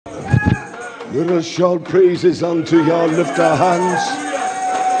Let us shout praises unto Yah. Lift our hands.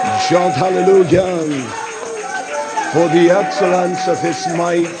 Shout hallelujah. For the excellence of his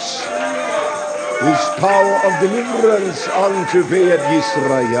might, his power of deliverance unto Beit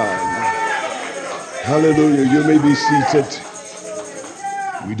Yisrael. Hallelujah. You may be seated.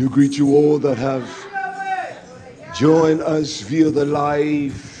 We do greet you all that have joined us via the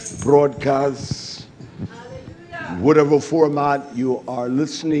live broadcast. Whatever format you are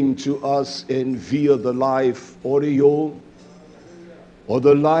listening to us in via the live audio or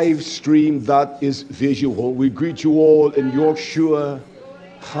the live stream that is visual, we greet you all in Yeshua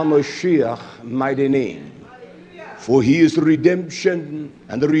HaMashiach mighty name. For he is the redemption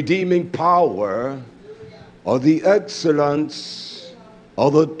and the redeeming power of the excellence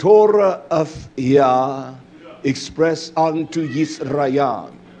of the Torah of Yah expressed unto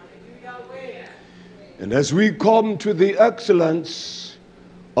Yisrael. And as we come to the excellence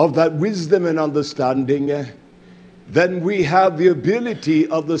of that wisdom and understanding, then we have the ability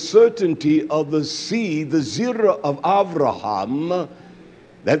of the certainty of the seed, the zirah of Abraham,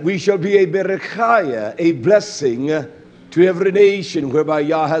 that we shall be a berechaya, a blessing to every nation whereby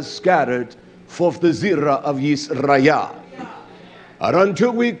Yah has scattered forth the zirah of Yisrael. And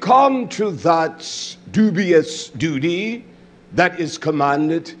until we come to that dubious duty that is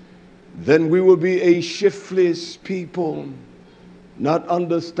commanded, then we will be a shiftless people, not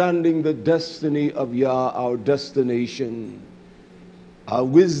understanding the destiny of Yah, our destination. Our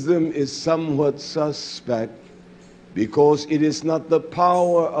wisdom is somewhat suspect because it is not the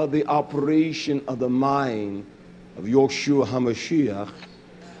power of the operation of the mind of Yeshua HaMashiach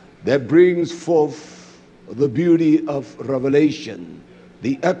that brings forth the beauty of revelation,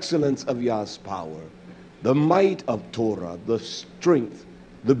 the excellence of Yah's power, the might of Torah, the strength,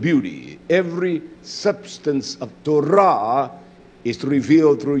 the beauty. Every substance of Torah is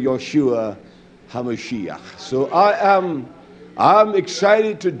revealed through Yeshua HaMashiach. So I'm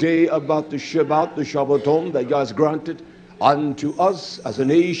excited today about the Shabbat, the Shabbaton that God has granted unto us as a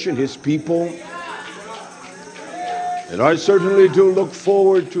nation, his people. And I certainly do look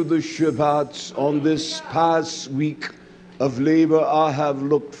forward to the Shabbat. On this past week of labor, I have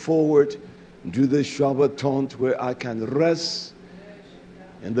looked forward to the Shabbaton where I can rest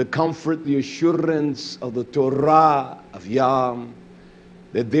and the comfort, the assurance of the Torah of Yah,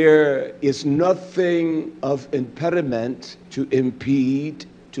 that there is nothing of impediment to impede,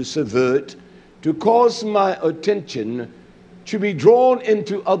 to subvert, to cause my attention to be drawn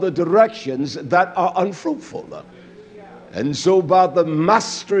into other directions that are unfruitful. And so by the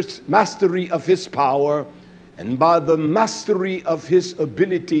mastery of his power and by the mastery of his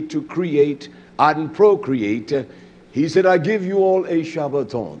ability to create and procreate, he said, I give you all a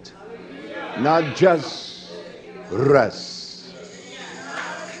Shabbaton, not just rest.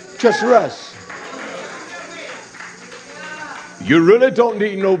 Just rest. You really don't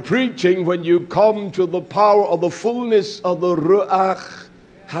need no preaching when you come to the power of the fullness of the Ruach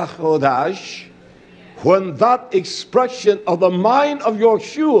HaChodesh. When that expression of the mind of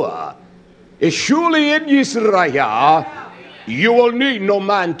Yeshua is surely in Yisrael, you will need no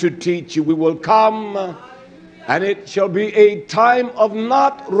man to teach you. We will come, and it shall be a time of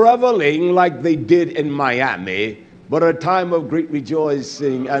not reveling like they did in Miami, but a time of great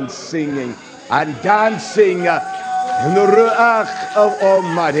rejoicing and singing and dancing in the Ruach of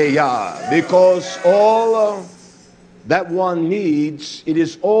Almighty Yah. Because all that one needs, it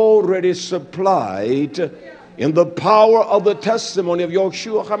is already supplied in the power of the testimony of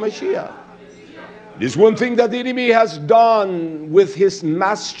Yeshua HaMashiach. It is one thing that the enemy has done with his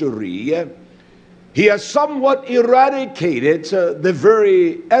mastery. He has somewhat eradicated the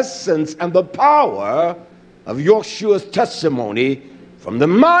very essence and the power of Yeshua's testimony from the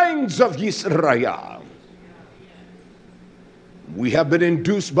minds of Yisrael. We have been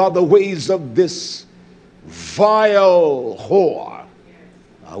induced by the ways of this vile whore.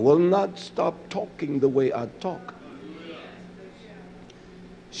 I will not stop talking the way I talk.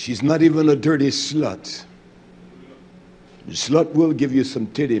 She's not even a dirty slut. The slut will give you some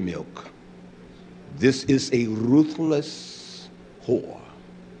titty milk. This is a ruthless whore.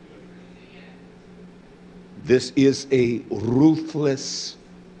 This is a ruthless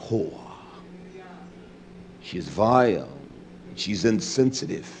whore. She's vile. She's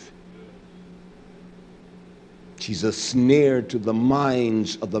insensitive. She's a snare to the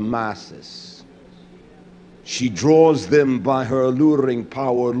minds of the masses. She draws them by her alluring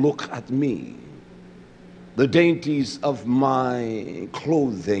power. Look at me. The dainties of my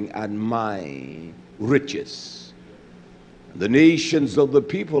clothing and my riches. The nations of the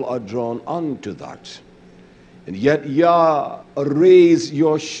people are drawn unto that. And yet Yah raised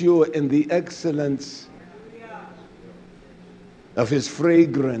Yeshua in the excellence of his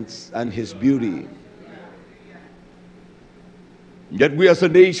fragrance and his beauty. Yet we as a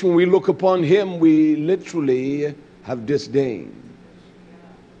nation, when we look upon him, we literally have disdain.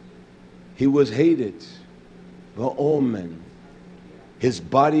 He was hated by all men. His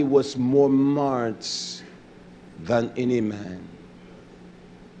body was more marked than any man.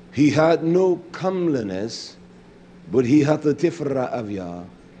 He had no comeliness, but he had the tifra of Yah,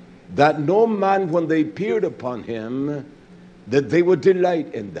 that no man, when they peered upon him, that they would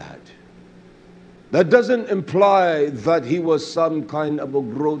delight in that. That doesn't imply that he was some kind of a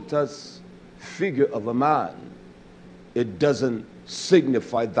grotesque figure of a man. It doesn't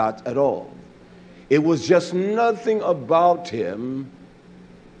signify that at all. It was just nothing about him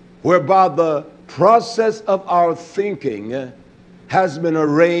whereby the process of our thinking has been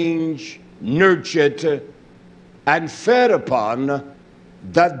arranged, nurtured, and fed upon,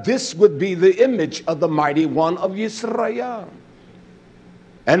 that this would be the image of the mighty one of Israel.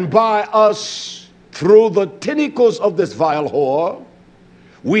 And by us, through the tentacles of this vile whore,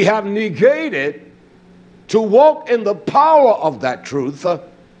 we have negated to walk in the power of that truth.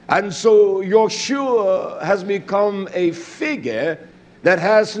 And so Yeshua has become a figure that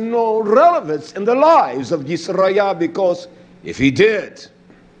has no relevance in the lives of Israel, because if he did,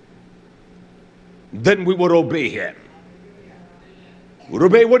 then we would obey him. We would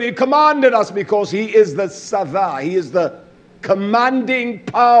obey what he commanded us, because he is the Savah, he is the commanding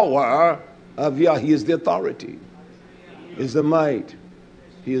power of Yah. He is the authority, he is the might,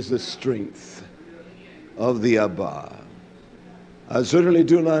 he is the strength of the Abba. I certainly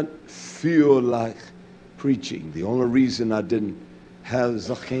do not feel like preaching. The only reason I didn't have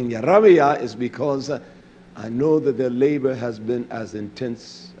Zachin Yaramiya is because I know that their labor has been as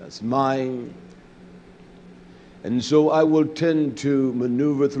intense as mine. And so I will tend to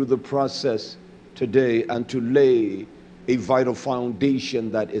maneuver through the process today and to lay a vital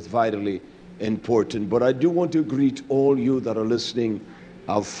foundation that is vitally important. But I do want to greet all you that are listening,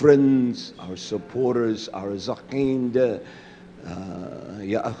 our friends, our supporters, our Zachin.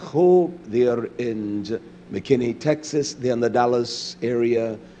 I hope they are in McKinney, Texas. They're in the Dallas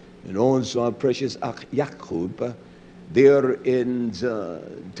area. And also our precious Ach Yaqub. They're in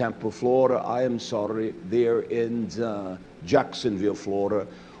Tampa, Florida. I am sorry. They're in Jacksonville, Florida.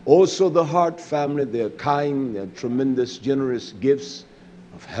 Also the Hart family. They're kind. They're tremendous, generous gifts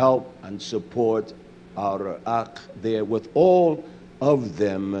of help and support. Our Ach there with all of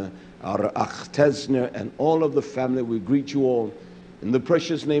them. Our Ach Tesner and all of the family. We greet you all in the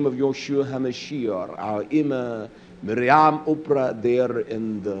precious name of Yeshua HaMashiach. Our Ima Miriam Oprah there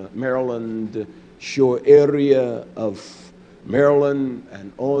in the Maryland Shore area of Maryland,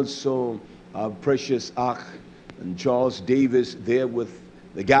 and also our precious Ach and Charles Davis there with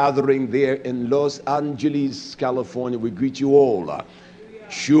the gathering there in Los Angeles, California. We greet you all.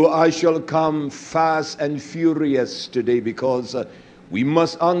 Sure, I shall come fast and furious today, because we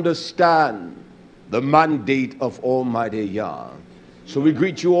must understand the mandate of Almighty Yah. So we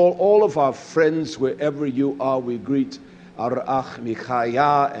greet you all of our friends, wherever you are. We greet our Ach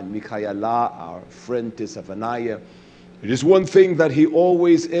Michaya and Michayala, our friend Tisafaniah. It is one thing that he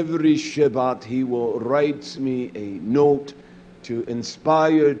always, every Shabbat, he will write me a note to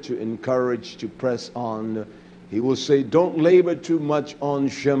inspire, to encourage, to press on. He will say, don't labor too much on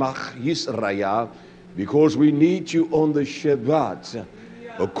Shemach Yisraya, because we need you on the Shabbat.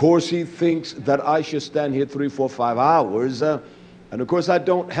 Of course, he thinks that I should stand here 3, 4, 5 hours. And of course, I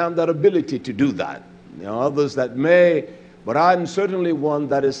don't have that ability to do that. You know, others that may, but I'm certainly one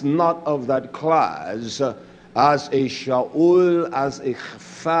that is not of that class. As a Shaul, as a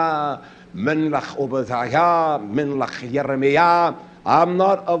Chfa, Menlach Obadiah, Menlach Yeremiah. I'm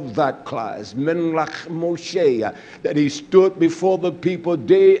not of that class. Menlach Moshe, that he stood before the people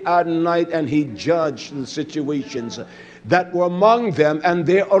day and night and he judged the situations that were among them, and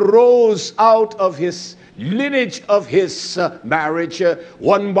there arose out of his lineage of his marriage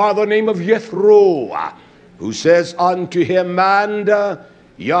one by the name of Yethro, who says unto him, man,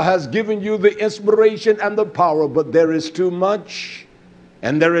 Yah has given you the inspiration and the power, but there is too much,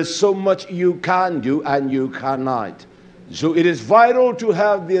 and there is so much you can do and you cannot. So it is vital to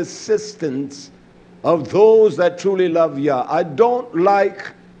have the assistance of those that truly love Yah. I don't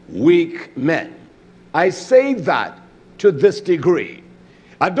like weak men. I say that to this degree.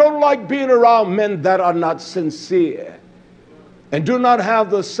 I don't like being around men that are not sincere and do not have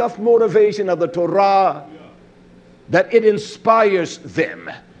the self-motivation of the Torah, that it inspires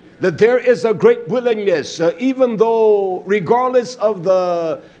them that there is a great willingness, even though regardless of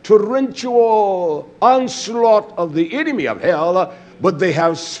the torrential onslaught of the enemy of hell, but they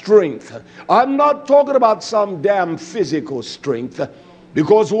have strength. I'm not talking about some damn physical strength,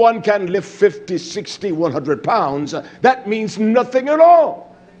 because one can lift 50, 60, 100 pounds. That means nothing at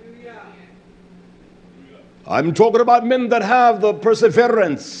all. I'm talking about men that have the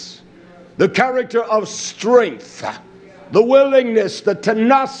perseverance, the character of strength, the willingness, the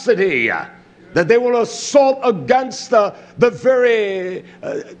tenacity, that they will assault against the very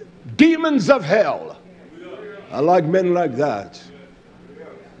demons of hell. I like men like that.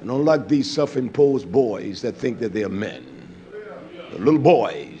 I don't like these self-imposed boys that think that they are men. The little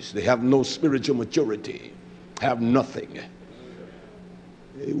boys, they have no spiritual maturity, have nothing.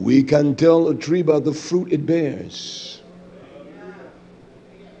 We can tell a tree by the fruit it bears.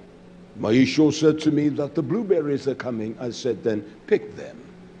 Maisho said to me that the blueberries are coming. I said, then pick them.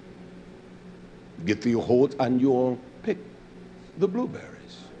 Get your hoe and you'll pick the blueberries.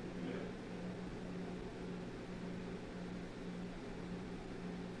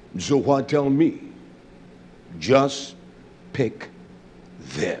 So why tell me? Just pick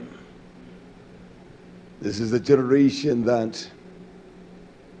them. This is a generation that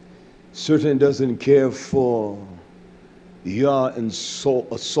certainly doesn't care for Yah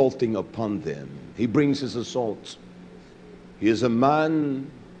assaulting upon them. He brings his assaults. He is a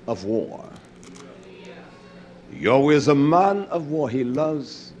man of war. Yahweh is a man of war. He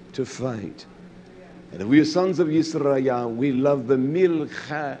loves to fight. And we are sons of Israel. We love the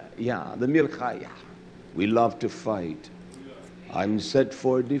milchaya. We love to fight. I'm set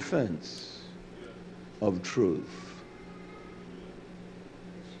for defense of truth.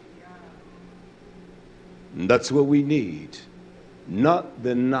 And that's what we need. Not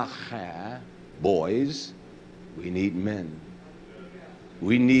the nacha boys. We need men.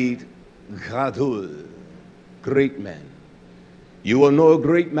 We need gadol, great men. You will know a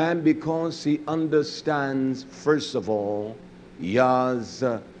great man because he understands, first of all, Yah's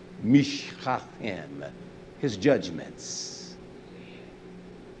mishchachem, his judgments.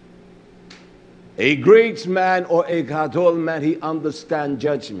 A great man or a gadol man, he understands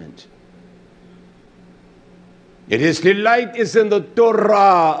judgment. Yet his delight is in the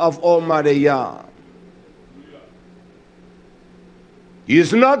Torah of Almighty Yah. He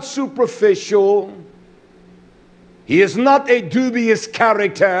is not superficial. He is not a dubious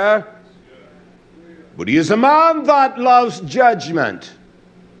character. But he is a man that loves judgment.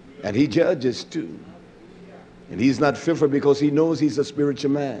 And he judges too. And he's not fearful because he knows he's a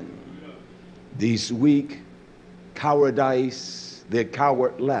spiritual man. These weak, cowardice, they're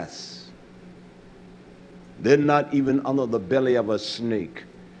cowardless. They're not even under the belly of a snake.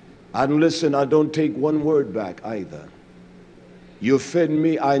 And listen, I don't take one word back either. You offend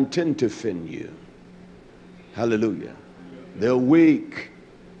me, I intend to offend you. Hallelujah. They're weak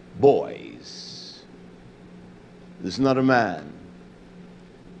boys. This is not a man.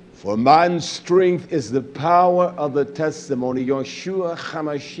 For man's strength is the power of the testimony. Yeshua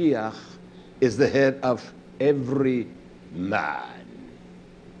HaMashiach is the head of every man.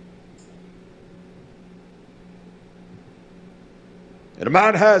 And a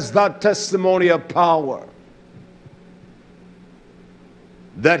man has that testimony of power,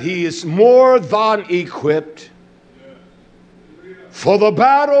 that he is more than equipped for the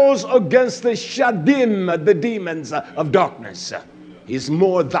battles against the shadim, the demons of darkness. He's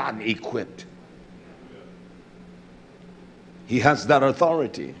more than equipped. He has that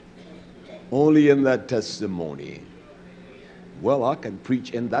authority only in that testimony. Well, I can preach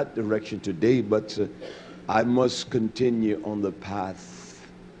in that direction today, but I must continue on the path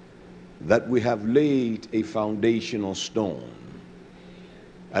that we have laid a foundational stone.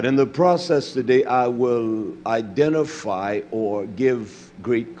 And in the process today, I will identify or give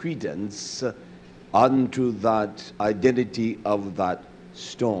great credence unto that identity of that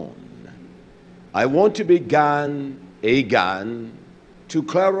stone. I want to begin to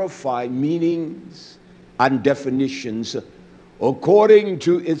clarify meanings and definitions according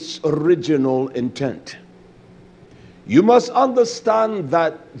to its original intent. You must understand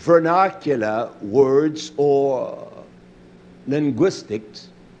that vernacular words or linguistics,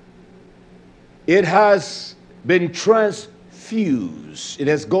 it has been transfused. It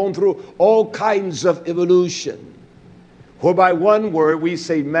has gone through all kinds of evolution. Whereby one word we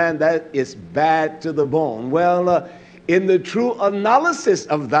say, man, that is bad to the bone. Well, in the true analysis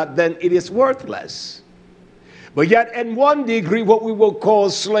of that, then it is worthless. But yet in one degree, what we will call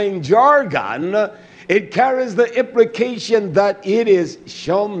slang jargon, it carries the implication that it is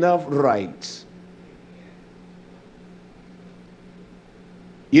shown enough right.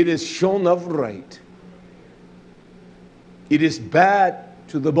 It is shorn of right. It is bad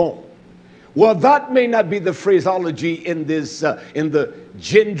to the bone. Well, that may not be the phraseology in this, in the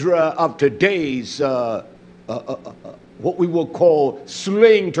genre of today's, what we will call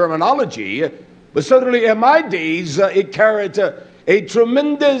slang terminology, but certainly in my days, it carried a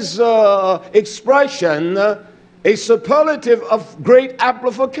tremendous expression, a superlative of great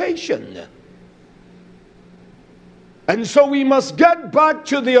amplification. And so we must get back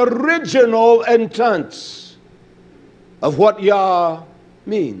to the original intent of what Yah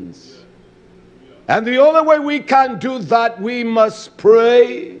means. And the only way we can do that, we must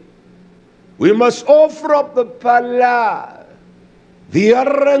pray. We must offer up the pala, the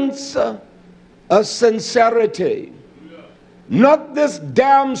utterance of sincerity. Not this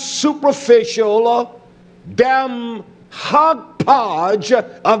damn superficial, damn hodgepodge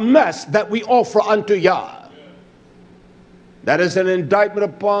of mess that we offer unto Yah. That is an indictment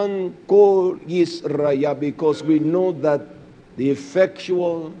upon Kol Yisrael, because we know that the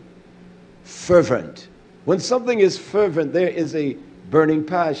effectual, fervent. When something is fervent, there is a burning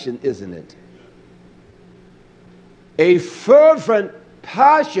passion, isn't it? A fervent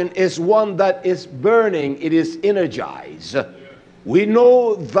passion is one that is burning, it is energized. We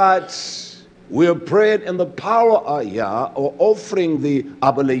know that we are praying in the power of Yah, or offering the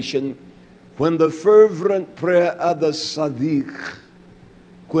oblation, when the fervent prayer of the Sadiq,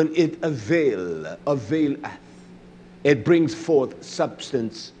 when it availeth, it brings forth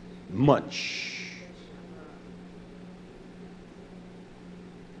substance much.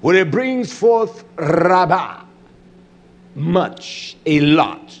 When it brings forth Rabbah, much, a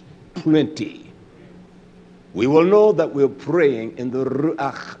lot, plenty, we will know that we're praying in the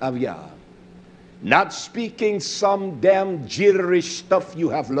Ruach of Yah. Not speaking some damn gibberish stuff you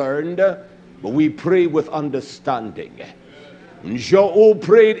have learned, but we pray with understanding. Joel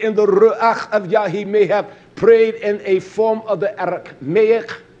prayed in the Ruach of Yah. He may have prayed in a form of the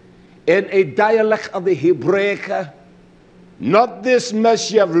Aramaic, in a dialect of the Hebraic. Not this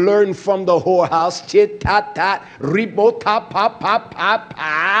mess you have learned from the whorehouse. Chit-tat-tat,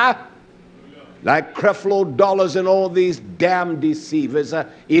 ribo-ta-pa-pa-pa-pa. Like Creflo dollars and all these damn deceivers.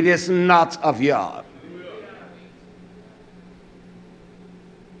 It is not of Yah.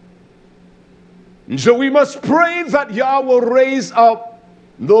 And so we must pray that Yah will raise up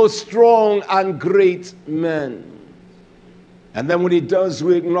those strong and great men. And then when He does,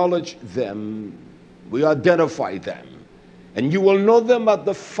 we acknowledge them. We identify them. And you will know them at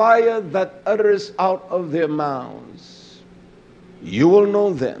the fire that utters out of their mouths. You will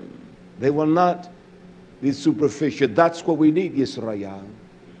know them. They will not be superficial. That's what we need, Israel.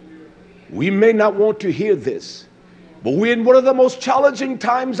 We may not want to hear this, but we're in one of the most challenging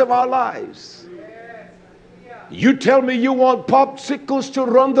times of our lives. You tell me you want popsicles to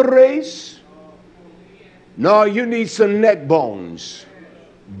run the race? No, you need some neck bones,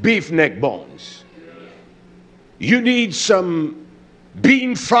 beef neck bones. You need some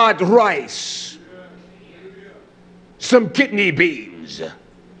bean fried rice, some kidney beans.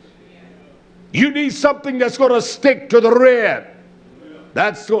 You need something that's going to stick to the rib.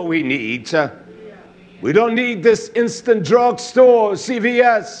 That's what we need. We don't need this instant drugstore,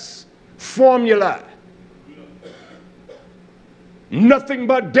 CVS formula. Nothing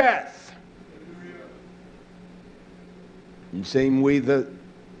but death. In the same way that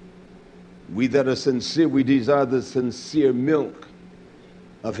we that are sincere, we desire the sincere milk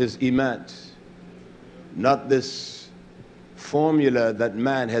of His imat, not this formula that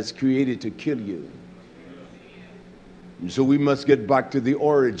man has created to kill you. And so we must get back to the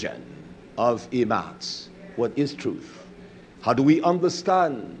origin of imat. What is truth? How do we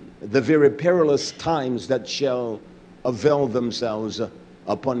understand the very perilous times that shall avail themselves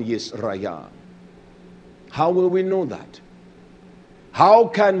upon Yisrael? How will we know that? How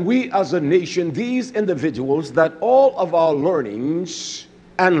can we as a nation, these individuals that all of our learnings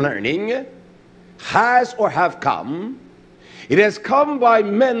and learning has or have come, it has come by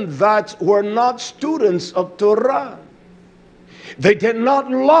men that were not students of Torah. They did not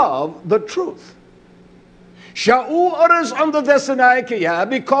love the truth. Shaul utters under Thessalonica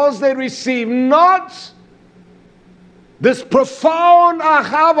because they received not this profound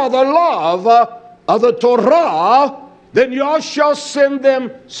ahava, the love of the Torah, then Yah shall send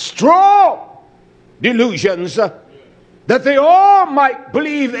them strong delusions that they all might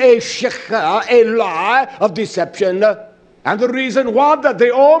believe a shikha, a lie of deception, and the reason why, that they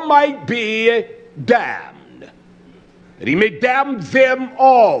all might be damned, that He may damn them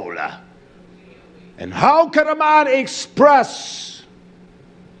all. And how can a man express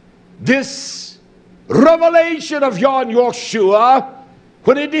this revelation of Yah and Yeshua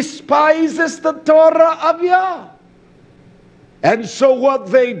when he despises the Torah of Yah. And so what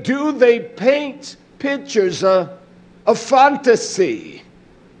they do, they paint pictures of fantasy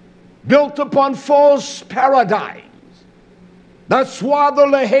built upon false paradigms. That's why the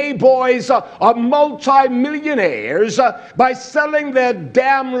LaHaye boys are multi-millionaires by selling their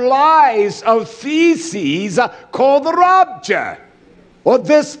damn lies of theses called the rapture, or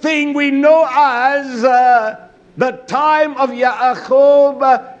this thing we know as the time of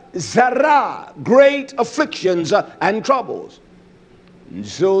Yaakov Zara, great afflictions and troubles. And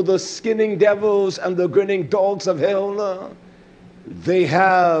so the skinning devils and the grinning dogs of hell, they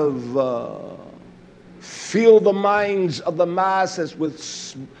have filled the minds of the masses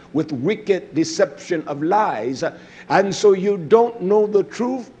with wicked deception of lies. And so you don't know the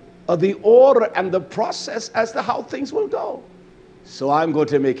truth of the order and the process as to how things will go. So I'm going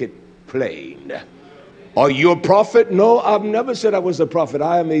to make it plain. Are you a prophet? No, I've never said I was a prophet.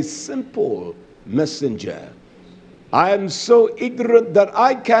 I am a simple messenger. I am so ignorant that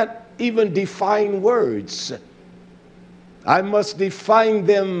I can't even define words. I must define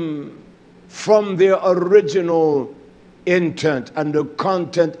them from their original intent and the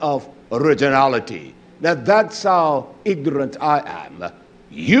content of originality. Now that's how ignorant I am.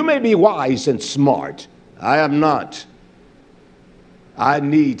 You may be wise and smart. I am not. I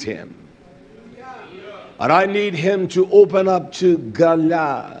need him. And I need him to open up to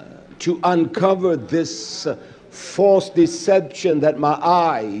Gala, to uncover this false deception that my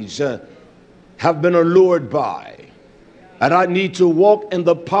eyes have been allured by. And I need to walk in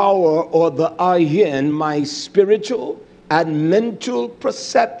the power or the ayin, my spiritual and mental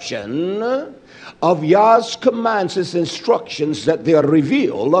perception of Yah's commands, his instructions, that they are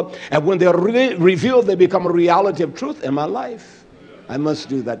revealed. And when they are revealed, they become a reality of truth in my life. I must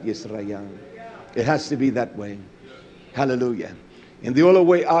do that, Yisrael. It has to be that way. Hallelujah. And the only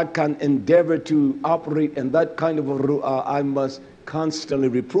way I can endeavor to operate in that kind of a ru'ah, I must constantly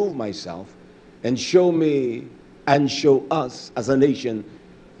reprove myself and show me and show us as a nation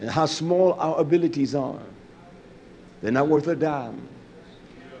how small our abilities are. They're not worth a damn.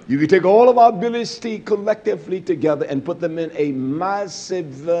 You can take all of our ability collectively together and put them in a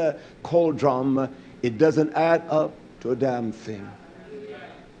massive cauldron. It doesn't add up to a damn thing.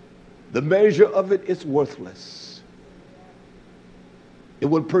 The measure of it is worthless. It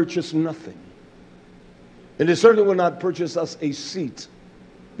will purchase nothing. And it certainly will not purchase us a seat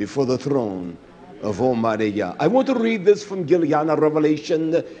before the throne of Almighty Yah. I want to read this from Gilead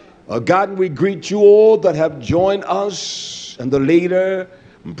Revelation. God, we greet you all that have joined us in the later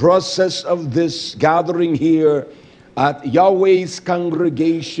process of this gathering here at Yahweh's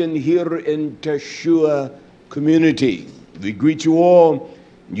congregation here in Teshua community. We greet you all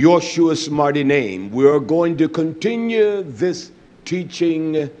in Yeshua's mighty name. We are going to continue this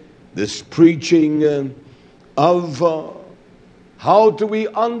teaching, this preaching of how do we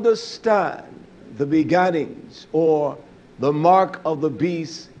understand the beginnings or the mark of the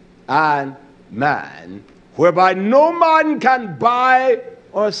beast and man, whereby no man can buy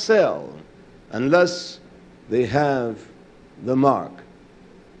or sell unless they have the mark,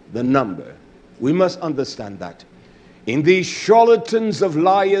 the number. We must understand that. In these charlatans of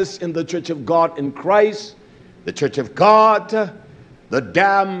liars in the church of God in Christ, the church of God, the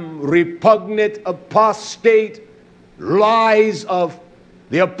damn repugnant apostate lies of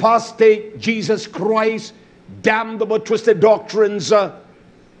the apostate Jesus Christ, damnable twisted doctrines,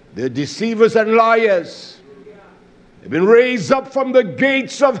 they're deceivers and liars. They've been raised up from the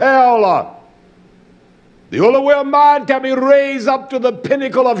gates of hell. The only way a man can be raised up to the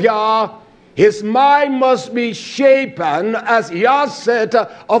pinnacle of Yah, his mind must be shapen, as Yah said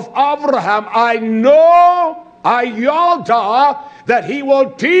of Abraham, I know, I yalda, that he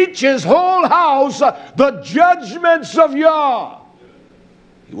will teach his whole house the judgments of Yah.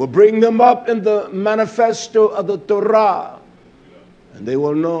 He will bring them up in the manifesto of the Torah, and they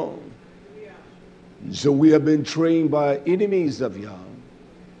will know. So we have been trained by enemies of Yah.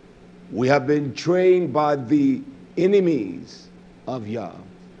 We have been trained by the enemies of Yah.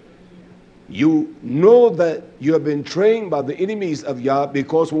 You know that you have been trained by the enemies of Yah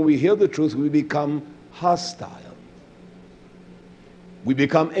because when we hear the truth, we become hostile. We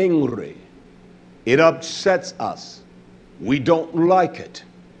become angry. It upsets us. We don't like it.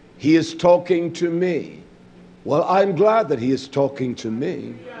 He is talking to me. Well, I'm glad that he is talking to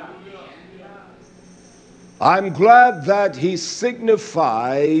me. I'm glad that he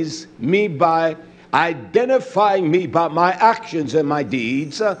signifies me by identifying me by my actions and my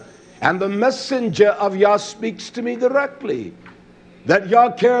deeds. And the messenger of Yah speaks to me directly. that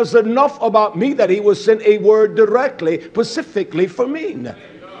Yah cares enough about me that he will send a word directly, specifically for me.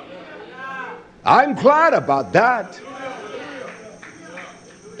 I'm glad about that.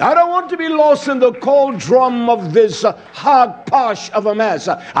 I don't want to be lost in the cold drum of this hogposh of a mess.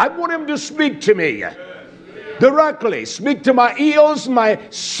 I want him to speak to me directly. Speak to my ills, my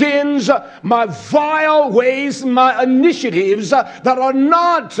sins, my vile ways, my initiatives that are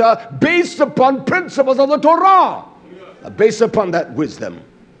not based upon principles of the Torah, based upon that wisdom.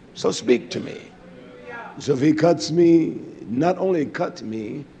 So speak to me. So if he cuts me, not only cut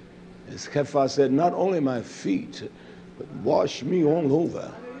me, as Kephah said, not only my feet, but wash me all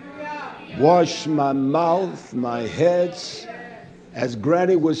over. Wash my mouth, my heads, as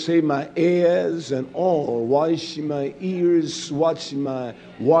Granny would say, my ears and all. Wash my ears, wash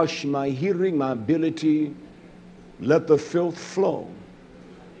my hearing, my ability. Let the filth flow.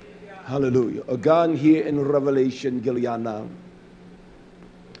 Hallelujah. Again here in Revelation, Gilead,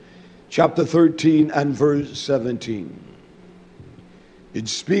 chapter 13 and verse 17. It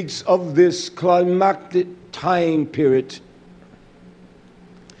speaks of this climactic time period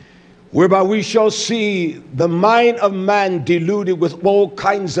whereby we shall see the mind of man deluded with all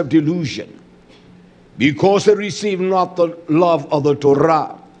kinds of delusion, because they receive not the love of the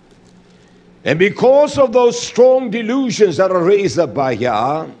Torah. And because of those strong delusions that are raised up by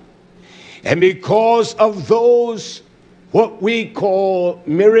Yah, and because of those what we call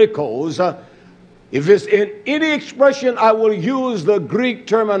miracles, if it's in any expression I will use the Greek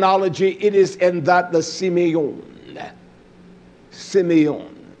terminology, it is in that the Simeon.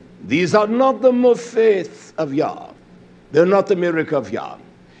 Simeon. These are not the mofeth of Yah. They're not the miracle of Yah.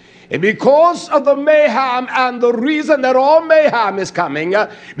 And because of the mayhem, and the reason that all mayhem is coming,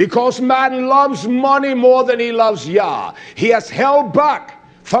 because man loves money more than he loves Yah. He has held back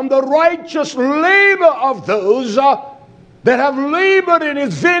from the righteous labor of those that have labored in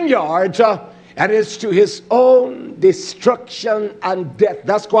his vineyard, and it's to his own destruction and death.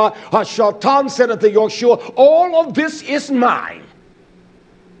 That's why Shaitan said unto Yeshua, all of this is mine.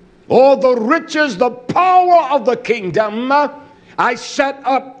 All the riches, the power of the kingdom. I set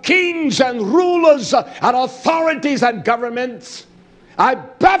up kings and rulers and authorities and governments. I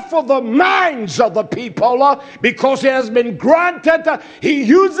baffle the minds of the people because it has been granted. He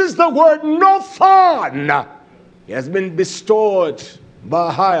uses the word Nathan. He has been bestowed by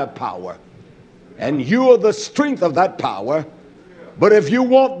a higher power. And you are the strength of that power. But if you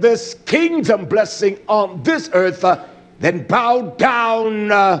want this kingdom blessing on this earth, then bow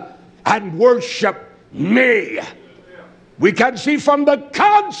down and worship me. We can see from the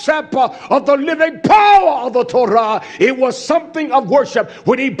concept of the living power of the Torah, it was something of worship.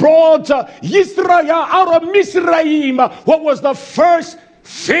 When he brought Israel out of Mizraim, what was the first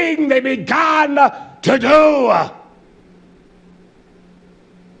thing they began to do?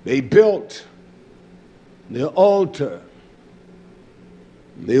 They built the altar.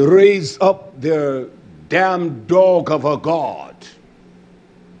 They raised up their damn dog of a god.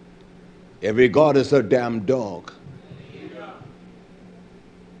 Every god is a damn dog.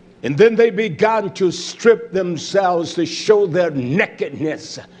 And then they began to strip themselves to show their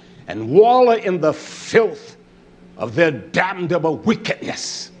nakedness and wallow in the filth of their damnable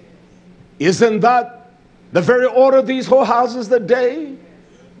wickedness. Isn't that the very order of these whorehouses today?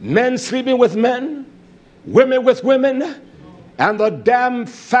 Men sleeping with men, women with women, and the damn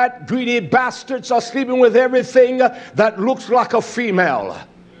fat greedy bastards are sleeping with everything that looks like a female.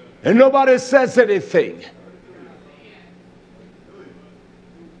 And nobody says anything.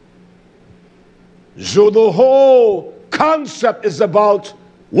 So the whole concept is about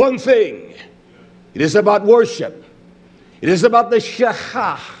one thing. It is about worship. It is about the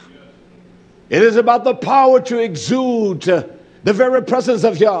shachah. It is about the power to exude the very presence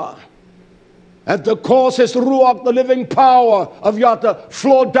of Yah. And to cause his ruach, the living power of Yah, to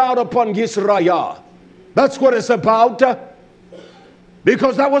flow down upon Yisrael. That's what it's about.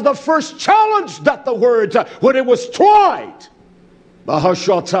 Because that was the first challenge that the word, when it was tried by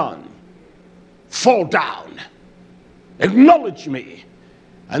Hashatan. Fall down. Acknowledge me.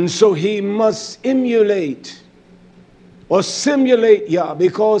 And so he must emulate or simulate Yah.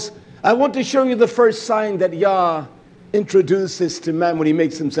 Because I want to show you the first sign that Yah introduces to man when he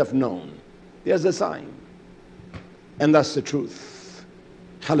makes himself known. There's a sign. And that's the truth.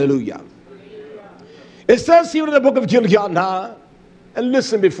 Hallelujah. It says here in the book of Gilead, and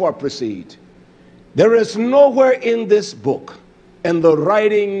listen before I proceed. There is nowhere in this book, in the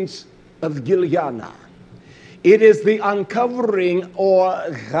writings of Gilead, it is the uncovering or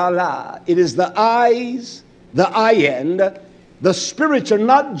ghala. It is the eyes, the ayin, the spiritual,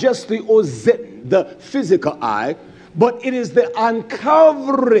 not just the ozin, the physical eye, but it is the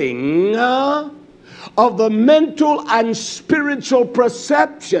uncovering of the mental and spiritual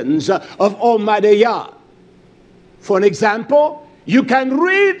perceptions of Almighty Yah. For an example, you can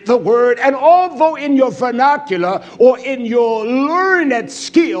read the word, and although in your vernacular or in your learned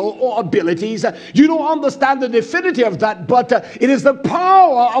skill or abilities, you don't understand the divinity of that, but it is the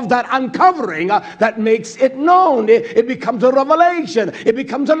power of that uncovering that makes it known. It becomes a revelation. It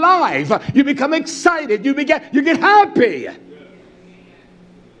becomes alive. You become excited. You get happy.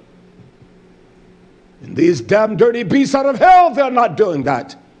 And these damn dirty beasts out of hell, they're not doing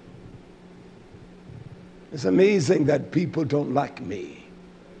that. It's amazing that people don't like me.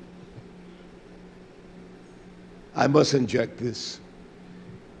 I must inject this.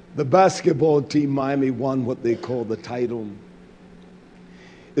 The basketball team, Miami, won what they call the title.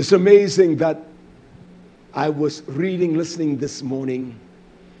 It's amazing that I was listening this morning,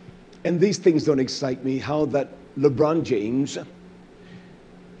 and these things don't excite me, how that LeBron James,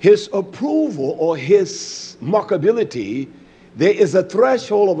 his approval or his markability, there is a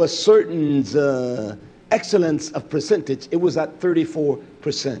threshold of a certain excellence of percentage. It was at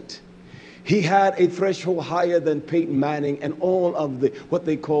 34%. He had a threshold higher than Peyton Manning and all of the what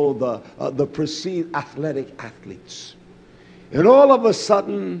they call the perceived athletic athletes. And all of a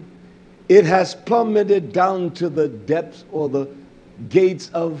sudden, it has plummeted down to the depths or the gates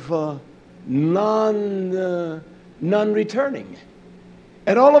of non-returning.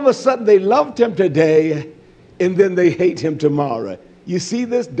 And all of a sudden, they loved him today, and then they hate him tomorrow. You see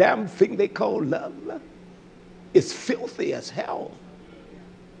this damn thing they call love? It's filthy as hell.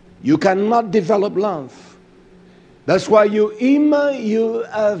 You cannot develop love. That's why you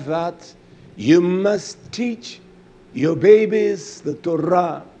must teach your babies the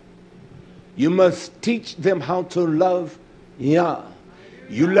Torah. You must teach them how to love Yah.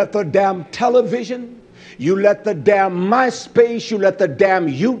 You let the damn television, you let the damn MySpace, you let the damn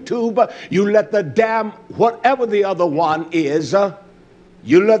YouTube, you let the damn whatever the other one is,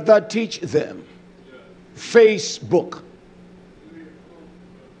 you let that teach them. Facebook.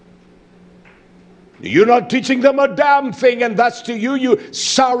 You're not teaching them a damn thing, and that's to you, you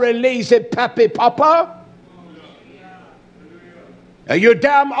sorry, lazy pappy papa. And you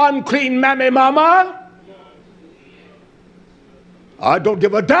damn unclean mammy mama. I don't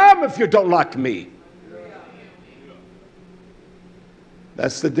give a damn if you don't like me.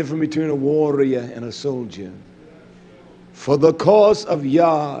 That's the difference between a warrior and a soldier. For the cause of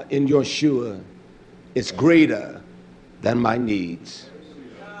Yah in Yeshua is greater than my needs.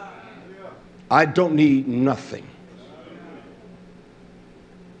 I don't need nothing.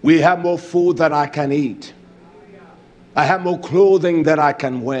 We have more food that I can eat. I have more clothing that I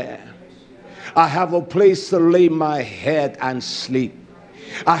can wear. I have a place to lay my head and sleep.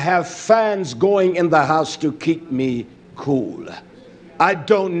 I have fans going in the house to keep me cool. I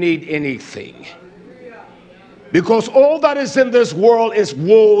don't need anything. Because all that is in this world is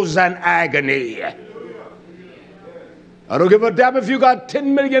woes and agony. I don't give a damn if you got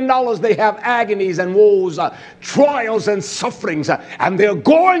 $10 million. They have agonies and woes, trials and sufferings, and they're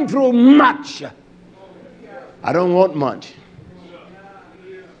going through much. I don't want much.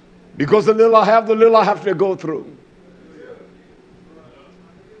 Because the little I have to go through.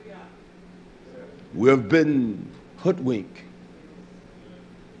 We have been hoodwinked.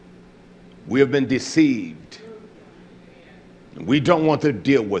 We have been deceived. We don't want to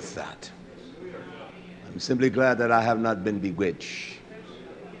deal with that. I'm simply glad that I have not been bewitched.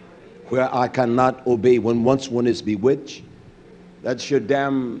 Where I cannot obey. Once one is bewitched, that's your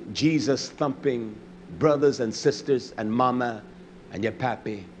damn Jesus thumping brothers and sisters and mama and your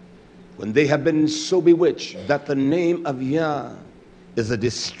pappy. When they have been so bewitched that the name of Yah is a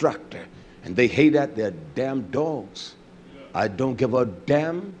distractor and they hate at their damn dogs. I don't give a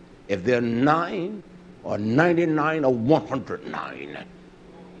damn if they're 9 or 99 or 109.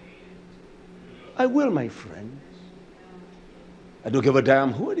 I will, my friends. I don't give a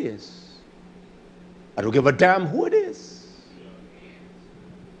damn who it is. I don't give a damn who it is.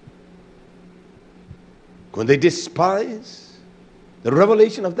 When they despise the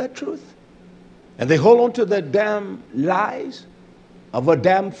revelation of that truth and they hold on to the damn lies of a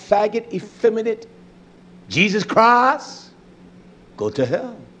damn faggot, effeminate Jesus Christ, go to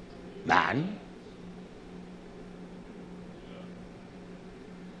hell, man.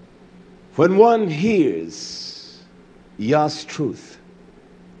 When one hears Yah's truth,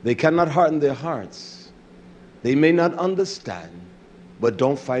 they cannot harden their hearts. They may not understand, but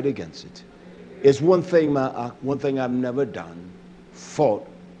don't fight against it. It's one thing I've never done, fought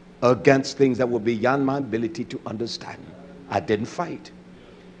against things that were beyond my ability to understand. I didn't fight.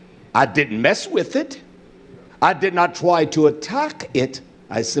 I didn't mess with it. I did not try to attack it.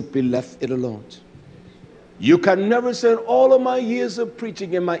 I simply left it alone. You can never say in all of my years of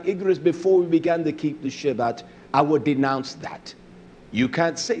preaching in my ignorance before we began to keep the Shabbat, I would denounce that. You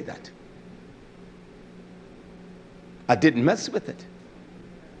can't say that. I didn't mess with it.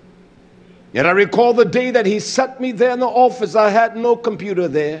 Yet I recall the day that he sat me there in the office. I had no computer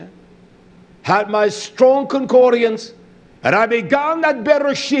there. Had my strong concordance. And I began that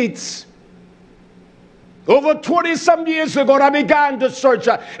Bereshit. Over 20-some years ago, I began to search.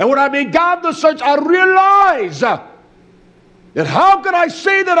 And when I began to search, I realized that how can I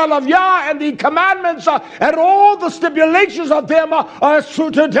say that I love Yah and the commandments and all the stipulations of them are as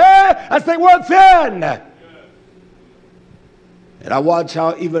true today as they were then. And I watch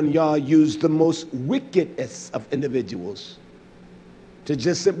how even Yah used the most wickedest of individuals to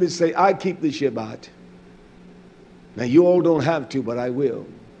just simply say, I keep the Shabbat. Now you all don't have to, but I will.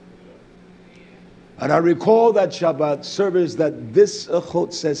 And I recall that Shabbat service that this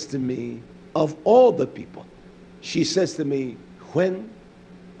Achot says to me, of all the people, she says to me, when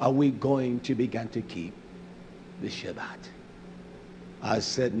are we going to begin to keep the Shabbat? I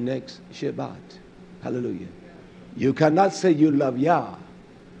said, next Shabbat. Hallelujah. You cannot say you love Yah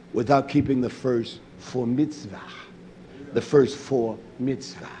without keeping the first 4 mitzvah. The first 4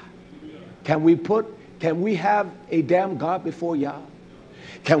 mitzvah. Can we have a damn God before Yah?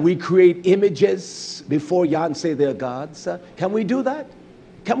 Can we create images before Yah and say they're gods? Can we do that?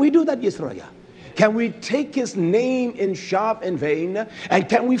 Can we do that, Yisrael? Can we take his name in sharp and vain? And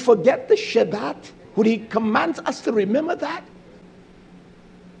can we forget the Shabbat? Would he commands us to remember that?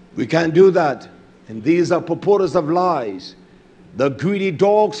 We can't do that. And these are purporters of lies. The greedy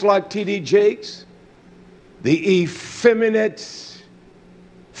dogs like T.D. Jakes, the effeminate,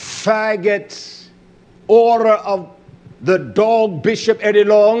 faggot order of the dog Bishop Eddie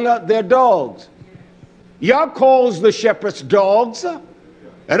Long, they're dogs. Yah calls the shepherds dogs,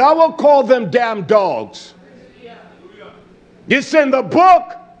 and I will call them damn dogs. It's in the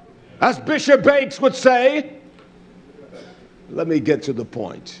book, as Bishop Bakes would say. Let me get to the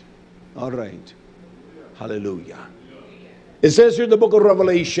point. All right. Hallelujah. It says here in the book of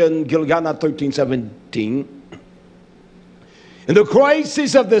Revelation, Gilgana 13:17, in the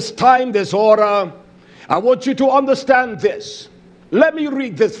crisis of this time, this order, I want you to understand this. Let me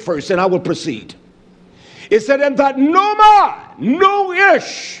read this first and I will proceed. It said, and that no man, no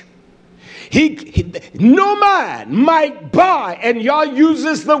ish, no man might buy, and Yah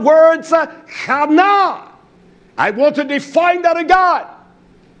uses the words chana. I want to define that again.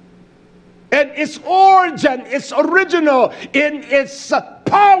 And its origin, its original, in its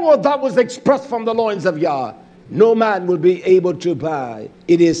power that was expressed from the loins of Yah. No man will be able to buy.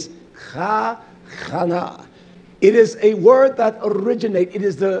 It is chana. It is a word that originates. It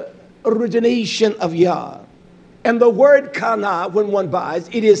is the origination of Yah. And the word kana, when one buys,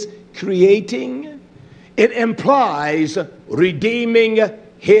 it is creating. It implies redeeming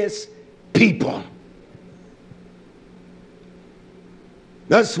his people.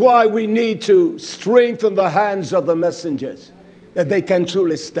 That's why we need to strengthen the hands of the messengers, that they can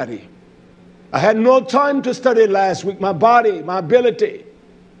truly study. I had no time to study last week, my body, my ability,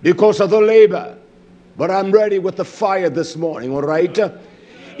 because of the labor. But I'm ready with the fire this morning, all right?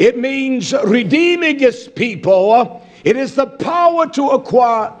 It means redeeming his people. It is the power to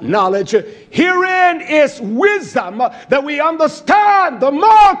acquire knowledge. Herein is wisdom, that we understand the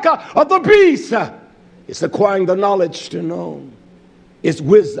mark of the beast. It's acquiring the knowledge to know. It's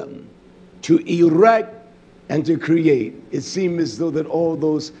wisdom to erect and to create. It seems as though that all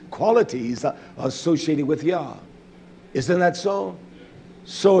those qualities are associated with Yah. Isn't that so?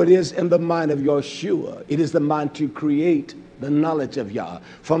 So it is in the mind of Yeshua. It is the mind to create the knowledge of Yah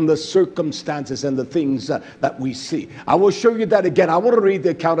from the circumstances and the things that we see. I will show you that again. I want to read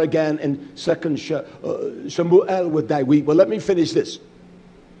the account again in 2nd Shemuel with that week. But let me finish this.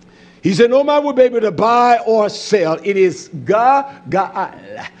 He said, no man will be able to buy or sell. It is Ga'al.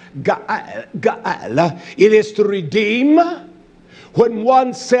 It is to redeem. When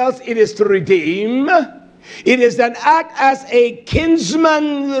one sells, it is to redeem. It is an act as a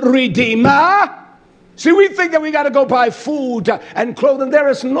kinsman redeemer. See, we think that we got to go buy food and clothing. There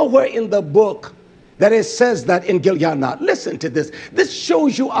is nowhere in the book that it says that in Gilgal. Listen to this. This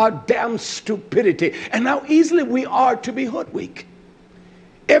shows you our damn stupidity and how easily we are to be hoodwinked.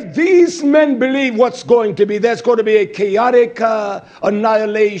 If these men believe what's going to be, there's going to be a chaotic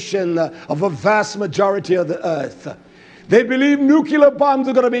annihilation of a vast majority of the earth. They believe nuclear bombs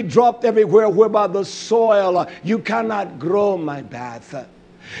are going to be dropped everywhere, whereby the soil, you cannot grow, my bath.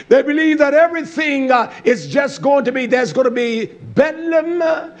 They believe that everything is just going to be, there's going to be bedlam,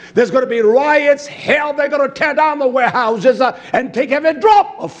 there's going to be riots, hell, they're going to tear down the warehouses and take every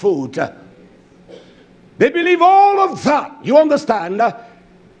drop of food. They believe all of that. You understand?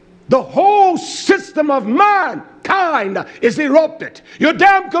 The whole system of mankind is erupted. Your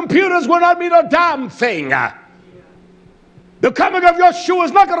damn computers will not mean a damn thing. The coming of Yeshua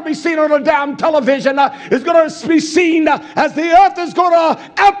is not going to be seen on a damn television. It's going to be seen as the earth is going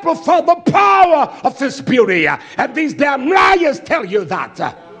to amplify the power of this beauty. And these damn liars tell you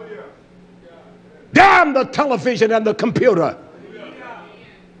that. Damn the television and the computer.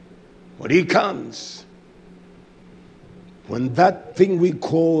 When he comes, when that thing we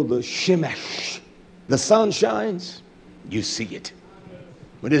call the Shemesh, the sun shines, you see it.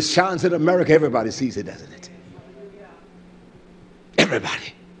 When it shines in America, everybody sees it, doesn't it?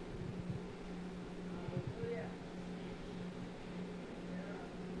 Everybody.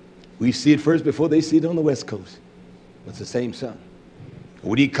 We see it first before they see it on the West Coast. It's the same sun.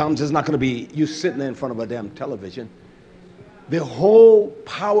 When he comes, it's not going to be you sitting there in front of a damn television. The whole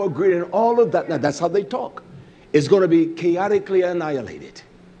power grid and all of that, now that's how they talk, is going to be chaotically annihilated.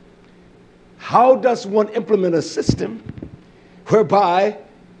 How does one implement a system whereby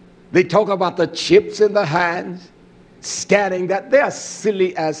they talk about the chips in the hands, scanning that? They are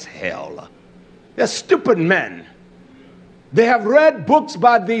silly as hell. They're stupid men. They have read books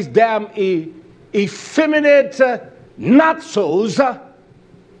by these damn effeminate not-sos that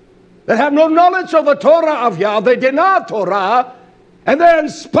have no knowledge of the Torah of Yah. They deny Torah, and they're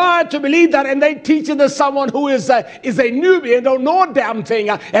inspired to believe that, and they teach it to someone who is a newbie and don't know a damn thing,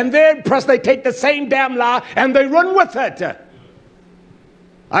 and they're impressed. They take the same damn lie and they run with it.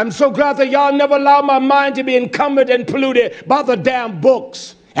 I'm so glad that y'all never allowed my mind to be encumbered and polluted by the damn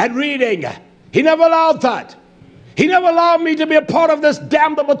books and reading. He never allowed that. He never allowed me to be a part of this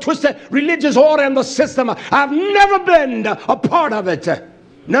damn double twisted religious order and the system. I've never been a part of it.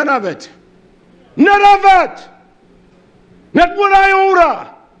 None of it. None of it. Not one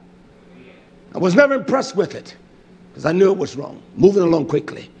iota. I was never impressed with it because I knew it was wrong. Moving along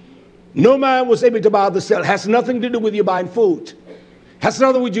quickly. No man was able to buy the sale. Has nothing to do with you buying food. Has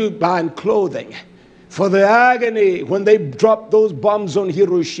nothing to do with you buying clothing. For the agony, when they dropped those bombs on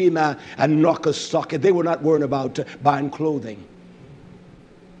Hiroshima and Nagasaki, they were not worrying about buying clothing.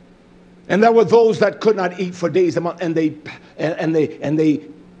 And there were those that could not eat for days and months, and they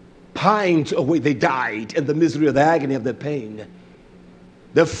pined away. They died in the misery of the agony of their pain.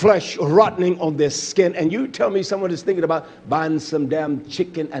 The flesh rotting on their skin. And you tell me someone is thinking about buying some damn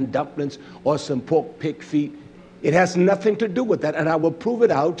chicken and dumplings or some pork pig feet. It has nothing to do with that, and I will prove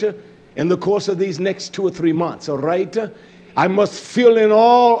it out in the course of these next 2 or 3 months, all right? I must fill in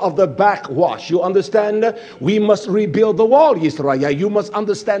all of the backwash. You understand? We must rebuild the wall, Yisrael. You must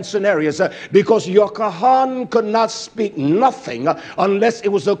understand scenarios because your Kahan could not speak nothing unless it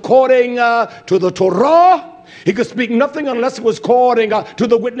was according to the Torah. He could speak nothing unless it was according to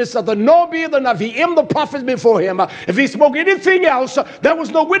the witness of the Nabi, the Navi'im, the prophets before him. If he spoke anything else, there was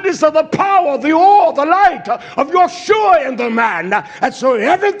no witness of the power, the awe, the light of Yeshua in the man. And so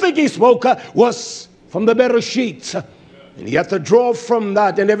everything he spoke was from the Bereshit. And he had to draw from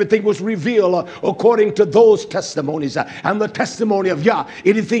that, and everything was revealed according to those testimonies and the testimony of Yah.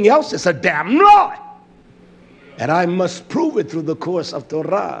 Anything else is a damn lie. And I must prove it through the course of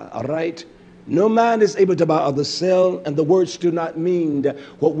Torah, all right? No man is able to buy or to sell, and the words do not mean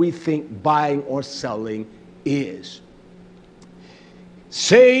what we think buying or selling is.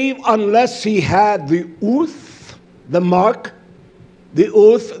 Save unless he had the oath, the mark, the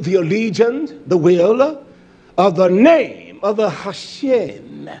oath, the allegiance, the will of the name of the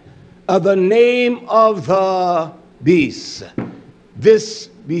Hashem, of the name of the beast. This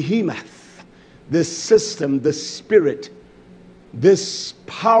behemoth, this system, this spirit, this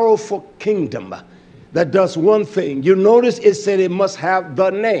powerful kingdom that does one thing. You notice it said it must have the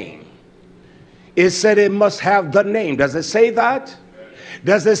name. It said it must have the name. Does it say that?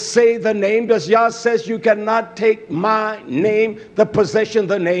 Does it say the name? Does Yah says you cannot take my name, the possession,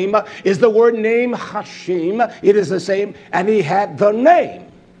 the name? Is the word name Hashem? It is the same. And he had the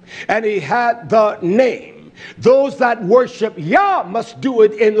name. And he had the name. Those that worship Yah must do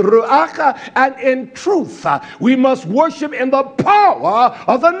it in Ruach and in truth. We must worship in the power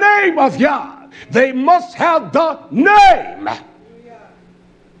of the name of Yah. They must have the name.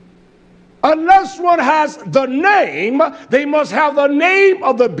 Unless one has the name, they must have the name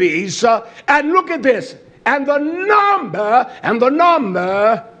of the beast. And look at this. And the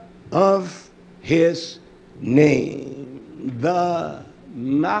number of his name. The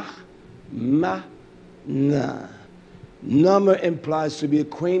Nama implies to be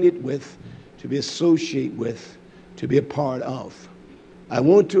acquainted with, to be associated with, to be a part of. I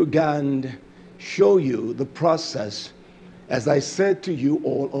want to again show you the process, as I said to you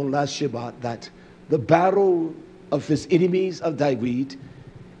all on last Shabbat, that the battle of his enemies of David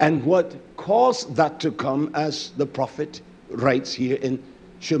and what caused that to come, as the prophet writes here in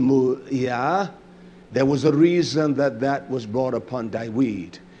Shemuel, there was a reason that was brought upon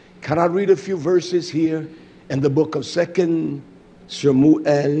David. Can I read a few verses here in the book of 2 Samuel,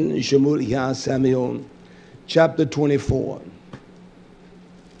 chapter 24.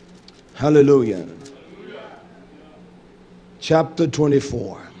 Hallelujah. Chapter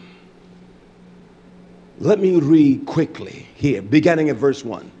 24. Let me read quickly here, beginning at verse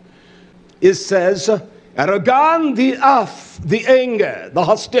 1. It says, and again the anger, the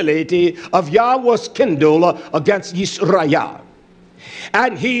hostility of Yah was kindled against Israel.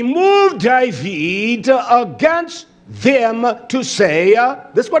 And he moved David against them to say,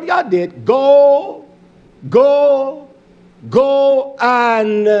 this is what Yah did, go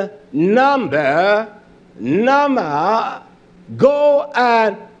and number, go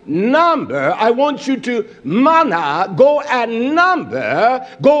and number. I want you to go and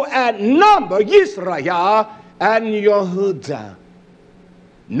number Israel and Yehudah.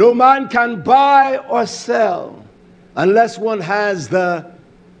 No man can buy or sell unless one has the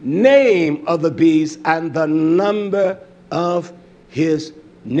name of the beast and the number of his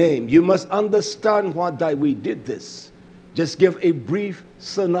name. You must understand why David did this. Just give a brief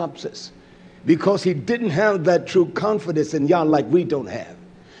synopsis. Because he didn't have that true confidence in Yah like we don't have.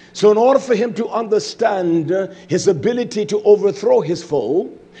 So in order for him to understand his ability to overthrow his foe,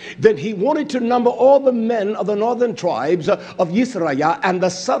 then he wanted to number all the men of the northern tribes of Israel and the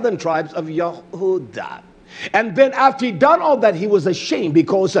southern tribes of Yehudah. And then after he done all that, he was ashamed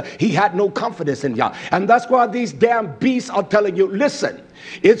because he had no confidence in Yah. And that's why these damn beasts are telling you, listen,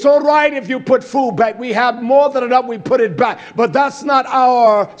 it's all right if you put food back. We have more than enough, we put it back. But that's not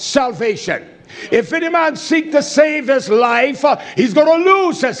our salvation. If any man seek to save his life, he's going to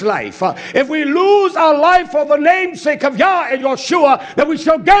lose his life. If we lose our life for the namesake of Yah and Yeshua, then we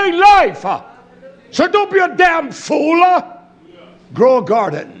shall gain life. So don't be a damn fool. Grow a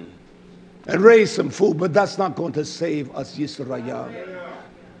garden and raise some food, but that's not going to save us, Yisrael.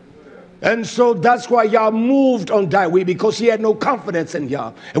 And so that's why Yah moved on David, because he had no confidence in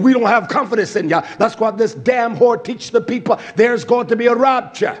Yah. And we don't have confidence in Yah. That's why this damn whore teach the people there's going to be a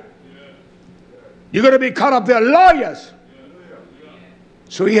rapture. You're going to be caught up there, lawyers.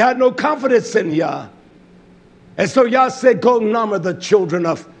 So he had no confidence in Yah. And so Yah said, go number the children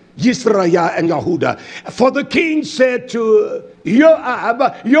of Yisrael and Yehudah. For the king said to Joab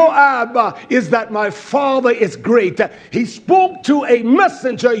is that my father is great. He spoke to a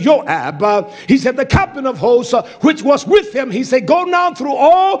messenger, Joab. He said, the captain of hosts, which was with him, he said, go now through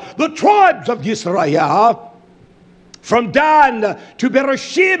all the tribes of Yisrael, from Dan to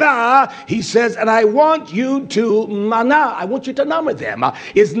Beersheba, he says, and I want you to I want you to number them.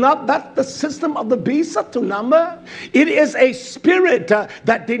 Is not that the system of the beast to number? It is a spirit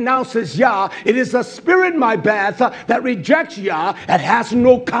that denounces Yah. It is a spirit, my bad, that rejects Yah and has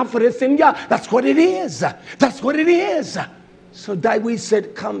no confidence in Yah. That's what it is. That's what it is. So David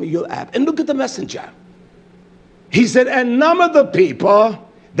said, come, Joab. And look at the messenger. He said, and number the people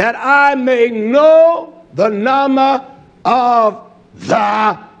that I may know the number of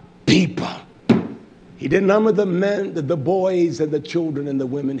the people. He didn't number the men, the boys and the children and the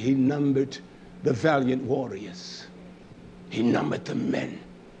women. He numbered the valiant warriors. He numbered the men.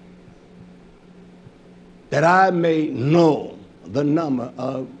 That I may know the number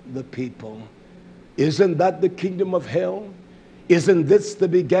of the people. Isn't that the kingdom of hell? Isn't this the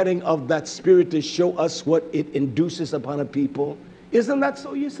beginning of that spirit to show us what it induces upon a people? Isn't that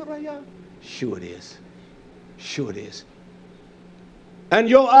so, Yisrael? Sure it is. Sure it is. And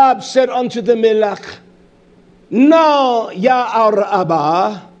Joab said unto the Melech, now,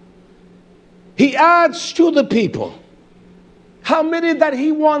 Abba, he adds to the people. How many that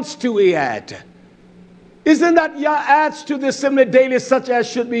he wants to add? Isn't that Yah adds to the assembly daily, such as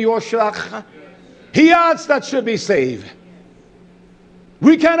should be your shlach? He adds that should be saved.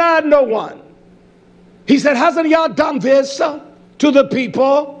 We can add no one. He said, hasn't Yah done this to the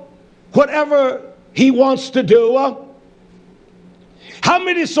people? Whatever he wants to do. How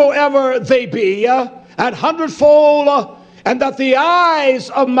many soever they be, an hundredfold, and that the eyes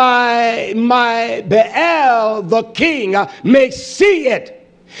of my Baal, the king, may see it.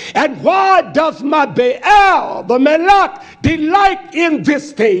 And why doth my Baal, the Melech, delight in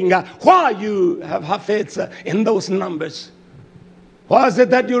this thing? Why you have hafetz in those numbers? Why is it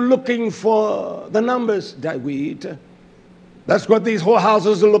that you're looking for the numbers, David? That's what these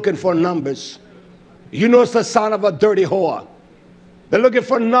whorehouses are looking for, numbers. You know it's the sign of a dirty whore. They're looking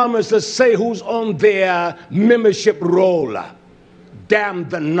for numbers to say who's on their membership roll. Damn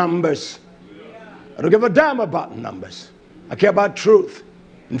the numbers. I don't give a damn about numbers. I care about truth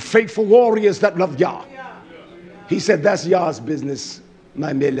and faithful warriors that love Yah. He said, that's Yah's business,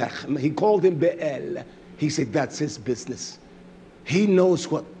 my melech. He called him Be'el. He said, that's his business. He knows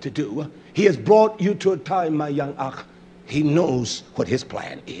what to do. He has brought you to a time, my young Ach. He knows what his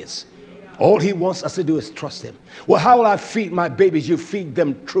plan is. All he wants us to do is trust him. Well, how will I feed my babies? You feed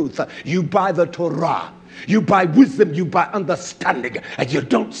them truth. You buy the Torah. You buy wisdom. You buy understanding. And you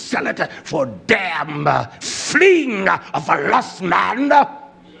don't sell it for damn fleeing of a lost man.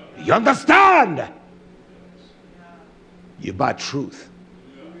 You understand? You buy truth.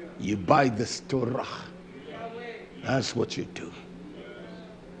 You buy this Torah. That's what you do.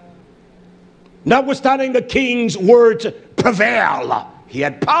 Notwithstanding the king's words prevail. He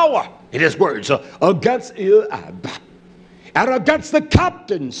had power in his words against Joab and against the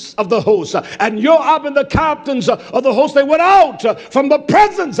captains of the host. And Joab and the captains of the host, they went out from the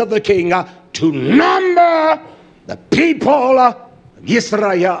presence of the king to number the people of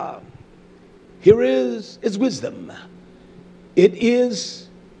Israel. Here is wisdom. It is,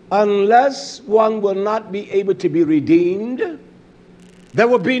 unless one will not be able to be redeemed, there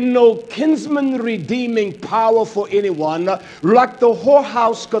will be no kinsman redeeming power for anyone. Like the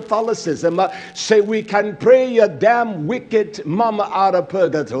whorehouse Catholicism say we can pray your damn wicked mama out of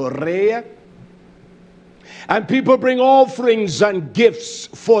purgatory. And people bring offerings and gifts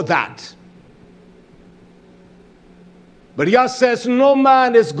for that. But Yah says no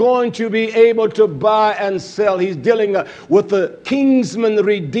man is going to be able to buy and sell. He's dealing with the kinsman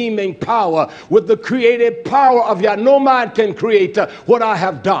redeeming power, with the creative power of Yah. No man can create what I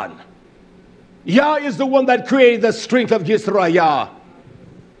have done. Yah is the one that created the strength of Yisrael.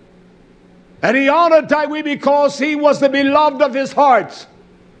 And he honored David because he was the beloved of his heart.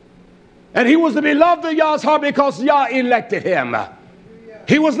 And he was the beloved of Yah's heart because Yah elected him.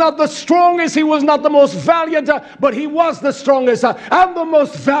 He was not the strongest, he was not the most valiant, but he was the strongest and the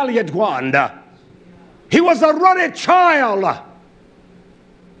most valiant one. He was a ruddy child.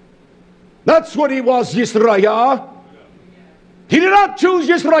 That's what he was, Yisrael. He did not choose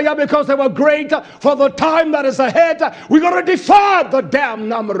Yisrael because they were great for the time that is ahead. We're going to defy the damn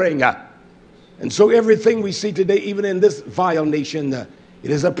numbering. And so everything we see today, even in this vile nation, it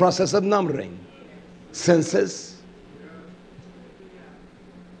is a process of numbering. Census.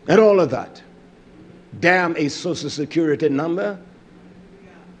 And all of that. Damn a social security number.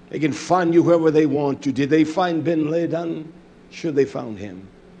 They can find you wherever they want to. Did they find bin Laden? Sure, they found him.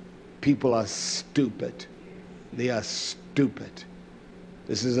 People are stupid. They are stupid.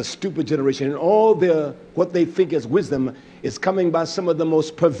 This is a stupid generation. And all their, what they think is wisdom is coming by some of the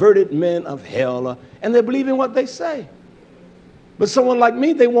most perverted men of hell. And they believe in what they say. But someone like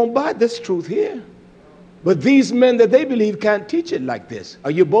me, they won't buy this truth here. But these men that they believe can't teach it like this.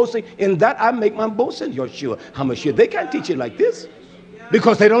 Are you boasting? In that I make my boast in Yeshua HaMashiach. They can't teach it like this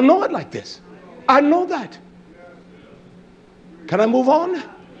because they don't know it like this. I know that. Can I move on?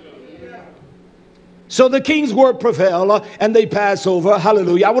 So the king's word prevail and they pass over.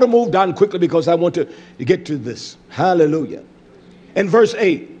 Hallelujah. I want to move down quickly because I want to get to this. Hallelujah. In verse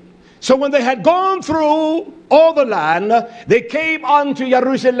 8. So when they had gone through all the land, they came unto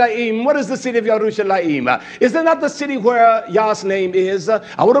Jerusalem. What is the city of Jerusalem? Isn't that the city where Yah's name is?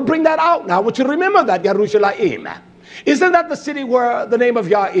 I want to bring that out now. I want you to remember that, Jerusalem. Isn't that the city where the name of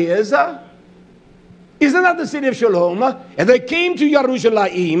Yah is? Isn't that the city of Shalom? And they came to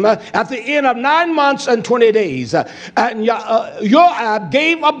Jerusalem at the end of 9 months and 20 days. And Joab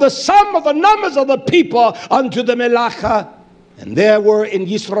gave up the sum of the numbers of the people unto the Melacha. And there were in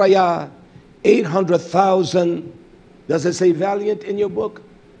Yisrael 800,000. Does it say valiant in your book?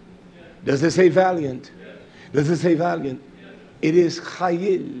 Does it say valiant? Does it say valiant? It is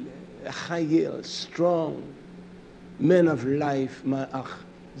Chayil, strong, men of life, ma'ach,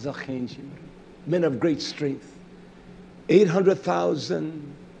 zachenshim, men of great strength.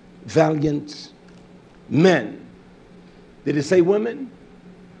 800,000 valiant men. Did it say women?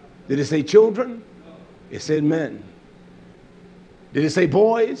 Did it say children? It said men. Did it say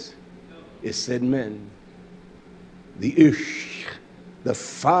boys? It said men. The Ish, the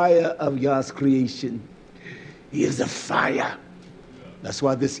fire of Yah's creation. He is a fire. That's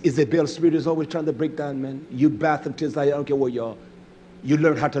why this Isabel spirit is always trying to break down men. You Baptists, I don't care what you are. You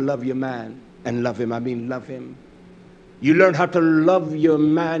learn how to love your man and love him. I mean love him. You learn how to love your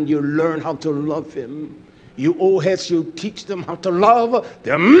man. You learn how to love him. You old heads, you teach them how to love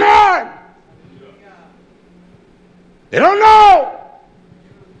their man. They don't know.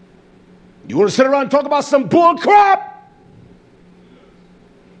 You want to sit around and talk about some bull crap?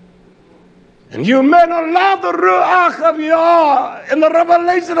 And you men allow the Ruach of Yah and the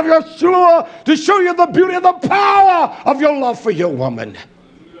revelation of Yeshua to show you the beauty and the power of your love for your woman.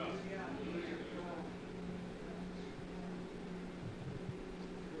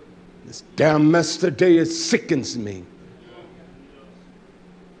 This damn mess today, it sickens me.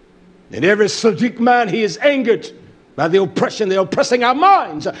 And every Sadiq man, he is angered by the oppression. They're oppressing our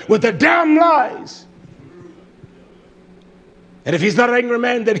minds with their damn lies. And if he's not an angry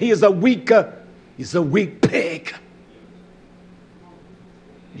man, then he's a weak pig.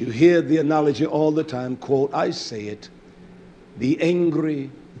 You hear the analogy all the time, quote, I say it, the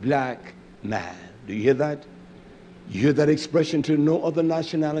angry black man. Do you hear that? You hear that expression to no other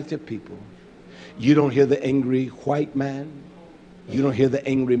nationality of people. You don't hear the angry white man. You don't hear the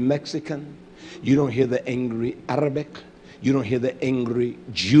angry Mexican. You don't hear the angry Arabic. You don't hear the angry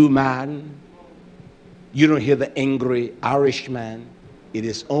Jew man. You don't hear the angry Irish man. It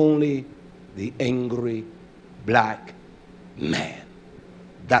is only the angry black man.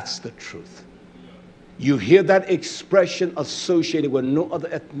 That's the truth. You hear that expression associated with no other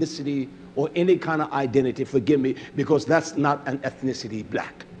ethnicity or any kind of identity, forgive me, because that's not an ethnicity,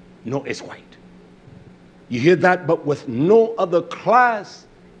 black. No, it's white. You hear that, but with no other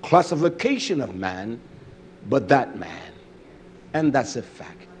classification of man, but that man. And that's a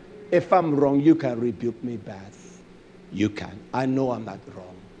fact. If I'm wrong, you can rebuke me, Beth. You can. I know I'm not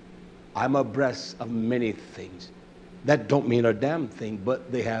wrong. I'm abreast of many things. That don't mean a damn thing,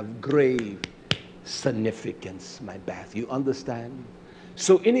 but they have grave significance, my Beth. You understand?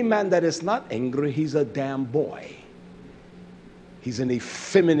 So any man that is not angry, he's a damn boy. He's an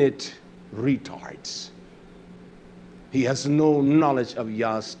effeminate retard. He has no knowledge of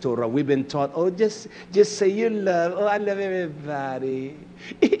Yah's Torah. We've been taught, oh, just say you love. Oh, I love everybody.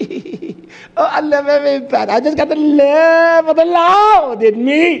 Oh, I love everybody. I just got the love of the Lord in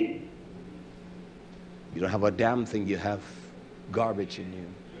me. You don't have a damn thing. You have garbage in you.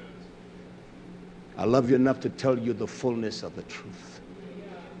 I love you enough to tell you the fullness of the truth.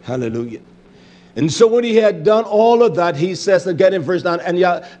 Hallelujah. And so when he had done all of that, he says again in verse 9,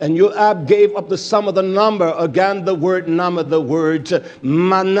 and Joab gave up the sum of the number. Again, the word number, the word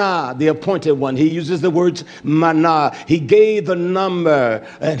mana, the appointed one. He uses the words mana. He gave the number,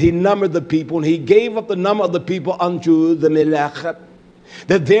 and he numbered the people, and he gave up the number of the people unto the melech.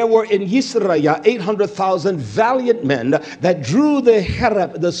 That there were in Yisrael 800,000 valiant men that drew the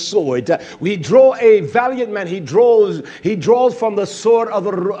herab, the sword. We draw a valiant man. He draws from the sword of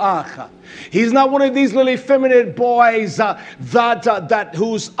the Ruach. He's not one of these little effeminate boys that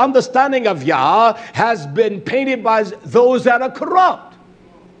whose understanding of Yah has been painted by those that are corrupt.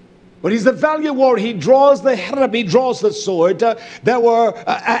 But he's a valiant warrior. He draws the herab, he draws the sword.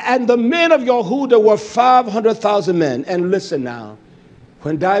 And the men of Yehuda were 500,000 men. And listen now.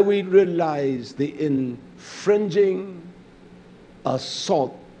 When David realized the infringing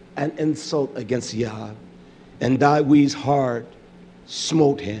assault and insult against Yah, and David's heart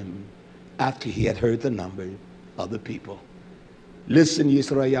smote him after he had heard the number of the people. Listen,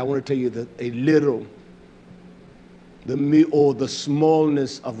 Yisrael, I want to tell you that the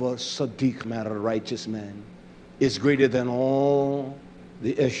smallness of a Sadiq man, a righteous man, is greater than all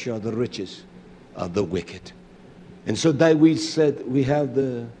the Esher, the riches of the wicked. And so David said, we have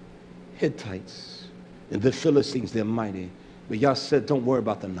the Hittites and the Philistines, they're mighty. But Yah said, don't worry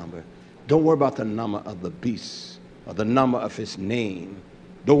about the number. Don't worry about the number of the beast or the number of his name.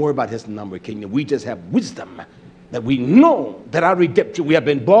 Don't worry about his number, kingdom. We just have wisdom that we know that our redemption, we have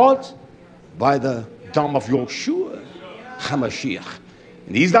been bought by the dam of Yeshua HaMashiach.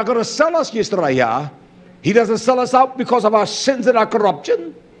 And he's not going to sell us, Yisrael. He doesn't sell us out because of our sins and our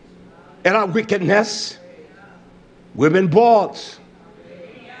corruption and our wickedness. We've been bought.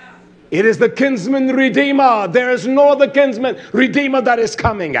 It is the kinsman redeemer. There is no other kinsman redeemer that is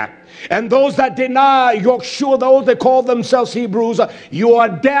coming. And those that deny Yeshua, those that call themselves Hebrews, you are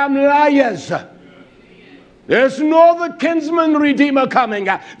damn liars. There's no other kinsman redeemer coming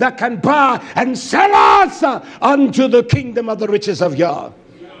that can buy and sell us unto the kingdom of the riches of Yah.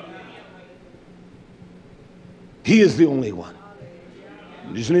 He is the only one.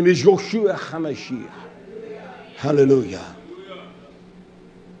 His name is Yeshua HaMashiach. Hallelujah.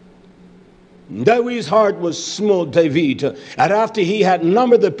 David's heart was smote, David. And after he had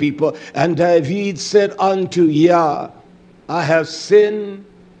numbered the people, and David said unto Yah, I have sinned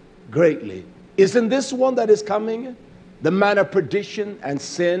greatly. Isn't this one that is coming? The man of perdition and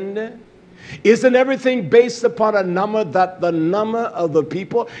sin. Isn't everything based upon a number, that the number of the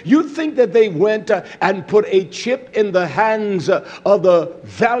people? You think that they went and put a chip in the hands of the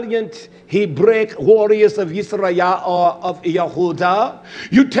valiant Hebraic warriors of Israel or of Yehuda?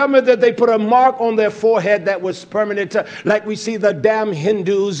 You tell me that they put a mark on their forehead that was permanent, like we see the damn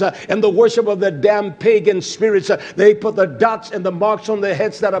Hindus and the worship of the damn pagan spirits. They put the dots and the marks on their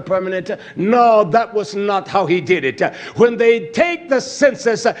heads that are permanent. No, that was not how he did it. When they take the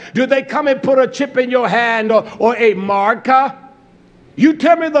census, do they come and put a chip in your hand or a marker? You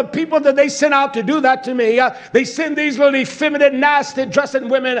tell me the people that they sent out to do that to me, they send these little effeminate, nasty dressing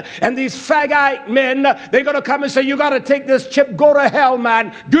women and these fagite men. They're going to come and say, you got to take this chip, go to hell,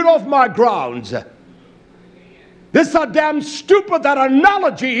 man. Get off my grounds. This is how damn stupid that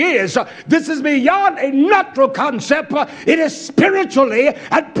analogy is. This is beyond a natural concept. It is spiritually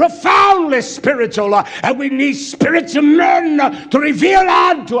and profoundly spiritual. And we need spiritual men to reveal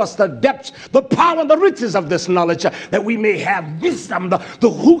unto us the depths, the power, and the riches of this knowledge, that we may have wisdom, the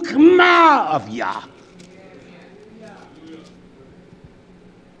hukmah of Yah.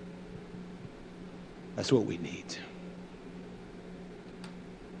 That's what we need.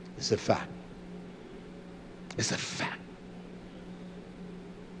 It's a fact. It's a fact.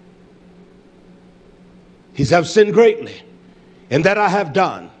 He said, I've sinned greatly, and that I have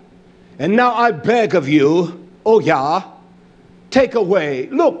done. And now I beg of you, O Yah, take away.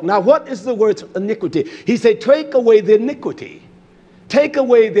 Look, now what is the word iniquity? He said, take away the iniquity. Take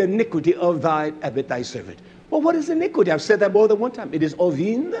away the iniquity of thy servant. Well, what is iniquity? I've said that more than one time. It is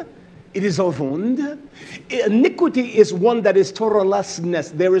ovin. It is ovund. Iniquity is one that is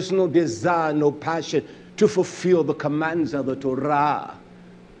Torahlessness. There is no desire, no passion to fulfill the commands of the Torah.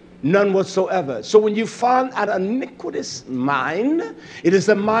 None whatsoever. So when you find an iniquitous mind, it is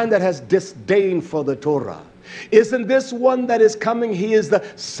a mind that has disdain for the Torah. Isn't this one that is coming? He is the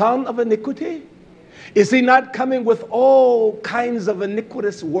son of iniquity. Is he not coming with all kinds of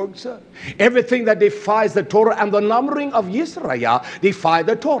iniquitous works? Everything that defies the Torah, and the numbering of Yisrael defy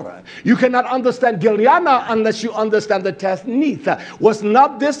the Torah. You cannot understand Gileana unless you understand the Tathnith. Was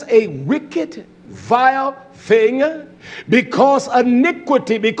not this a wicked, vile thing? Because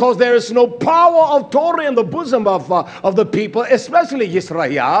iniquity, because there is no power of Torah in the bosom of the people, especially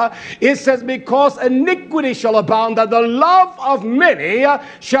Israel. It says, because iniquity shall abound, that the love of many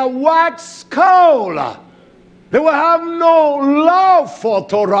shall wax cold. They will have no love for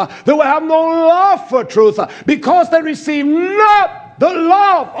Torah. They will have no love for truth, because they receive not the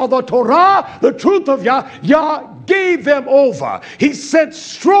love of the Torah, the truth of Yah. Yah gave them over. He sent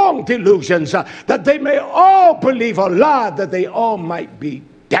strong delusions that they may all believe a lie, that they all might be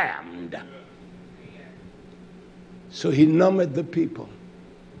damned. So he numbered the people.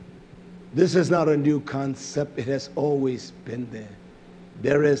 This is not a new concept. It has always been there.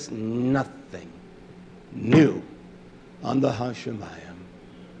 There is nothing new under Hashemayim.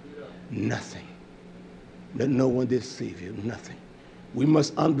 Nothing. Let no one deceive you. Nothing. We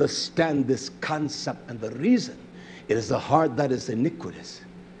must understand this concept, and the reason it is the heart that is iniquitous.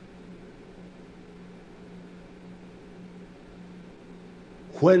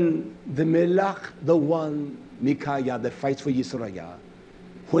 When the Melech, the one, Micaiah, that fights for Yisrael,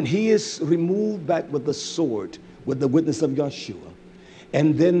 when he is removed back with the sword, with the witness of Yeshua,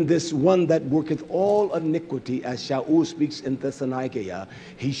 and then this one that worketh all iniquity, as Shaul speaks in Thessalonica,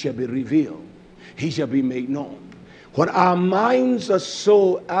 he shall be revealed. He shall be made known. When our minds are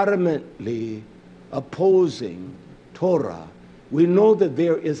so adamantly opposing Torah, we know that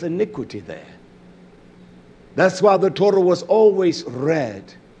there is iniquity there. That's why the Torah was always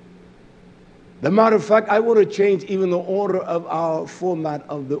read. The matter of fact, I want to change even the order of our format,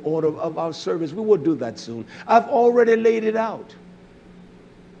 of the order of our service. We will do that soon. I've already laid it out.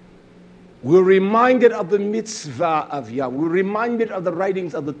 We're reminded of the mitzvah of Yah. We're reminded of the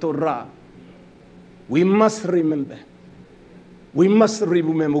writings of the Torah. We must remember. We must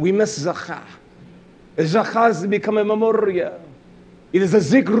remember. We must zachah. Zachah has become a memorial. It is a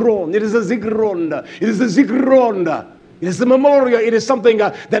zikron. It is a zikron. It is a zikron. It is a memorial. It is something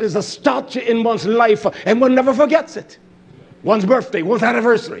that is a statue in one's life, and one never forgets it. One's birthday, one's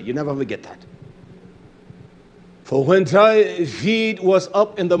anniversary. You never forget that. For when David was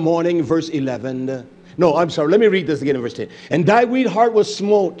up in the morning, verse 11. No, I'm sorry. Let me read this again in verse 10. And David's heart was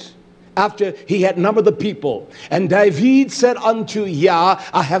smote after he had numbered the people. And David said unto Yah,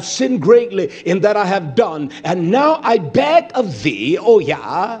 I have sinned greatly in that I have done. And now I beg of thee, O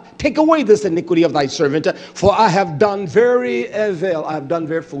Yah, take away this iniquity of thy servant, for I have done very evil. I have done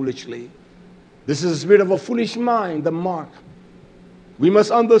very foolishly. This is the spirit of a foolish mind, the mark. We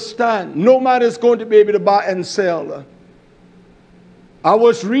must understand, no man is going to be able to buy and sell. I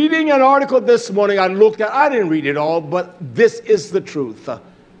was reading an article this morning. I didn't read it all, but this is the truth.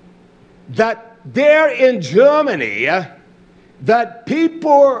 That there in Germany, that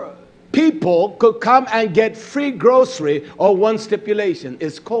people could come and get free grocery on one stipulation.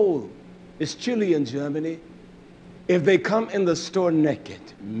 It's cold. It's chilly in Germany. If they come in the store naked,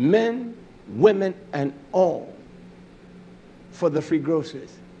 men, women, and all, for the free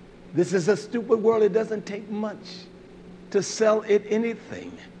groceries. This is a stupid world. It doesn't take much to sell it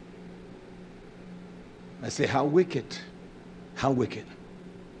anything. I say, how wicked. How wicked.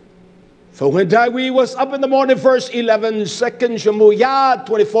 So when David was up in the morning, verse 11, 2nd Shemaiah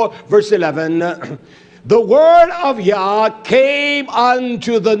 24, verse 11, the word of Yah came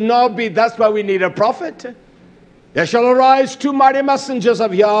unto the Nabi. That's why we need a prophet. There shall arise two mighty messengers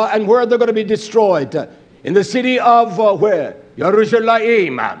of Yah, and where they're going to be destroyed? In the city of where?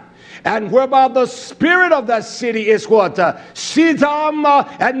 Jerusalem. And whereby the spirit of that city is what? Sidam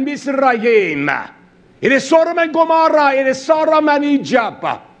and Mizraim. It is Sodom and Gomorrah. It is Sodom and Egypt.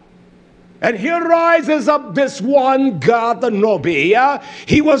 And here rises up this one God, the Nabi.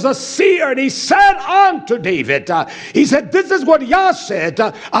 He was a seer, and he said unto David, he said, this is what Yah said,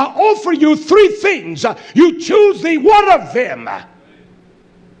 I offer you three things. You choose the one of them.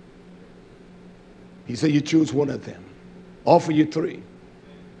 He said, you choose one of them. Offer you three.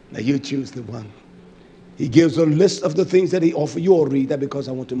 Now you choose the one. He gives a list of the things that he offered. You all read that because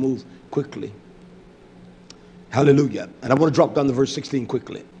I want to move quickly. Hallelujah. And I want to drop down to verse 16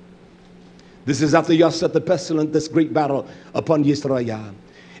 quickly. This is after Yah set the pestilence, this great battle upon Yisrael.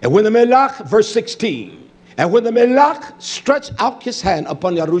 And when the Melech, verse 16, and when the Melech stretched out his hand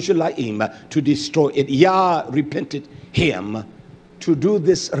upon Jerusalem to destroy it, Yah repented him to do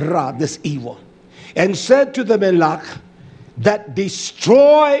this ra, this evil, and said to the Melech that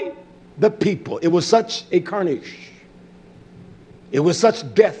destroy the people. It was such a carnage. It was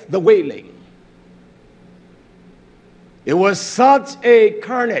such death, the wailing. It was such a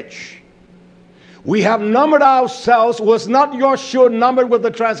carnage. We have numbered ourselves. Was not Joshua numbered with the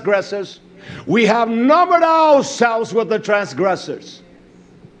transgressors? We have numbered ourselves with the transgressors.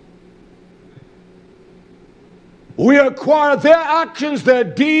 We acquire their actions, their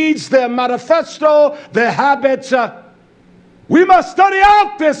deeds, their manifesto, their habits. We must study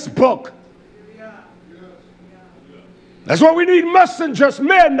out this book. That's why we need messengers,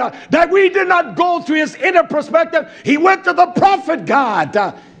 men, that we did not go through his inner perspective. He went to the prophet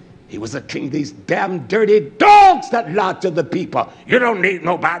God. He was a king. These damn dirty dogs that lied to the people. You don't need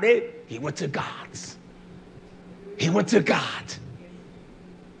nobody. He went to God's. He went to God.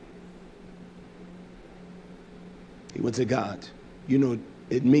 He went to God. You know,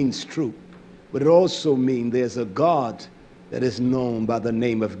 it means troop, but it also means there's a God that is known by the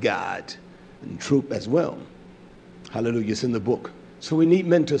name of God, and troop as well. Hallelujah. It's in the book. So we need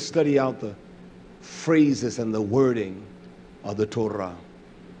men to study out the phrases and the wording of the Torah.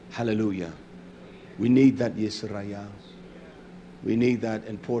 Hallelujah. We need that, Yisrael. We need that,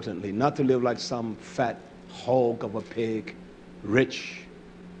 importantly, not to live like some fat hog of a pig, rich,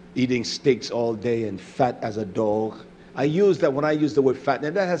 eating steaks all day and fat as a dog. I use that when I use the word fat. Now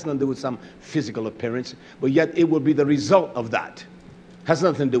that has nothing to do with some physical appearance, but yet it will be the result of that. Has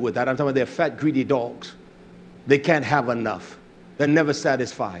nothing to do with that. I'm talking about they're fat, greedy dogs. They can't have enough. They're never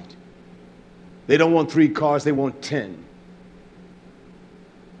satisfied. They don't want 3 cars, they want 10.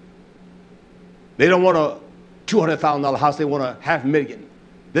 They don't want a $200,000 house, they want a $500,000.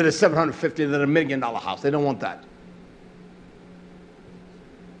 Then a $750,000, then $1 million house. They don't want that.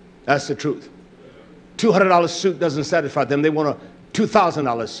 That's the truth. $200 suit doesn't satisfy them. They want a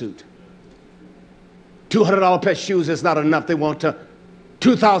 $2,000 suit. $200 pair of shoes is not enough. They want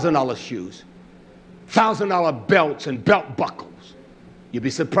 $2,000 shoes. $1,000 belts and belt buckles. You'd be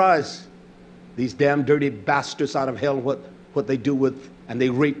surprised. These damn dirty bastards out of hell, what they do with, and they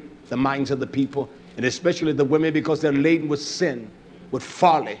rape the minds of the people, and especially the women, because they're laden with sin, with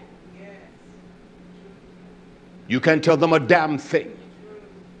folly. You can't tell them a damn thing.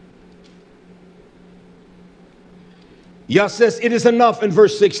 Yah says, it is enough in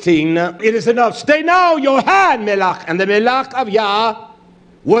verse 16. It is enough. Stay now your hand, Melech. And the Melech of Yah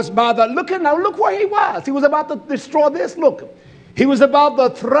was by the, look where he was. He was about to destroy this. Look, he was about the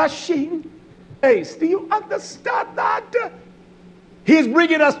threshing place. Do you understand that? He's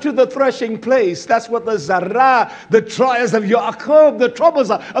bringing us to the threshing place. That's what the Zara, the trials of Yaakov, the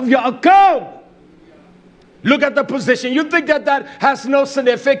troubles of Yaakov. Look at the position. You think that has no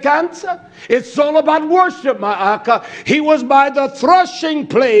significance? It's all about worship, Ma'aka. He was by the threshing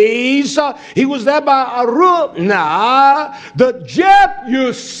place. He was there by Aruna, the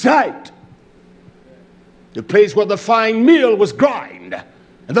Jebusite. The place where the fine meal was grind.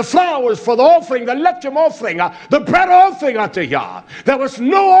 And the flour was for the offering, the lechem offering, the bread offering unto Yah. There was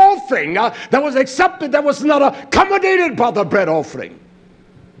no offering that was accepted, that was not accommodated by the bread offering.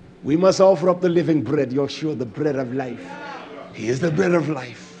 We must offer up the living bread, Yeshua, the bread of life. He is the bread of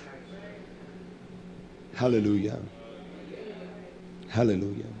life. Hallelujah.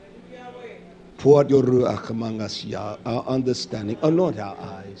 Hallelujah. Pour out your ruach among us, Yah, our understanding. Anoint our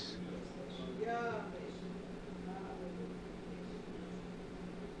eyes.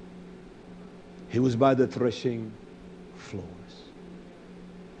 He was by the threshing floors.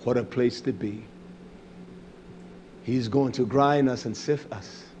 What a place to be. He's going to grind us and sift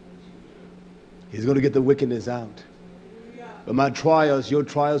us. He's going to get the wickedness out. But my trials, your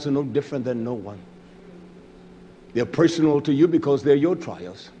trials are no different than no one. They're personal to you because they're your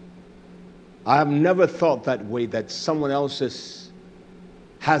trials. I have never thought that way, that someone else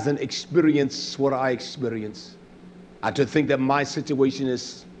hasn't experienced what I experience. I to think that my situation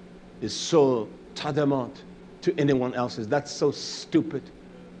is so tantamount to anyone else's. That's so stupid.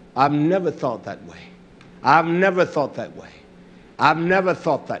 I've never thought that way. I've never thought that way. I've never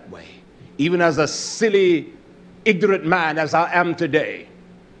thought that way. Even as a silly, ignorant man as I am today.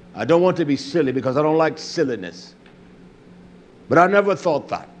 I don't want to be silly because I don't like silliness. But I never thought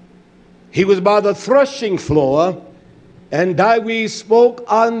that. He was by the threshing floor, and David spoke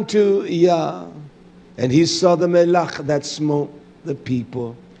unto Yah. And he saw the melach that smote the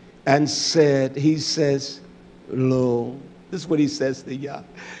people, and he says, lo. This is what he says to Yah.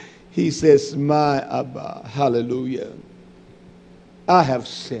 He says, my Abba, hallelujah, I have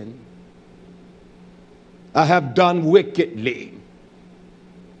sinned. I have done wickedly.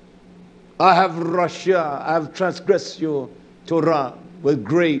 I have transgressed your Torah with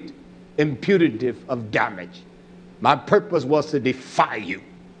great imputative of damage. My purpose was to defy you.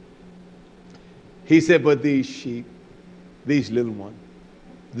 He said, but these sheep, these little ones,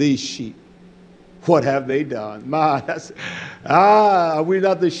 these sheep, what have they done? Are we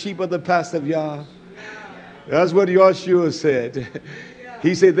not the sheep of the past of Yah? That's what Yeshua said.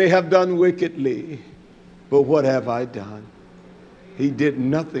 He said, they have done wickedly, but what have I done? He did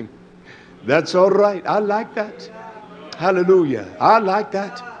nothing. That's all right. I like that. Hallelujah. I like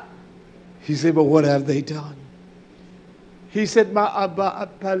that. He said, but what have they done? He said, Ma Abba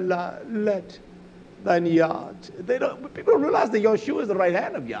Apala, let thine yard. People don't realize that Yeshua is the right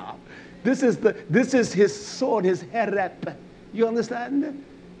hand of Yah. This is his sword, his herep. You understand?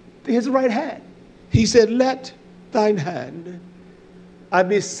 His right hand. He said, let thine hand, I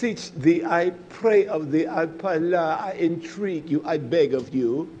beseech thee, I pray of thee, I entreat you, I beg of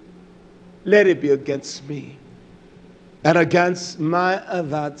you, let it be against me and against my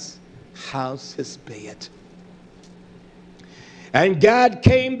avat's house his be it. And God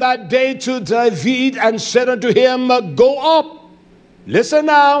came that day to David and said unto him, go up. Listen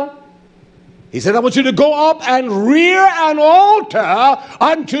now. He said, I want you to go up and rear an altar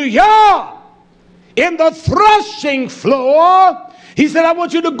unto Yah in the threshing floor. He said, I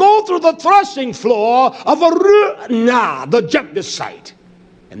want you to go through the threshing floor of Arunah, the Jebusite.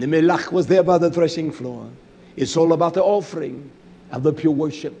 And the melach was there by the threshing floor. It's all about the offering of the pure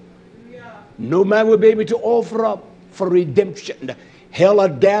worship. No man will be able to offer up for redemption. Hell, a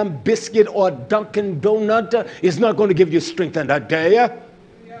damn biscuit or a Dunkin' Donut is not going to give you strength in that day.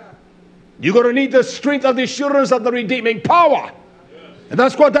 You're going to need the strength of the assurance of the redeeming power. And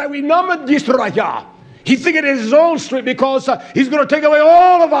that's what we numbered Yisrael. He thinking it is his own strength because he's going to take away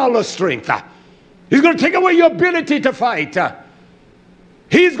all of our strength. He's going to take away your ability to fight.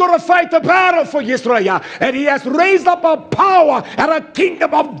 He's going to fight the battle for Israel. And he has raised up a power and a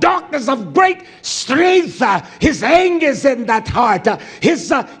kingdom of darkness of great strength. His anger is in that heart. His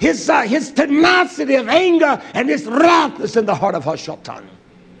tenacity of anger and his wrath is in the heart of Hashatan.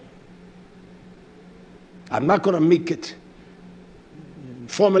 I'm not going to make it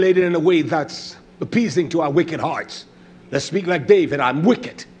formulated in a way that's appeasing to our wicked hearts. Let's speak like David. I'm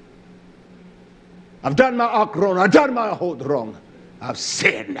wicked. I've done my ark wrong. I've done my hold wrong. I've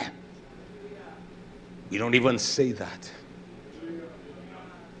sinned. We don't even say that.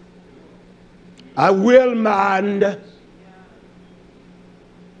 I will mind.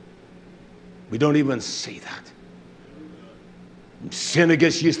 We don't even say that. Sin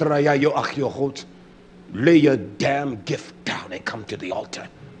against Yisrael, your ach, your hot. Lay your damn gift down and come to the altar.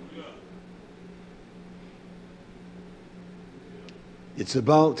 It's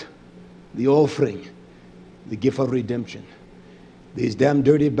about the offering, the gift of redemption. These damn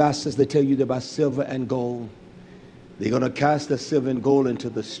dirty bastards, they tell you they're about silver and gold. They're going to cast the silver and gold into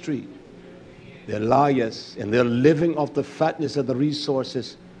the street. They're liars, and they're living off the fatness of the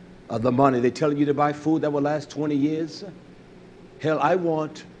resources of the money. They're telling you to buy food that will last 20 years. Hell, I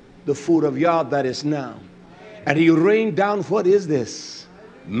want the food of Yah that is now. And he rained down, what is this?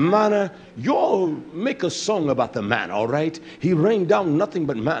 Manna. Y'all make a song about the manna, all right? He rained down nothing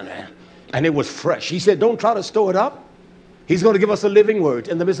but manna. And it was fresh. He said, don't try to store it up. He's going to give us a living word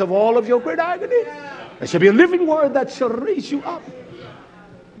in the midst of all of your great agony. There shall be a living word that shall raise you up.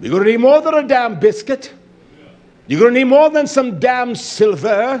 You're going to need more than a damn biscuit. You're going to need more than some damn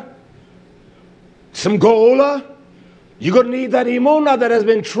silver, some gold. You're going to need that emunah that has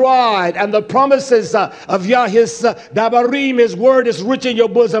been tried, and the promises of Yah, his dabarim, his word is rich in your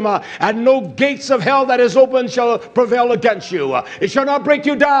bosom, and no gates of hell that is open shall prevail against you. It shall not break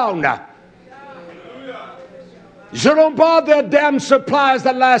you down. So don't bother damn supplies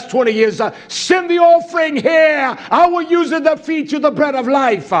that last 20 years. Send the offering here. I will use it to feed you the bread of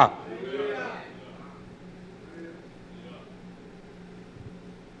life.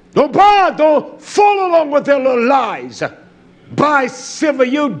 Don't bother. Don't follow along with their little lies. Buy silver,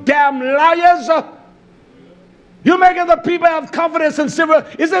 you damn liars. You're making the people have confidence in silver.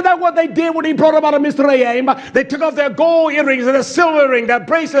 Isn't that what they did when he brought them out of Mizraim? They took off their gold earrings and their silver earring, their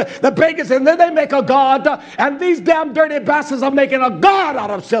bracelet, the bacon, and then they make a god. And these damn dirty bastards are making a god out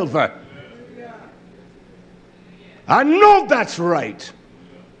of silver. I know that's right.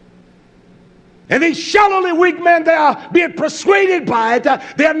 And these shallowly weak men, they are being persuaded by it.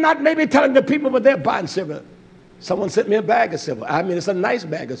 They're not maybe telling the people, but they're buying silver. Someone sent me a bag of silver. I mean, it's a nice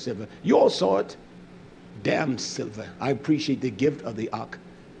bag of silver. You all saw it. Damn silver. I appreciate the gift of the ark,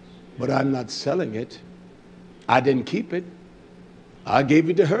 but I'm not selling it. I didn't keep it. I gave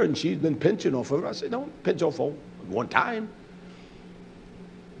it to her, and she's been pinching off of her. I said, don't pinch off for one time.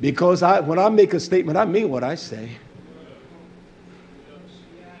 Because when I make a statement, I mean what I say.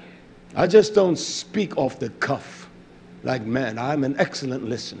 I just don't speak off the cuff like, man, I'm an excellent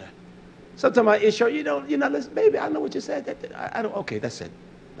listener. Sometimes I issue, you're not listening. Baby, I know what you said. I don't, okay, that's it.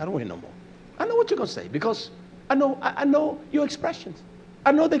 I don't hear no more. I know what you're going to say because I know your expressions.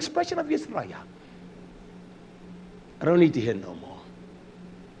 I know the expression of Israel. I don't need to hear no more.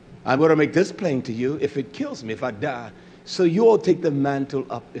 I'm going to make this plain to you. If it kills me, if I die, so you all take the mantle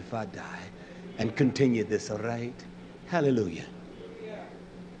up if I die and continue this, all right? Hallelujah.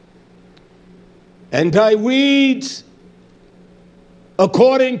 And I weed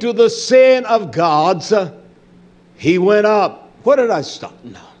according to the saying of God, he went up. Where did I stop?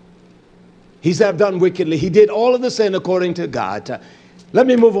 No. He said, I've done wickedly. He did all of the sin according to God. Let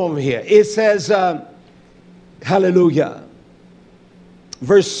me move over here. It says, hallelujah.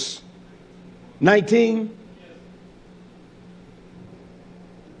 Verse 19.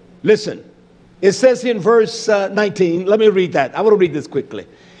 Listen. It says in verse 19. Let me read that. I want to read this quickly.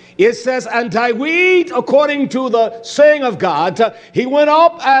 It says, and I weed according to the saying of God. He went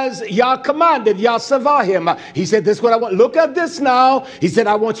up as Yah commanded. Yah savah him. He said, this is what I want. Look at this now. He said,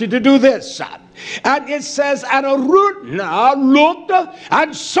 I want you to do this. And it says, and Arutna looked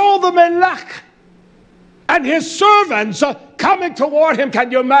and saw the Melech and his servants coming toward him.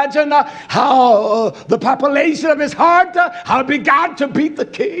 Can you imagine how the population of his heart, how it began to beat the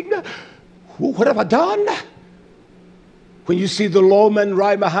king? What have I done? When you see the lawman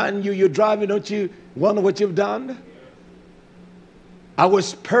right behind you, you're driving, don't you wonder what you've done? I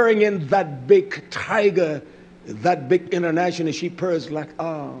was purring in that big tiger, that big international. She purrs like,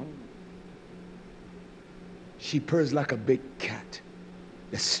 she purrs like a big cat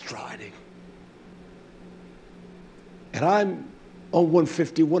that's striding. And I'm on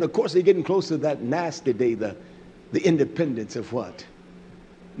 151. Of course, they're getting close to that nasty day, the independence of what?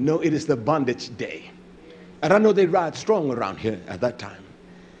 No, it is the bondage day. And I know they ride strong around here at that time.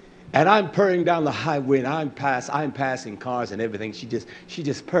 And I'm purring down the highway, and I'm passing cars and everything. She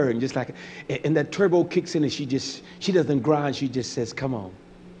just purring, just like, and that turbo kicks in, and she doesn't grind. She just says, come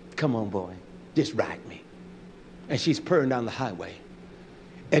on, boy, just ride me. And she's purring down the highway.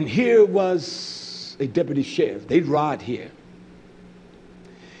 And here was a deputy sheriff. They'd ride here.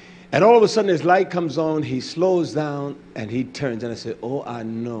 And all of a sudden, his light comes on. He slows down, and he turns, and I said, oh, I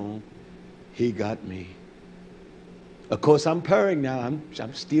know he got me. Of course, I'm purring now.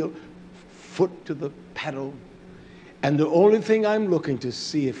 I'm still foot to the pedal. And the only thing I'm looking to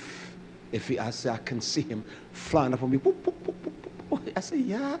see I can see him flying up on me. Boop, boop, boop, boop, boop. I said,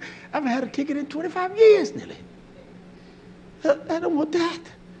 yeah, I've had a ticket in 25 years nearly. I don't want that.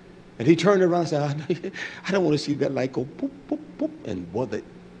 And he turned around and said, I don't want to see that light go boop, boop, boop. And boy,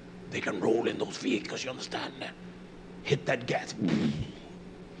 they can roll in those vehicles, you understand? Hit that gas.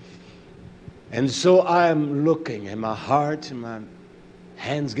 And so I'm looking, and my heart and my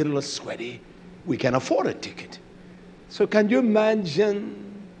hands get a little sweaty. We can afford a ticket. So can you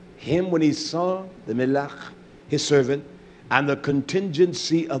imagine him when he saw the melech, his servant, and the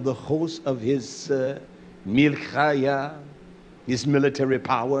contingency of the host of his milchaya, his military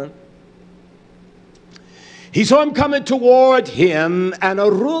power. He saw him coming toward him, and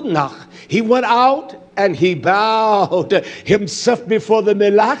arunach, he went out and he bowed himself before the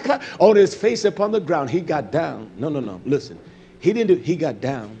melech on his face upon the ground. He got down. No, listen. He didn't do, he got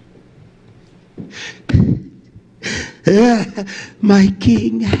down. My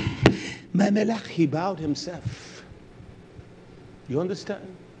king, my melech, he bowed himself. You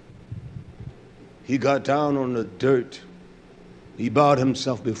understand? He got down on the dirt. He bowed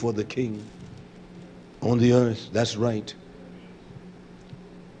himself before the king on the earth. That's right.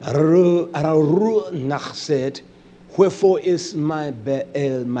 Arunach said, wherefore is my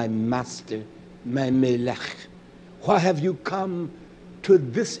Baal, my master, my melech? Why have you come to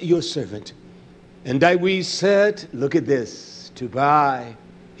this your servant? And David said, look at this, to buy.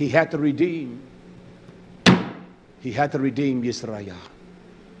 He had to redeem. He had to redeem Israel.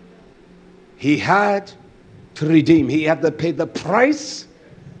 He had to redeem. He had to pay the price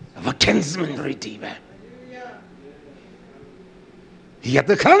of a kinsman redeemer. He had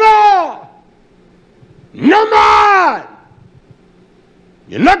to come on. No man.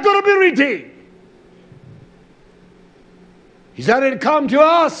 You're not going to be redeemed. He said, I didn't come to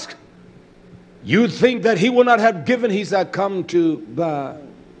ask. You'd think that he would not have given. He said, come to buy.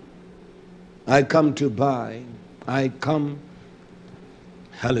 I come to buy. I come.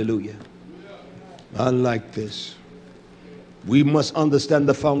 Hallelujah. I like this. We must understand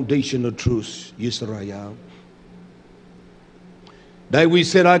the foundation of truth, Yisrael. That we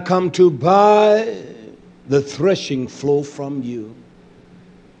said, I come to buy the threshing floor from you,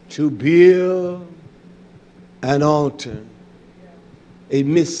 to build an altar, a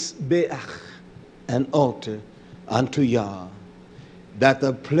misbeach, an altar unto Yah, that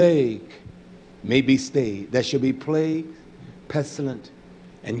the plague may be stayed. There shall be plague, pestilent,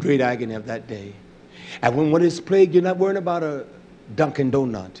 and great agony of that day. And when it's plague, you're not worrying about a Dunkin'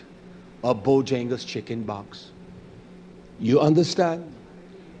 Donut or Bojangles chicken box. You understand?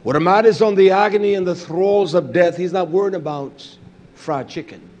 When a man is on the agony and the throes of death, he's not worrying about fried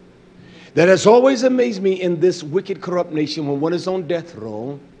chicken. That has always amazed me in this wicked, corrupt nation. When one is on death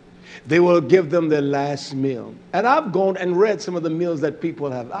row, they will give them their last meal. And I've gone and read some of the meals that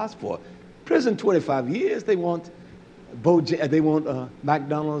people have asked for. Prison 25 years, they want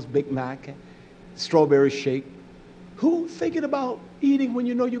McDonald's, Big Mac, strawberry shake. Who thinking about eating when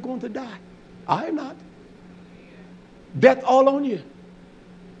you know you're going to die? I am not. Death all on you.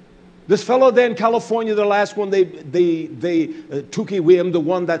 This fellow there in California, the last one, Tookie William, the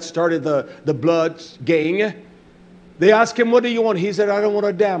one that started the blood gang, they asked him, what do you want? He said, I don't want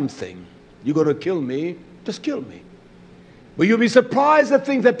a damn thing. You're going to kill me, just kill me. But you'll be surprised at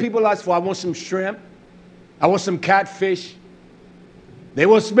things that people ask for. I want some shrimp. I want some catfish. They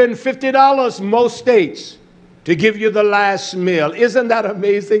will spend $50 most states to give you the last meal. Isn't that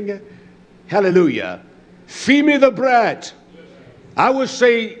amazing? Hallelujah. Feed me the bread. I would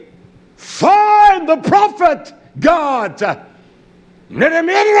say, find the prophet God. Let him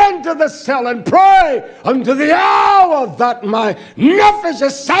enter into the cell and pray unto the hour that my nefesh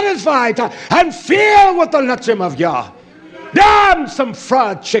is satisfied and filled with the lechem of Yah. Damn some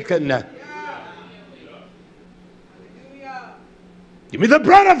fried chicken. Give me the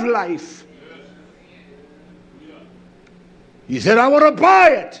bread of life. He said, I want to buy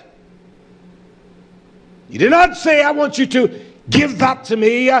it. He did not say, I want you to give that to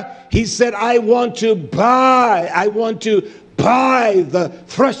me. He said, I want to buy. I want to buy the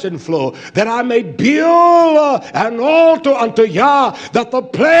threshing floor, that I may build an altar unto Yah, that the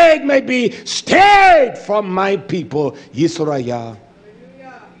plague may be stayed from my people, Yisrael.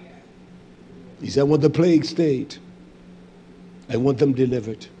 He said, I want the plague stayed. I want them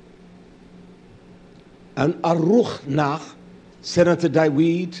delivered. And Arunach said unto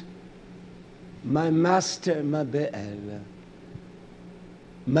David, my master, my Baal,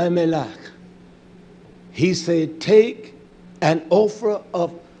 my melech. He said, take an offer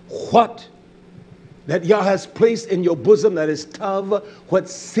of what that Yah has placed in your bosom, that is tav, what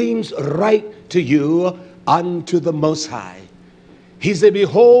seems right to you, unto the Most High. He said,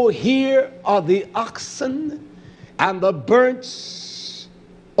 behold, here are the oxen and the burnt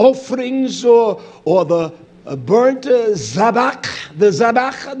offerings, or the burnt zabach,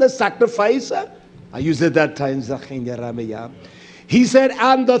 the sacrifice. I used it that time. He said,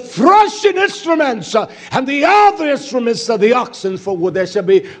 and the threshing instruments and the other instruments of the oxen for wood. There shall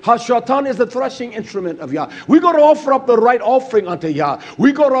be, Hashatan is the threshing instrument of Yah. We got to offer up the right offering unto Yah.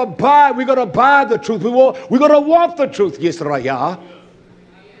 We got to buy the truth. We got to want the truth, Yisrael.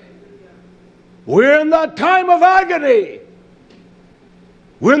 We're in that time of agony.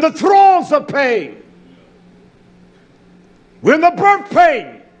 We're in the throes of pain. We're in the birth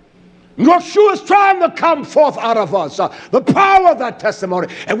pain. Yeshua is trying to come forth out of us, the power of that testimony.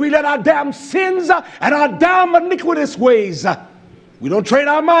 And we let our damn sins and our damn iniquitous ways, we don't train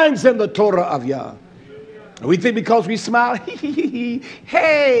our minds in the Torah of Yah. And we think because we smile,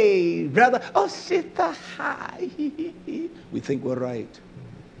 hey, brother, oh, shit, hi. We think we're right.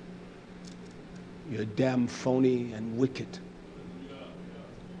 You're damn phony and wicked.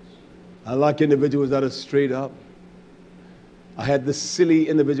 I like individuals that are straight up. I had this silly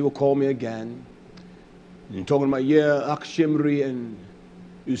individual call me again and talking about, Akshimri and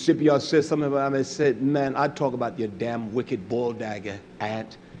Eusipia said something about me. I said, man, I talk about your damn wicked bulldagger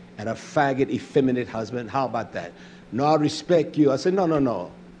aunt and a faggot, effeminate husband. How about that? No, I respect you. I said,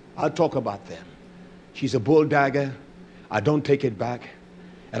 no. I'll talk about them. She's a bulldagger. I don't take it back.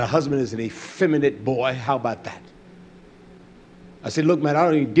 And her husband is an effeminate boy. How about that? I said, look, man, I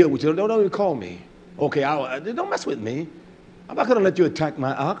don't even deal with you. Don't even call me. Okay, don't mess with me. I'm not going to let you attack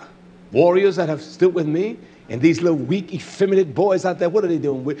my ark. Warriors that have stood with me, and these little weak, effeminate boys out there, what are they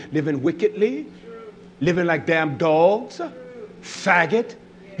doing? Living wickedly? Living like damn dogs? Faggot?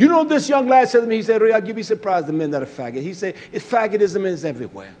 You know, this young lad said to me, he said, Ray, you'd be surprised the men that are faggot. He said, faggotism is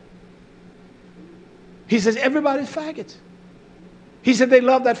everywhere. He says, everybody's faggots. He said they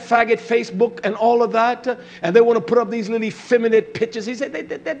love that faggot Facebook and all of that, and they want to put up these little effeminate pictures. He said,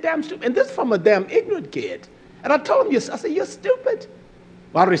 they're damn stupid. And this from a damn ignorant kid. And I told him, I said, you're stupid.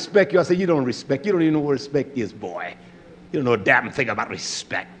 Well, I respect you. I said, you don't respect. You don't even know what respect is, boy. You don't know a damn thing about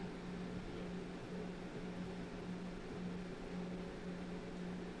respect.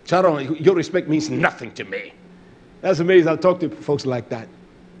 So your respect means nothing to me. That's amazing. I talk to folks like that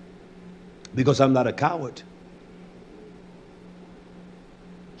because I'm not a coward.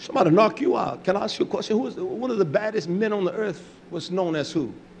 Somebody knock you out. Can I ask you a question? Who was one of the baddest men on the earth was known as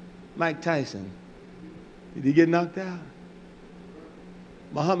who? Mike Tyson. Did he get knocked out?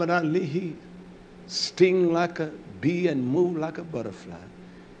 Muhammad Ali, he sting like a bee and move like a butterfly.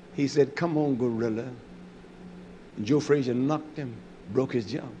 He said, come on, gorilla. And Joe Frazier knocked him, broke his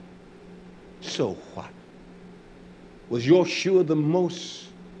jaw. So what? Was Yeshua the most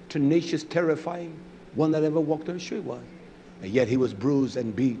tenacious, terrifying one that ever walked on the street? Was. And yet he was bruised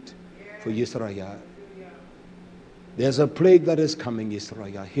and beat for Yisrael. There's a plague that is coming,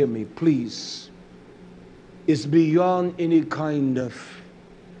 Yisrael. Hear me, please. It's beyond any kind of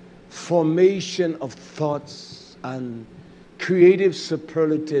formation of thoughts and creative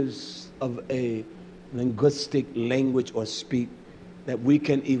superlatives of a linguistic language or speak that we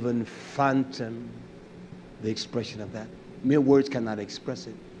can even phantom the expression of that. Mere words cannot express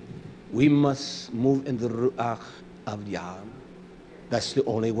it. We must move in the ruach of Yah. That's the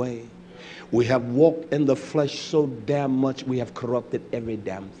only way. We have walked in the flesh so damn much we have corrupted every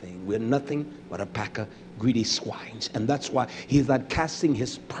damn thing. We're nothing but a pack of greedy swines. And that's why he's not casting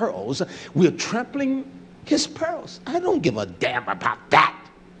his pearls. We're trampling his pearls. I don't give a damn about that.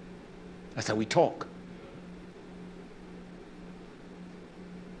 That's how we talk.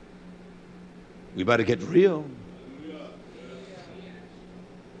 We better get real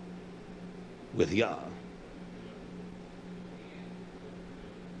with Yah.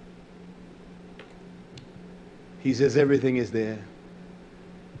 He says everything is there.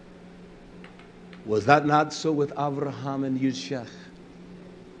 Was that not so with Abraham and Yitzchak?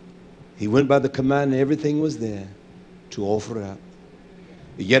 He went by the command and everything was there to offer up.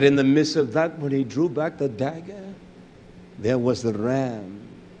 Yet in the midst of that, when he drew back the dagger, there was the ram,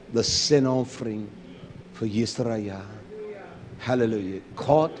 the sin offering for Yisrael. Hallelujah.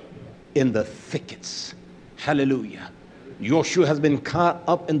 Caught in the thickets. Hallelujah. Joshua has been caught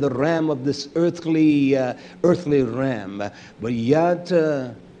up in the ram of this earthly ram, but yet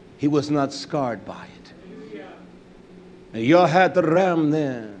he was not scarred by it. And Yah had the ram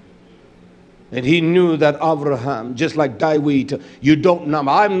there. And he knew that Abraham, just like David, you don't know.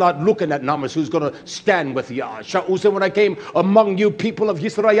 I'm not looking at numbers who's going to stand with Yah. Shaul said, when I came among you people of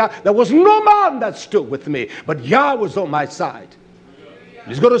Israel, there was no man that stood with me, but Yah was on my side.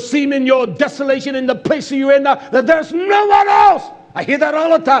 It's going to seem in your desolation, in the place you're in now, that there's no one else. I hear that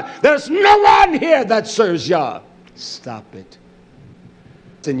all the time. There's no one here that serves Yah. Stop it.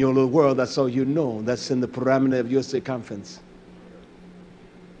 It's in your little world. That's all you know. That's in the parameter of your circumference.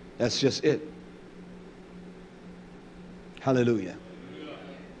 That's just it. Hallelujah.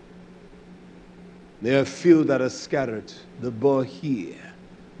 There are few that are scattered. The boy here,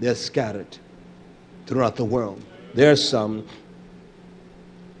 they're scattered throughout the world. There are some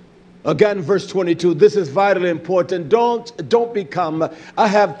Again, verse 22, this is vitally important. Don't become, I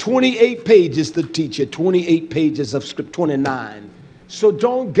have 28 pages to teach you, 28 pages of script, 29. So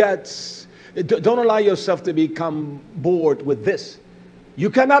don't allow yourself to become bored with this. You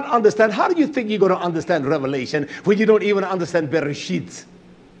cannot understand. How do you think you're going to understand Revelation when you don't even understand Bereshit?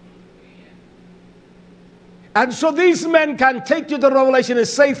 And so these men can take you to Revelation and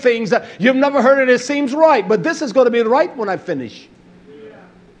say things that you've never heard and it seems right. But this is going to be right when I finish.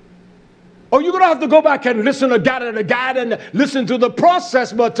 Or you're going to have to go back and listen again and again and listen to the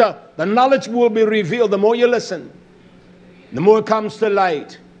process. But the knowledge will be revealed the more you listen. The more it comes to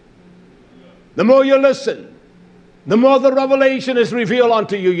light. The more you listen. The more the revelation is revealed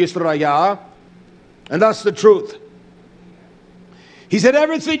unto you, Yisrael. And that's the truth. He said,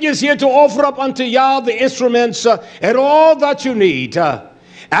 everything is here to offer up unto Yah, the instruments, and all that you need.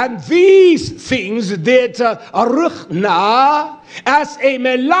 And these things did Aruchna as a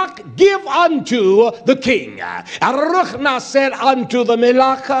melach give unto the king. And Aruchna said unto the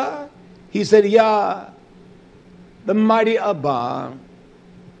melach, he said, Yah, the mighty Abba,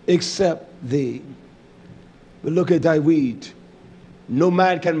 except thee. But look at David. No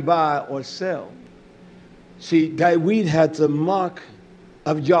man can buy or sell. See, David had the mark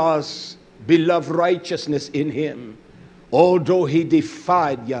of Yah's beloved righteousness in him. Although he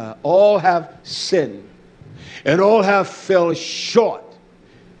defied Yah, all have sinned and all have fell short.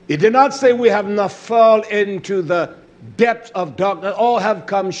 It did not say we have not fallen into the depths of darkness. All have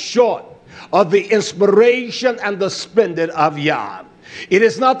come short of the inspiration and the splendor of Yah. It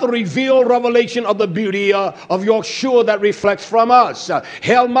is not the revealed revelation of the beauty of Yahshua that reflects from us.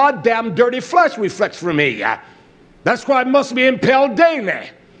 Hell, my damn dirty flesh reflects from me. That's why I must be impelled daily.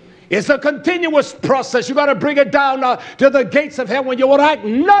 It's a continuous process. You got to bring it down to the gates of hell. When you will act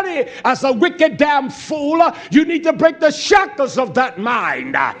nutty as a wicked damn fool, you need to break the shackles of that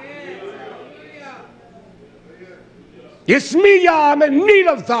mind. It's me, I'm in need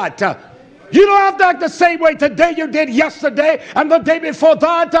of that. You don't have to act the same way today you did yesterday and the day before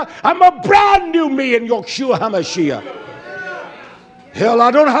that. I'm a brand new me in Yahshua HaMashiach. Hell,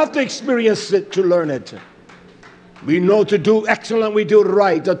 I don't have to experience it to learn it. We know to do excellent, we do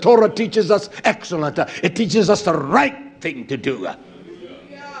right. The Torah teaches us excellent. It teaches us the right thing to do.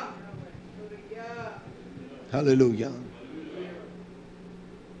 Hallelujah.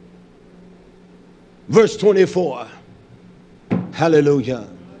 Verse 24. Hallelujah.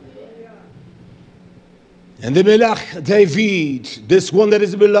 And the Melech David, this one that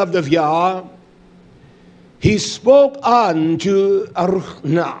is beloved of Yah, he spoke unto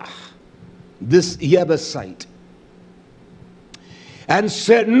Aruchna, this Jebusite, and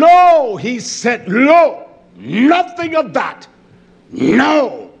said, no, he said, no, nothing of that.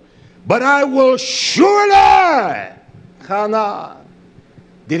 No, but I will surely. Hana.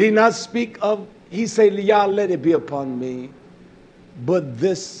 Did he not speak of, he said, Yah, let it be upon me. But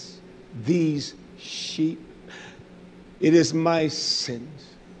these sheep, it is my sins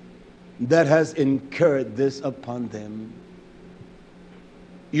that has incurred this upon them.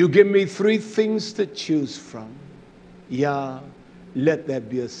 You give me three things to choose from. Yah, let there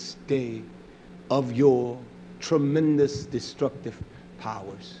be a stay of your tremendous destructive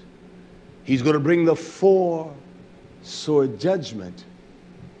powers. He's going to bring the four-sword judgment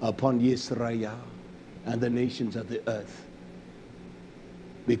upon Yisrael and the nations of the earth.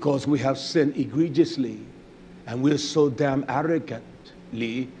 Because we have sinned egregiously and we're so damn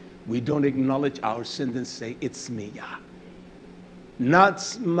arrogantly, we don't acknowledge our sins and say, it's me, Yah.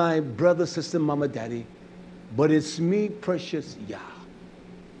 Not my brother, sister, mama, daddy, but it's me, precious Yah.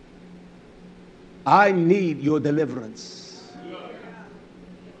 I need your deliverance.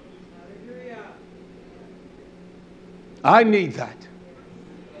 I need that.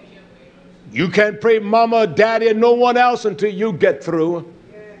 You can't pray mama, daddy, and no one else until you get through.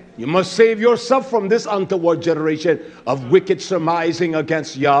 You must save yourself from this untoward generation of wicked surmising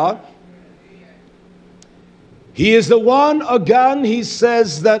against Yah. He is the one, again, he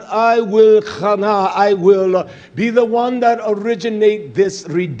says that I will be the one that originate this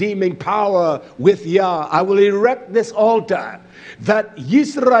redeeming power with Yah. I will erect this altar that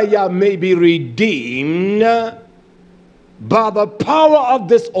Yisrael may be redeemed by the power of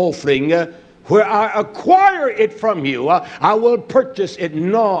this offering, where I acquire it from you. I will purchase it.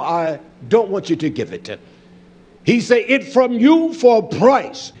 No, I don't want you to give it. He said, it from you for a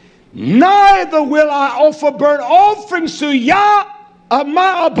price. Neither will I offer burnt offerings to Yah of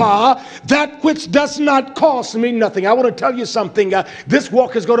my Abba, that which does not cost me nothing. I want to tell you something. This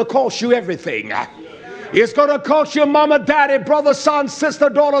walk is going to cost you everything. It's going to cost you mama, daddy, brother, son, sister,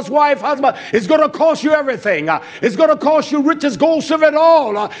 daughter's wife, husband. It's going to cost you everything. It's going to cost you riches, gold, silver, and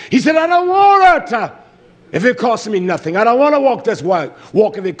all. He said, I don't want it if it costs me nothing. I don't want to walk this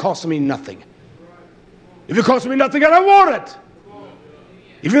walk if it costs me nothing. If it costs me nothing, I don't want it.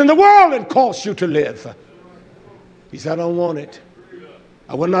 Even in the world, it costs you to live. He said, I don't want it.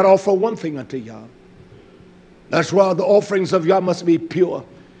 I will not offer one thing unto Yah. That's why the offerings of Yah must be pure.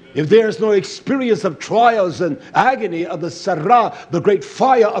 If there is no experience of trials and agony of the sarah, the great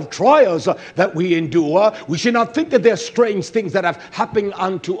fire of trials that we endure, we should not think that there are strange things that have happened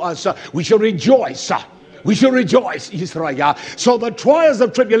unto us. We should rejoice. We should rejoice, Israel. So the trials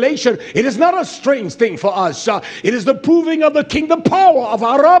of tribulation, it is not a strange thing for us. It is the proving of the kingdom power of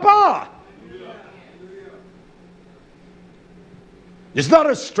our Rabbah. It's not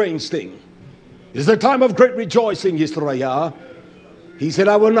a strange thing. It's a time of great rejoicing, Israel. He said,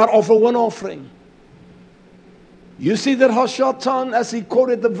 I will not offer one offering. You see that Hashatan, as he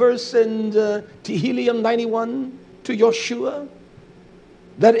quoted the verse in Tehillim 91 to Joshua,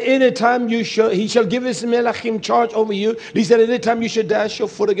 that anytime he shall give his melachim charge over you. He said, anytime you should dash your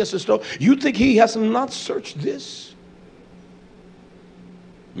foot against a stone. You think he has not searched this?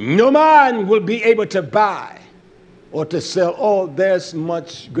 No man will be able to buy or to sell. Oh, there's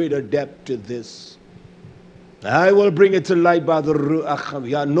much greater depth to this. I will bring it to light by the Ruach of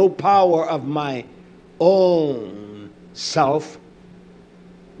Yah. No power of my own self.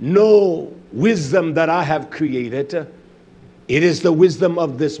 No wisdom that I have created. It is the wisdom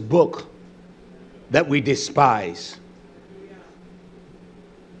of this book that we despise.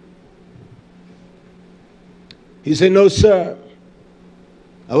 He said, no, sir.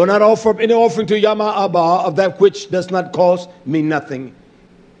 I will not offer any offering to Yama Abba of that which does not cost me nothing.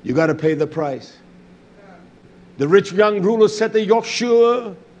 You got to pay the price. The rich young ruler said to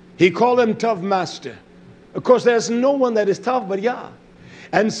Joshua, he called him tough master. Of course, there's no one that is tough but Yah.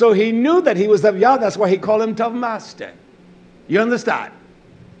 And so he knew that he was of Yah. That's why he called him tough master. You understand?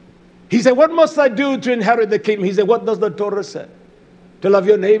 He said, what must I do to inherit the kingdom? He said, what does the Torah say? To love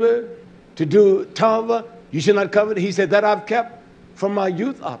your neighbor, to do tava, you should not covet. He said, that I've kept from my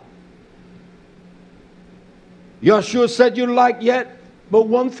youth up. Joshua said, you like yet but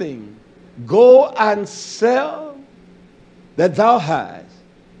one thing. Go and sell that thou hast.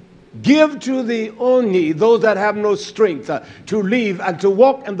 Give to the only those that have no strength to live and to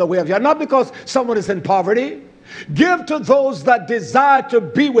walk in the way of Yah. Not because someone is in poverty. Give to those that desire to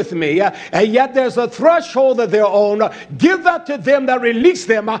be with me, and yet there's a threshold of their own. Give that to them that release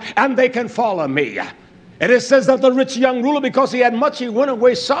them, and they can follow me. And it says that the rich young ruler, because he had much, he went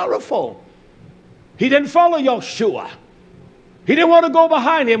away sorrowful. He didn't follow Joshua. He didn't want to go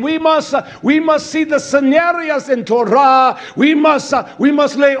behind him. We must see the scenarios in Torah. We must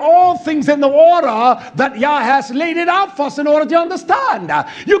lay all things in the order that Yah has laid it out for us in order to understand.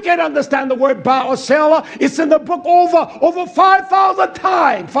 You can't understand the word buy or sell. It's in the book over 5,000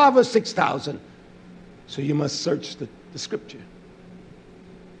 times, 5,000 or 6,000. So you must search the scripture.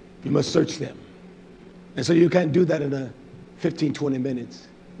 You must search them. And so you can't do that in a 15, 20 minutes.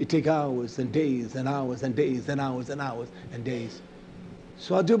 It takes hours and days and hours and days and hours and hours and days.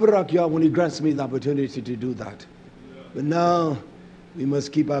 So I do barak Yah when he grants me the opportunity to do that. But now we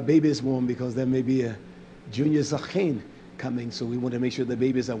must keep our babies warm because there may be a junior zachin coming. So we want to make sure the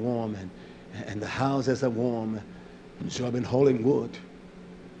babies are warm and the houses are warm. And so I've been hauling wood.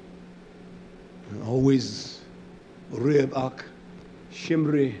 And always rib ak,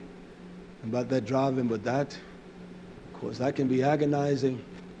 shimri, about that driving, but that, of course, that can be agonizing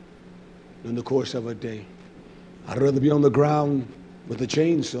in the course of a day. I'd rather be on the ground with a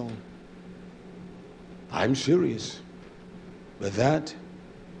chainsaw. I'm serious. But that,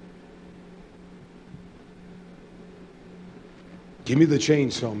 give me the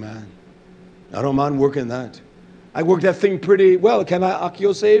chainsaw, man. I don't mind working that. I work that thing pretty well. Can I ak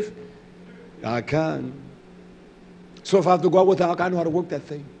Yosef? I can. So if I have to go out with the ak, I know how to work that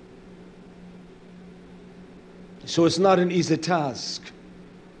thing. So it's not an easy task.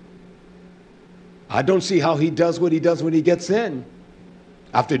 I don't see how he does what he does when he gets in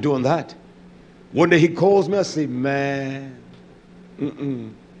after doing that. One day he calls me, I say, man,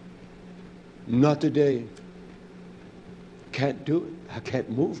 not today. Can't do it. I can't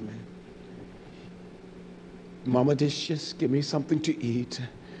move, man. Mama, just give me something to eat.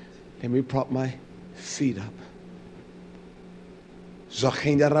 Let me prop my feet up.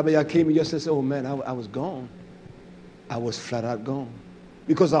 Zachin Rabbi came and just said, oh man, I was gone. I was flat out gone.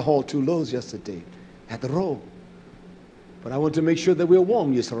 Because I hauled 2 loads yesterday at the road. But I want to make sure that we're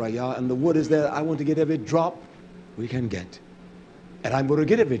warm, Yisrael, and the wood is there. I want to get every drop we can get. And I'm going to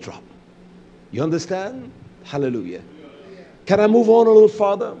get every drop. You understand? Hallelujah. Can I move on a little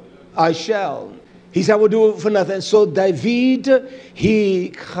further? I shall. He said, I will do it for nothing. So David,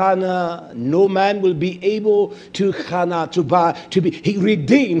 no man will be able to buy, he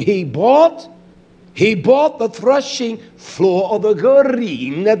redeemed, he bought the threshing floor of the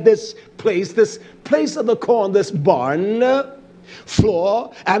green, this place of the corn, this barn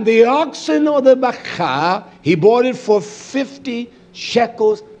floor, and the oxen of the bakah, he bought it for 50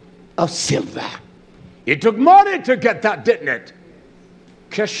 shekels of silver. It took money to get that, didn't it?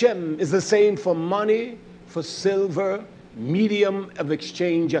 Keshem is the same for money, for silver, medium of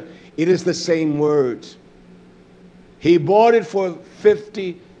exchange. It is the same word. He bought it for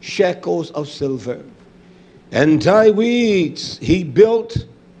 50 shekels of silver. And David, he built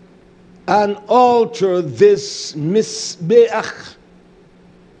an altar, this Mizbeach,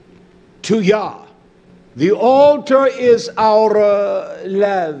 to Yah. The altar is our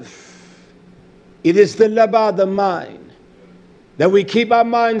lev. It is the leba, the mind. That we keep our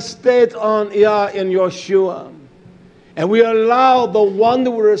mind stayed on Yah in Yeshua. And we allow the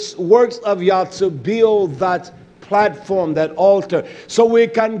wondrous works of Yah to build that platform, that altar. So we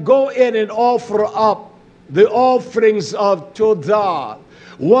can go in and offer up the offerings of Todah.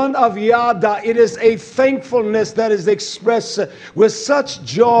 One of Yada, it is a thankfulness that is expressed with such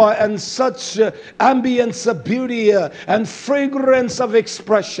joy and such ambience of beauty and fragrance of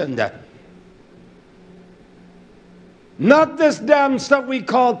expression. Not this damn stuff we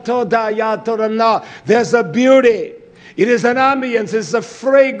call Todah, Yah, Todah. No, there's a beauty. It is an ambience, it's a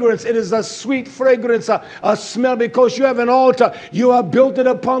fragrance, it is a sweet fragrance, a smell, because you have an altar. You have built it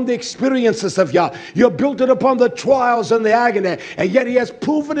upon the experiences of Yah. You have built it upon the trials and the agony, and yet He has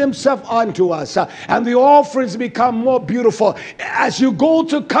proven Himself unto us. And the offerings become more beautiful. As you go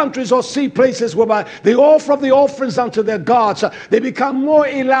to countries or see places whereby they offer the offerings unto their gods, they become more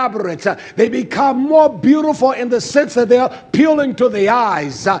elaborate. They become more beautiful in the sense that they are appealing to the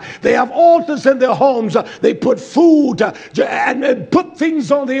eyes. They have altars in their homes. They put food and put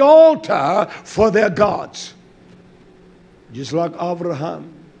things on the altar for their gods. Just like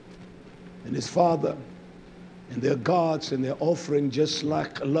Abraham and his father and their gods and their offering, just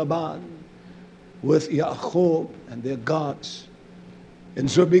like Laban with Yaakov and their gods. And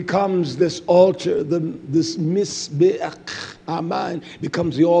so it becomes this altar, this Mizbeach, our mind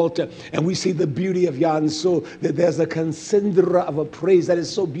becomes the altar. And we see the beauty of Yah. And so that there's a considerate of a praise that is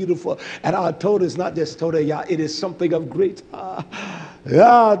so beautiful. And our Torah is not just Torah Yah, it is something of great.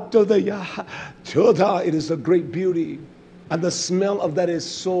 Yah, Torah Yah, Torah, it is a great beauty. And the smell of that is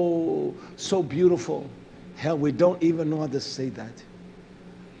so beautiful. Hell, we don't even know how to say that.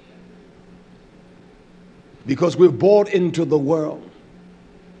 Because we're bought into the world.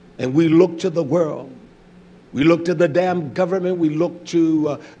 And we look to the world. We look to the damn government. We look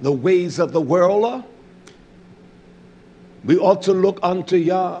to the ways of the world. We ought to look unto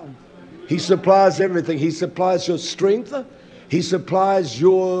Yah. He supplies everything. He supplies your strength. He supplies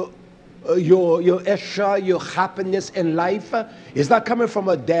your esha, your happiness in life. It's not coming from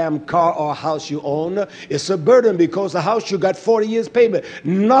a damn car or a house you own. It's a burden, because the house you got 40 years payment.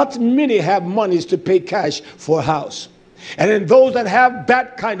 Not many have monies to pay cash for a house. And then those that have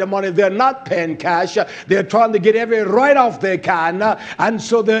that kind of money, they're not paying cash. They're trying to get every write-off they can. And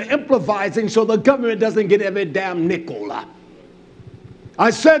so they're improvising so the government doesn't get every damn nickel.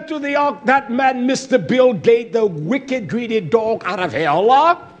 I said to that man, Mr. Bill Gates, the wicked, greedy dog out of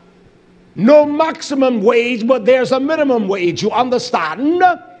hell, no maximum wage, but there's a minimum wage. You understand?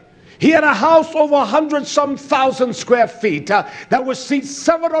 He had a house over 100-some thousand square feet that would seat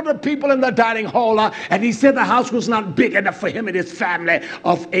 700 people in the dining hall. And he said the house was not big enough for him and his family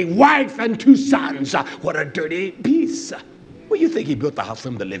of a wife and 2 sons. What a dirty piece. Well, you think he built the house for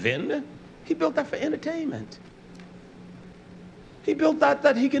him to live in? He built that for entertainment. He built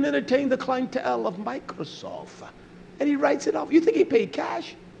that he can entertain the clientele of Microsoft. And he writes it off. You think he paid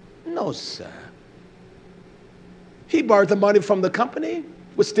cash? No, sir. He borrowed the money from the company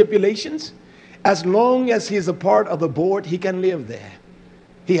with stipulations. As long as he is a part of the board, he can live there.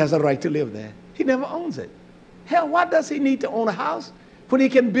 He has a right to live there. He never owns it. Hell, why does he need to own a house when he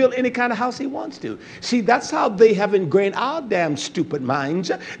can build any kind of house he wants to? See, that's how they have ingrained our damn stupid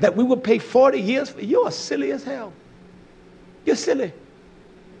minds, that we would pay 40 years for. You are silly as hell. You're silly.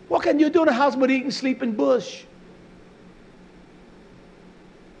 What can you do in a house but eat and sleep in bush?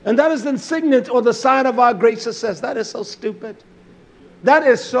 And that is the insignia or the sign of our great success. That is so stupid. That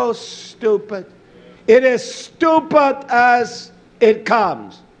is so stupid. It is stupid as it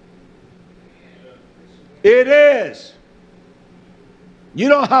comes. It is. You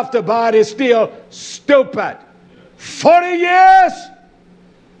don't have to buy it. It's still stupid. 40 years?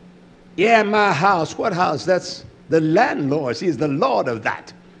 Yeah, my house. What house? That's the landlord. He is the Lord of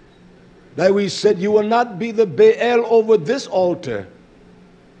that. That we said, you will not be the Baal over this altar.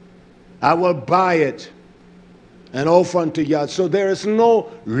 I will buy it and offer unto Yah. So there is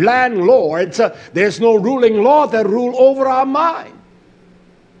no landlords. There's no ruling law that rule over our mind.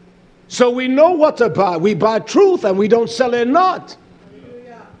 So we know what to buy. We buy truth and we don't sell it not.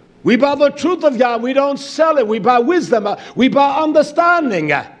 We buy the truth of Yah. We don't sell it. We buy wisdom. We buy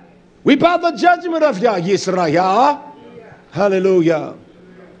understanding. We buy the judgment of Yah. Yisrael. Hallelujah.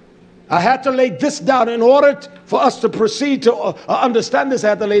 I had to lay this down in order for us to proceed to understand this. I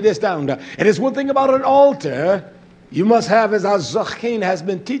had to lay this down. And it's one thing about an altar. You must have, as our Zakhin has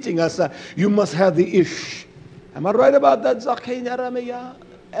been teaching us, you must have the ish. Am I right about that, Zakhin Yaramiya?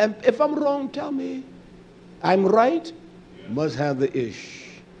 And if I'm wrong, tell me. I'm right? You must have the ish.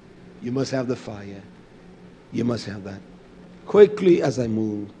 You must have the fire. You must have that. Quickly as I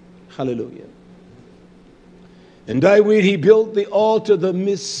move. Hallelujah. And David, he built the altar, the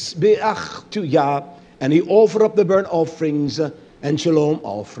Mizbeach to Yah, and he offered up the burnt offerings and shalom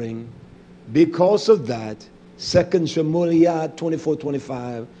offering. Because of that, 2 Samuel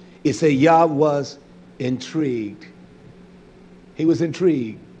 24:25, it says Yah was intrigued. He was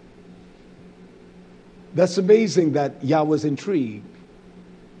intrigued. That's amazing that Yah was intrigued.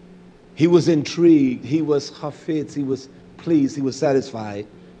 He was intrigued. He was hafetz. He was pleased. He was satisfied.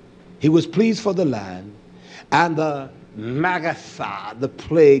 He was pleased for the land. And the Magatha, the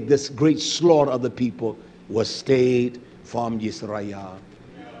plague, this great slaughter of the people, was stayed from Yisrael.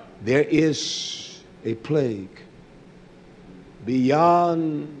 There is a plague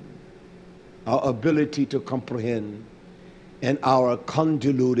beyond our ability to comprehend and our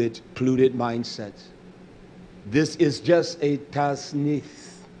convoluted, polluted mindsets. This is just a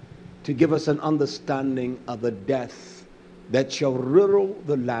tasnith to give us an understanding of the death that shall riddle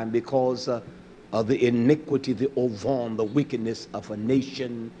the land because of the iniquity, the ovon, the wickedness of a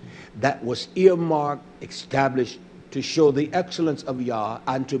nation that was earmarked, established to show the excellence of Yah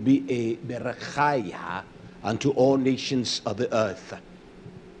and to be a berachaya unto all nations of the earth.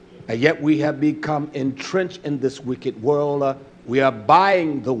 And yet we have become entrenched in this wicked world. We are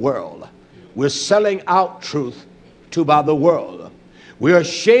buying the world. We're selling out truth to buy the world. We are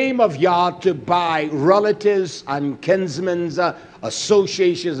ashamed of Yah to buy relatives and kinsmen,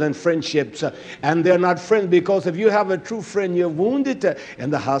 associations and friendships. And they're not friends, because if you have a true friend, you're wounded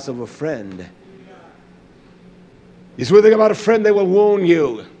in the house of a friend. It's one thing about a friend, they will wound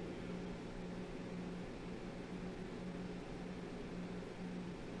you.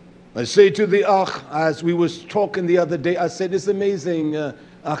 I say to the Akh, as we was talking the other day, I said, it's amazing,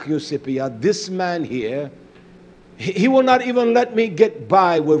 Akh Yosipia, this man here, he will not even let me get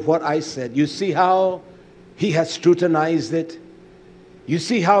by with what I said. You see how he has scrutinized it? You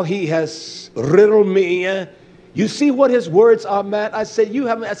see how he has riddled me? You see what his words are, man? I said, you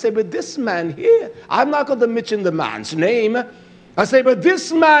haven't. I said, but this man here, I'm not going to mention the man's name. I say, but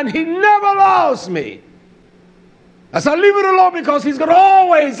this man, he never allows me. I said, leave it alone, because he's got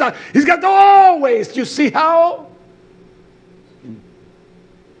to always, you see how?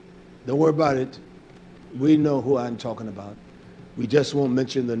 Don't worry about it. We know who I'm talking about. We just won't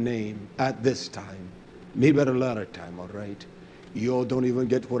mention the name at this time. Maybe at a later time, all right? You all don't even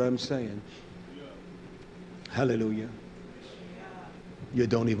get what I'm saying. Hallelujah. You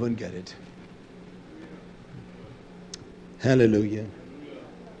don't even get it. Hallelujah.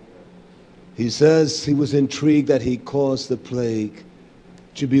 He says he was intrigued that he caused the plague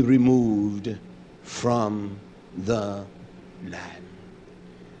to be removed from the land.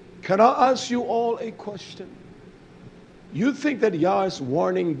 Can I ask you all a question? You think that Yah is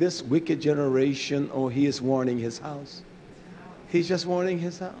warning this wicked generation, or he is warning his house? He's just warning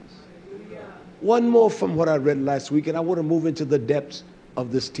his house. One more from what I read last week, and I want to move into the depths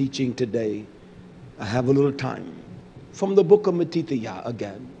of this teaching today. I have a little time. From the book of Matithiyah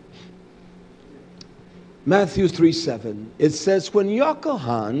again. Matthew 3:7. It says, when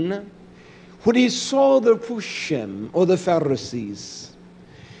Yochanan, when he saw the Pushim, or the Pharisees,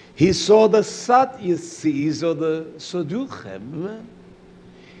 he saw the Sadducees, or the Saduchem,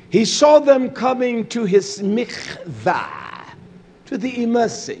 he saw them coming to his mikvah, to the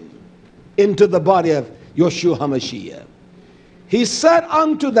immersing into the body of Yeshua HaMashiach. He said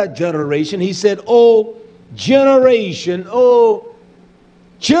unto that generation, he said, oh generation,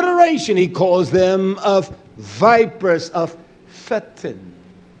 he calls them, of vipers, of fetin,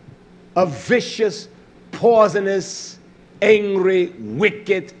 of vicious, poisonous, angry,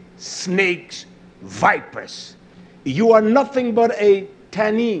 wicked snakes, vipers. You are nothing but a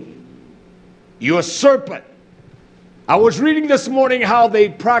tannin. You're a serpent. I was reading this morning how they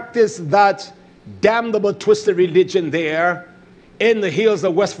practice that damnable twisted religion there in the hills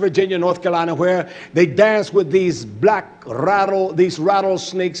of West Virginia, North Carolina, where they dance with these these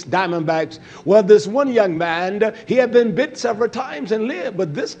rattlesnakes, diamondbacks. Well, this one young man, he had been bit several times and lived,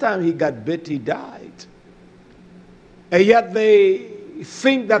 but this time he got bit, he died. And yet they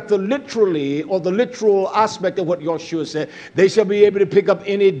think that the literal aspect of what Yeshua said, they shall be able to pick up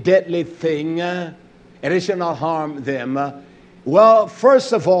any deadly thing, and it shall not harm them. Well,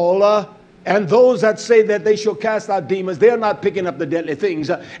 first of all, and those that say that they shall cast out demons, they're not picking up the deadly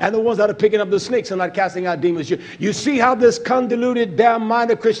things. And the ones that are picking up the snakes are not casting out demons. You see how this convoluted, damn mind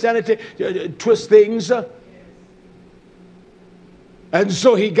of Christianity twists things? And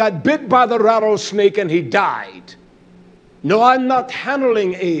so he got bit by the rattlesnake and he died. No, I'm not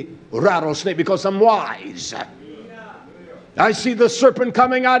handling a rattlesnake because I'm wise. I see the serpent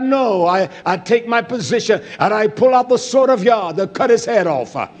coming, I know. I take my position and I pull out the sword of Yah to cut his head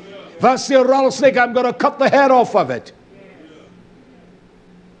off. If I see a rattlesnake, I'm going to cut the head off of it.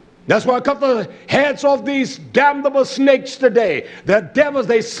 That's why I cut the heads off these damnable snakes today. The devils,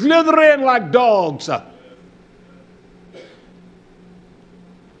 they slither in like dogs.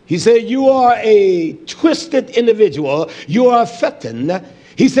 He said, you are a twisted individual. You are a Phaeton.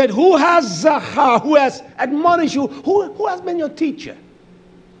 He said, who has admonished you? Who has been your teacher?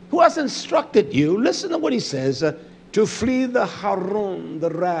 Who has instructed you? Listen to what he says. To flee the Harun, the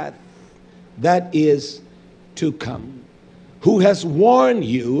wrath that is to come. Who has warned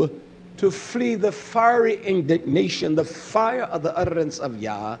you to flee the fiery indignation, the fire of the utterance of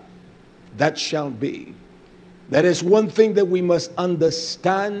Yah that shall be. That is one thing that we must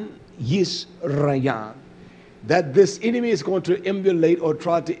understand, Yisrael, that this enemy is going to emulate or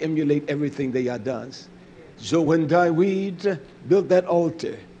try to emulate everything that Yah does. So when David built that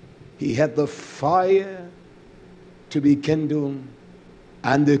altar, he had the fire to be kindled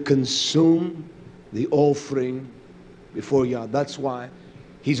and to consume the offering before Yah. That's why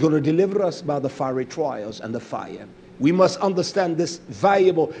he's going to deliver us by the fiery trials and the fire. We must understand this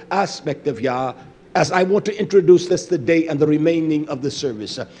valuable aspect of Yah as I want to introduce this today and the remaining of the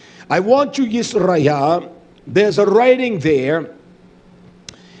service. I want you, Yisrael, there's a writing there,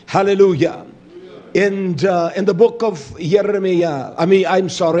 hallelujah, in the book of Jeremiah.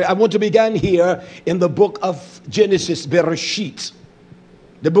 I want to begin here in the book of Genesis, Bereshit.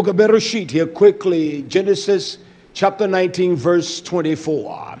 The book of Bereshit here quickly, Genesis chapter 19, verse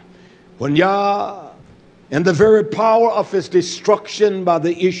 24. When Yah, in the very power of his destruction by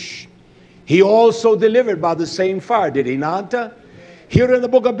the Ish, he also delivered by the same fire, did he not? Here in the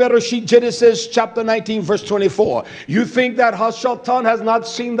book of Bereshit, Genesis chapter 19, verse 24. You think that Hashatan has not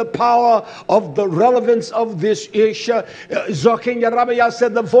seen the power of the relevance of this Ish? Zokin Yerabiyah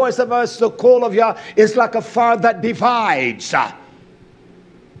said, the voice of us, the call of Yah, is like a fire that divides.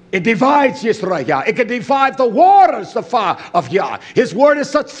 It divides Yisrael. It can divide the waters, the fire of Yah. His word is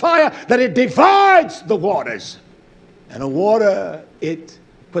such fire that it divides the waters. And the water, it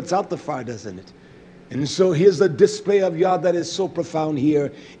puts out the fire, doesn't it? And so here's the display of Yah that is so profound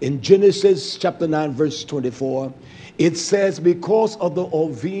here in Genesis chapter 9, verse 24. It says, because of the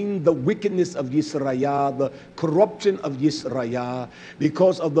ovin, the wickedness of Yisrael, the corruption of Yisrael,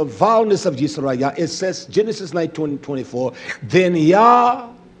 because of the vileness of Yisrael, it says, Genesis 9, 24, then Yah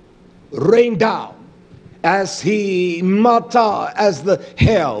rained down as he mata, as the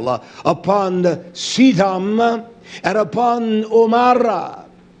hell upon Sidam and upon Omara,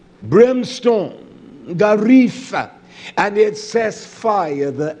 brimstone, Garif, and it says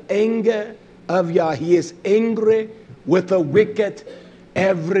fire, the anger of Yah. He is angry with the wicked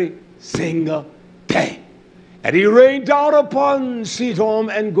every single day. And he rained down upon Sodom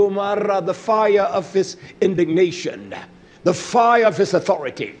and Gomorrah the fire of his indignation, the fire of his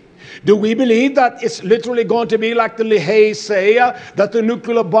authority. Do we believe that it's literally going to be like the Lehi say, that the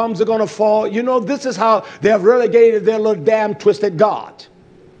nuclear bombs are going to fall? You know, this is how they have relegated their little damn twisted God.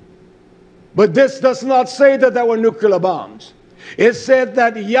 But this does not say that there were nuclear bombs. It said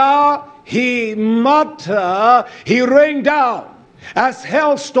that Yah, he rained down as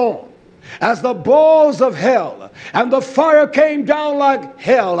hailstorm, as the balls of hell, and the fire came down like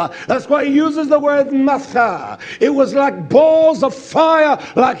hell. That's why he uses the word matha. It was like balls of fire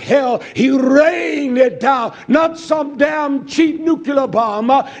like hell. He rained it down. Not some damn cheap nuclear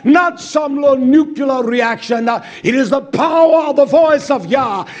bomb, not some little nuclear reaction. It is the power of the voice of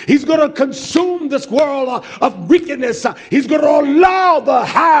Yah. He's going to consume this world of wickedness. He's going to allow the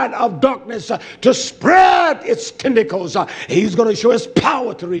hand of darkness to spread its tentacles. He's going to show his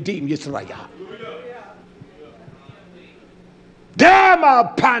power to redeem Israel. Damn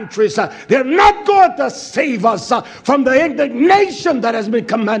our pantries. They're not going to save us from the indignation that has been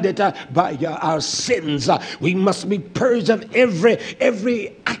commanded by our sins. We must be purged of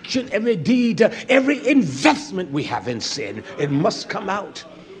every action, every deed, every investment we have in sin. It must come out.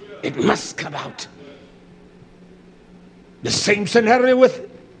 It must come out. The same scenario with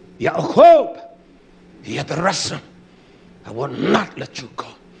Yaakov. He had to wrestle. I will not let you go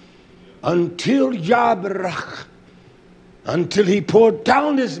until Yabrach, until he poured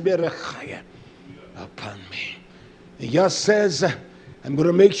down his berachaya upon me. Yah says, I'm going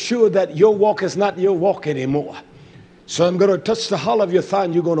to make sure that your walk is not your walk anymore. So I'm going to touch the hollow of your thigh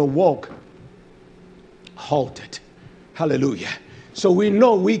and you're going to walk halted. Hallelujah. So we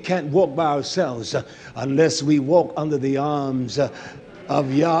know we can't walk by ourselves unless we walk under the arms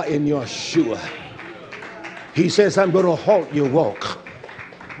of Yah in Yeshua. He says, I'm going to halt your walk.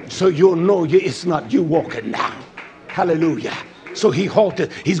 So you'll know it's not you walking now. Hallelujah. So he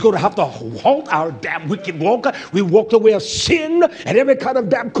halted. He's going to have to halt our damn wicked walk. We walk the way of sin and every kind of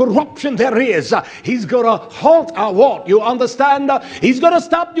damn corruption there is. He's going to halt our walk. You understand? He's going to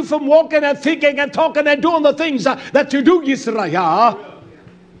stop you from walking and thinking and talking and doing the things that you do, Yisrael.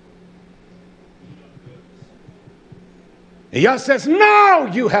 Yah says, now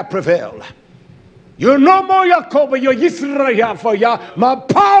you have prevailed. You're no more Yaakov, you're Yisrael, for Yah. My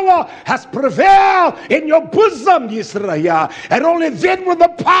power has prevailed in your bosom, Yisrael. And only then will the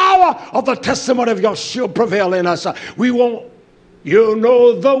power of the testimony of Yeshua prevail in us. We won't, you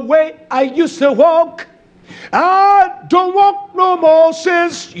know the way I used to walk. I don't walk no more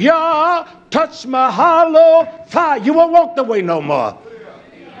since Yah touched my hollow thigh. You won't walk the way no more.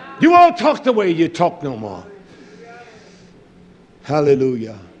 You won't talk the way you talk no more.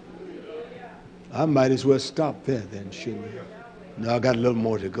 Hallelujah. I might as well stop there then, shouldn't I? No, I got a little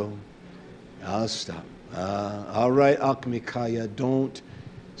more to go. I'll stop. All right, Akmikaya, don't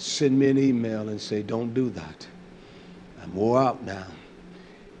send me an email and say, don't do that. I'm wore out now.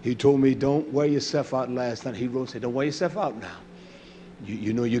 He told me, don't wear yourself out last night. He wrote, say, don't wear yourself out now.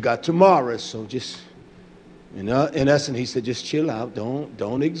 You know you got tomorrow, so just, in essence, he said, just chill out.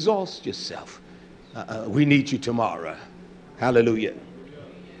 Don't exhaust yourself. We need you tomorrow. Hallelujah.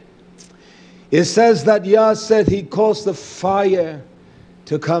 It says that Yah said he caused the fire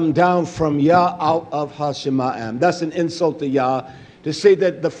to come down from Yah out of Hashemayim. That's an insult to Yah to say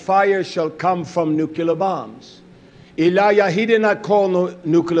that the fire shall come from nuclear bombs. Elijah, he did not call no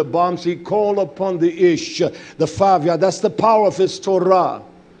nuclear bombs. He called upon the Ish, the fire of Yah. That's the power of his Torah.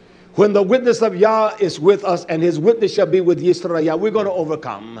 When the witness of Yah is with us and his witness shall be with Yisrael, we're going to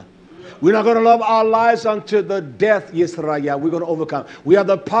overcome. We're not going to love our lives unto the death, Yisrael. We're going to overcome. We have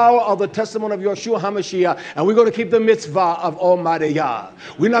the power of the testimony of Yeshua HaMashiach, and we're going to keep the mitzvah of Almighty Yah.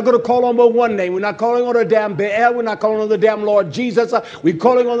 We're not going to call on but one name. We're not calling on the damn Baal. We're not calling on the damn Lord Jesus. We're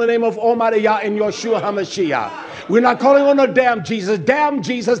calling on the name of Almighty Yah in Yeshua HaMashiach. We're not calling on the damn Jesus,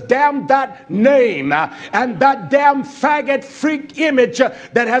 damn that name and that damn faggot freak image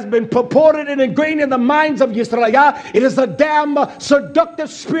that has been purported and ingrained in the minds of Yisrael. It is a damn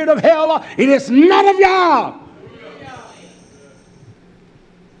seductive spirit of hell. It is not of Yah.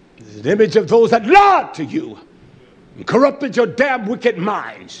 It is an image of those that lied to you and corrupted your damn wicked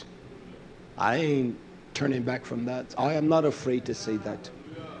minds. I ain't turning back from that. I am not afraid to say that.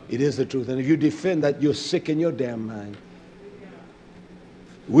 It is the truth. And if you defend that, you're sick in your damn mind.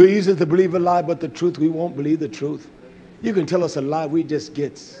 We're easy to believe a lie, but the truth, we won't believe the truth. You can tell us a lie, we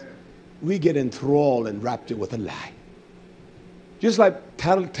get enthralled and wrapped with a lie. Just like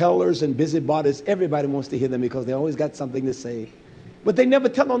tattletellers and busybodies, everybody wants to hear them because they always got something to say. But they never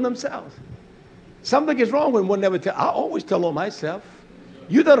tell on themselves. Something is wrong when one never tells. I always tell on myself.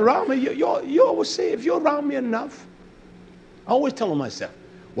 You that are around me, you always say, if you're around me enough, I always tell on myself.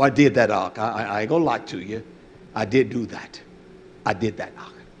 Well, I did that, Ark. I ain't going to lie to you. I did do that. I did that,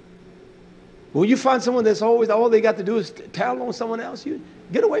 Ark. When you find someone that's always, all they got to do is tell on someone else, you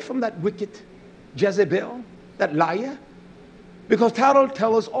get away from that wicked Jezebel, that liar. Because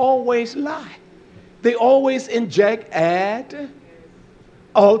tattletellers always lie. They always inject, add,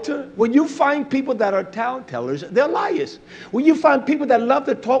 alter. When you find people that are tattletellers, they're liars. When you find people that love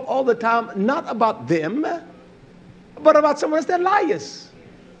to talk all the time, not about them, but about someone else, they're liars.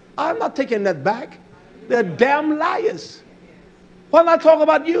 I'm not taking that back. They're damn liars. Why not talk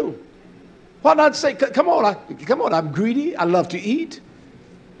about you? Why not say, come on, I'm greedy, I love to eat,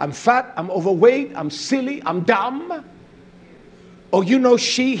 I'm fat, I'm overweight, I'm silly, I'm dumb. Oh, you know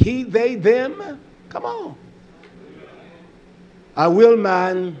she, he, they, them? Come on. I will,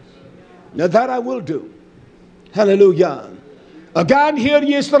 man. Now that I will do. Hallelujah. Again, here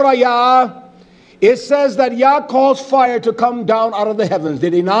Yisrael. It says that Yah caused fire to come down out of the heavens.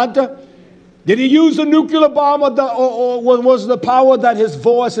 Did he not? Did he use a nuclear bomb, or was the power that his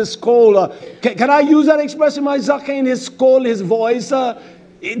voice, his call? Can I use that expression, my Zakin? His call, his voice.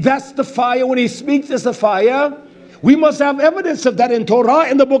 That's the fire. When he speaks, it's the fire. We must have evidence of that in Torah,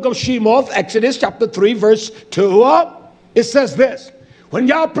 in the book of Shemoth, Exodus chapter 3, verse 2. It says this. When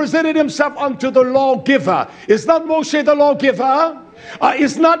Yah presented himself unto the lawgiver, is not Moshe the lawgiver?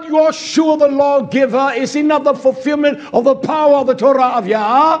 Is not Yoshua the lawgiver? Is he not the fulfillment of the power of the Torah of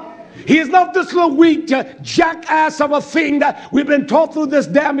Yah? He is not this little weak jackass of a thing that we've been taught through this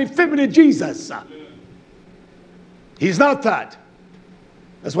damn effeminate Jesus. He's not that.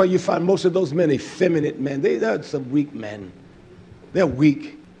 That's why you find most of those men effeminate men. They're some weak men. They're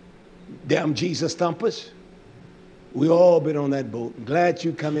weak. Damn Jesus thumpers. We all been on that boat. I'm glad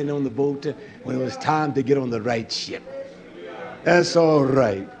you come in on the boat when it was time to get on the right ship. That's all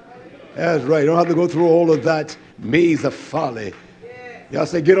right. That's right. You don't have to go through all of that maze of folly. Y'all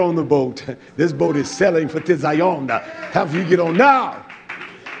say, get on the boat. This boat is sailing for Tizayon. Have you get on now?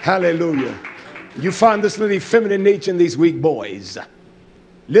 Hallelujah. You find this little feminine nature in these weak boys.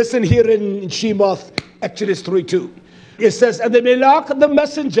 Listen here in Shemoth, Exodus 3:2. It says, and the Melach, the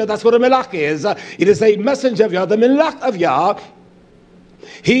messenger, that's what a Melach is. It is a messenger of Yah, the Melach of Yah.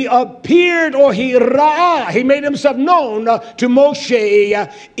 He appeared, or he made himself known to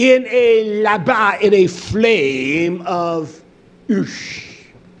Moshe in a laba, in a flame of ush.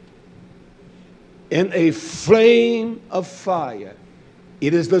 In a flame of fire.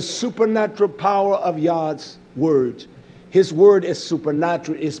 It is the supernatural power of Yah's words. His word is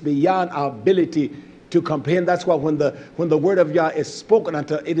supernatural. It's beyond our ability to comprehend. That's why when the word of Yah is spoken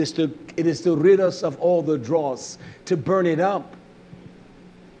unto, it is to rid us of all the dross, to burn it up.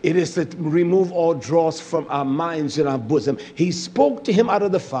 It is to remove all dross from our minds and our bosom. He spoke to him out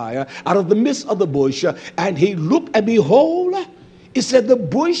of the fire, out of the midst of the bush, and he looked, and behold, it said the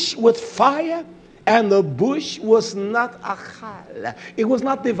bush with fire, and the bush was not achal. It was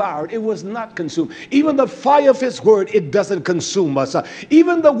not devoured. It was not consumed. Even the fire of his word, it doesn't consume us.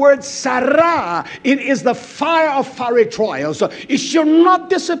 Even the word Sarah, it is the fire of fiery trials. It shall not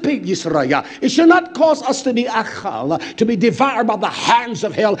dissipate, Yisrael. It shall not cause us to be achal, to be devoured by the hands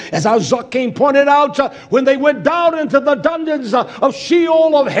of hell. As our Zakim pointed out, when they went down into the dungeons of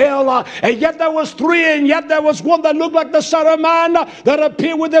Sheol of hell, and yet there was three, and yet there was one that looked like the Son of Man that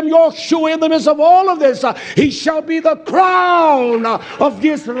appeared with them, Yoshua, in the midst of all of this. He shall be the crown of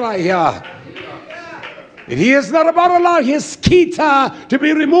Israel. And he is not about to allow his kita to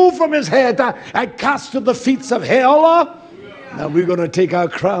be removed from his head and cast to the feet of hell. Now we're going to take our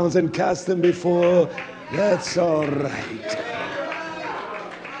crowns and cast them before. That's all right.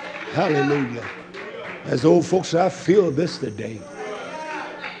 Hallelujah. As old folks say, I feel this today.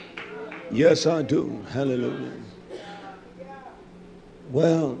 Yes, I do. Hallelujah.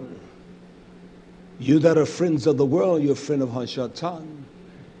 Well, you that are friends of the world, you're a friend of Hashatan.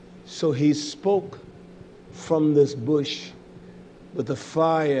 So he spoke from this bush with the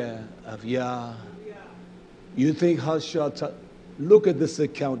fire of Yah. You think Hashatan? Look at this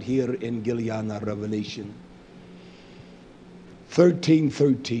account here in Gilead Revelation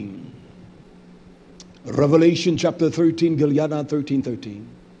 13:13. Revelation chapter 13, Gilead 13:13.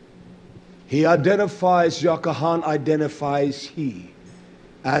 He identifies, Yakahan identifies he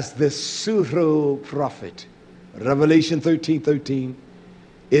as the pseudo prophet. Revelation 13:13.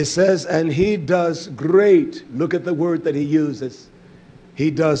 It says, and he does great. Look at the word that he uses.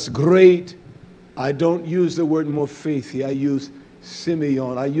 He does great. I don't use the word morphethi. I use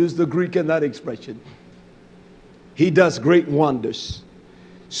Simeon. I use the Greek in that expression. He does great wonders.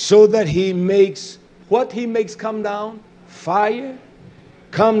 So that he makes, what he makes come down? Fire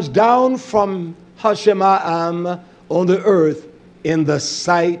comes down from Hashemayim on the earth in the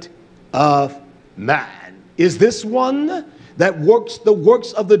sight of man. Is this one that works the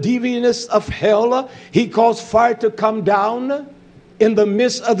works of the deviantness of hell? He caused fire to come down in the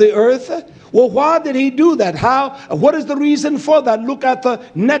midst of the earth. Well, why did he do that? How? What is the reason for that? Look at the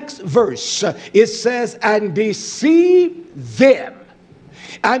next verse. It says, and deceive them.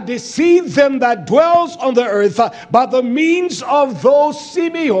 And deceive them that dwells on the earth by the means of those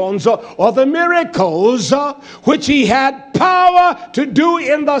Simeons or the miracles which he had power to do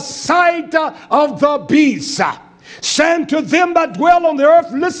in the sight of the beasts. Saying to them that dwell on the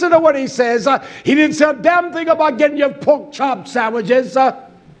earth, listen to what he says. He didn't say a damn thing about getting your pork chop sandwiches.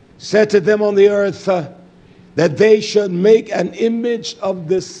 Said to them on the earth that they should make an image of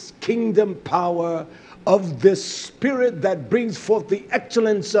this kingdom power of this spirit that brings forth the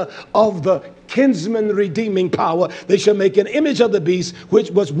excellence of the kinsman redeeming power. They shall make an image of the beast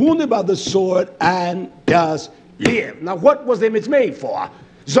which was wounded by the sword and does live. Now, what was the image made for?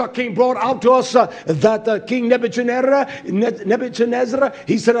 The king brought out to us that King Nebuchadnezzar,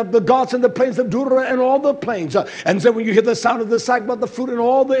 he set up the gods in the plains of Dura and all the plains. And so when you hear the sound of the sackbut, the flute, and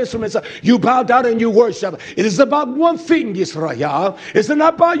all the instruments, you bow down and you worship. It is about one thing, Israel. It's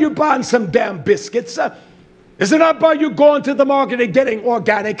not about you buying some damn biscuits. It's not about you going to the market and getting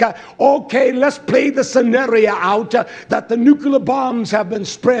organic. Okay, let's play the scenario out that the nuclear bombs have been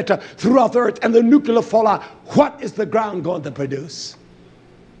spread throughout the earth and the nuclear fallout. What is the ground going to produce?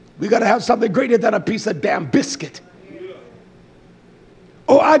 We got to have something greater than a piece of damn biscuit.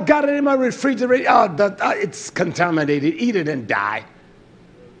 Oh, I got it in my refrigerator. It's contaminated. Eat it and die.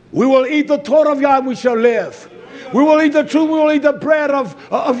 We will eat the Torah of Yah and we shall live. We will eat the truth. We will eat the bread of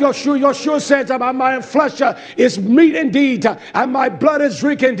Yeshua. Yeshua says, my flesh is meat indeed, and my blood is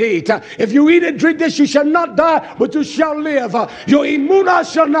drink indeed. If you eat and drink this, you shall not die, but you shall live. Your immunity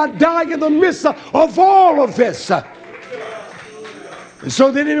shall not die in the midst of all of this. And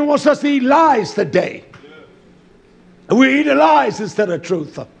so the enemy wants us to eat lies today. And we're eating lies instead of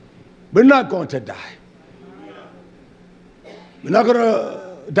truth. We're not going to die. We're not going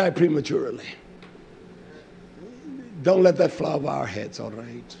to die prematurely. Don't let that fly over our heads, all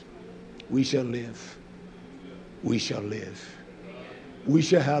right? We shall live. We shall live. We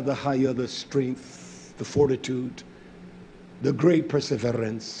shall have the higher, the strength, the fortitude, the great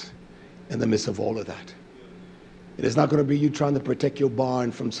perseverance in the midst of all of that. It is not going to be you trying to protect your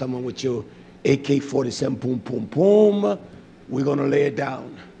barn from someone with your AK-47, boom, boom, boom. We're going to lay it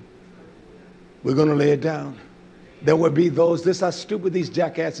down. We're going to lay it down. There will be those, this is how stupid these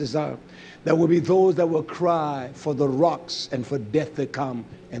jackasses are. There will be those that will cry for the rocks and for death to come,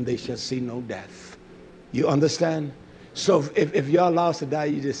 and they shall see no death. You understand? So if you're allowed to die,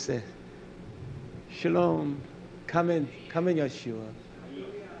 you just say, Shalom, come in, Yeshua.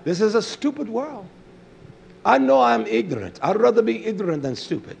 This is a stupid world. I know I'm ignorant. I'd rather be ignorant than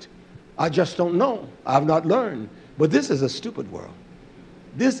stupid. I just don't know. I've not learned. But this is a stupid world.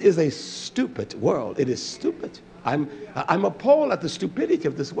 This is a stupid world. It is stupid. I'm appalled at the stupidity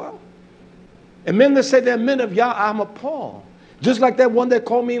of this world. And men that say they're men of Yah, I'm appalled. Just like that one that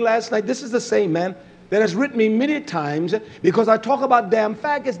called me last night. This is the same man that has written me many times because I talk about damn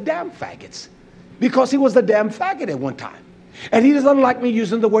faggots. Because he was the damn faggot at one time. And he doesn't like me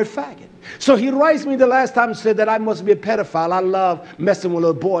using the word faggot. So he writes me the last time and said that I must be a pedophile. I love messing with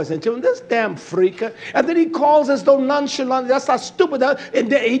little boys and children. This damn freak. And then he calls as though nonchalant. That's how stupid.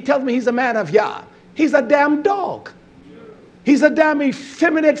 And he tells me he's a man of Yah. He's a damn dog. He's a damn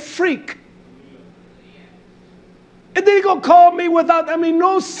effeminate freak. And then he's going to call me without,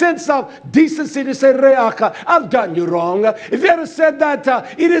 no sense of decency to say, Re'aka, I've done you wrong. If you had said that,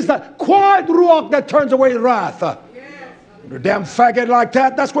 it is the quiet ruach that turns away wrath. A damn faggot like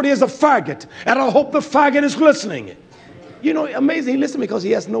that, that's what he is, a faggot. And I hope the faggot is listening. You know, amazing, he listens because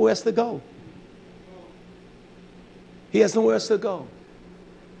he has nowhere else to go. He has nowhere else to go.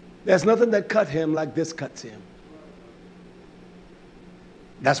 There's nothing that cut him like this cuts him.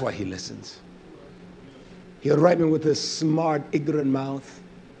 That's why he listens. He'll write me with his smart, ignorant mouth.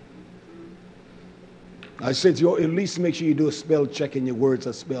 I said to you, at least make sure you do a spell check and your words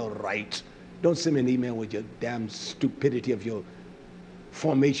are spelled right. Don't send me an email with your damn stupidity of your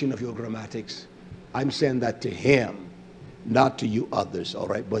formation of your grammatics. I'm saying that to him, not to you others, all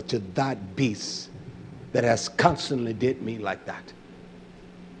right? But to that beast that has constantly did me like that.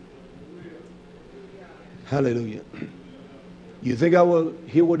 Hallelujah. You think I will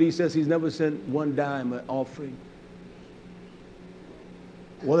hear what he says? He's never sent one dime an offering.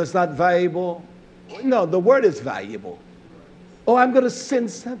 Well, it's not valuable. No, the word is valuable. Oh, I'm going to send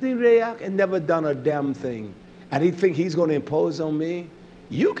something, Reak, and never done a damn thing. And he think he's going to impose on me?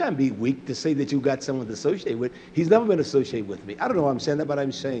 You can't be weak to say that you got someone to associate with. He's never been associated with me. I don't know why I'm saying that, but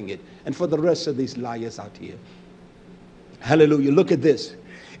I'm saying it. And for the rest of these liars out here. Hallelujah. Look at this.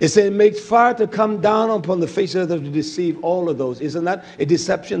 It said, it makes fire to come down upon the face of the earth to deceive all of those. Isn't that a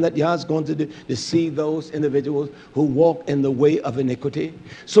deception that Yah is going to deceive those individuals who walk in the way of iniquity?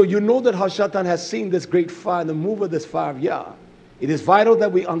 So you know that Hashatan has seen this great fire, the move of this fire of Yah. It is vital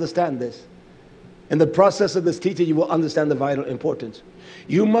that we understand this. In the process of this teaching, you will understand the vital importance.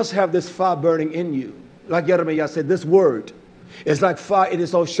 You must have this fire burning in you. Like Jeremiah said, this word is like fire. It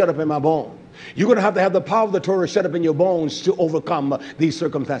is all shut up in my bone. You're going to have the power of the Torah shut up in your bones to overcome these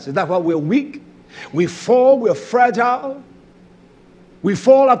circumstances. That's why we're weak. We fall. We're fragile. We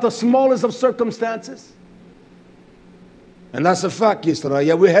fall at the smallest of circumstances. And that's a fact, Israel.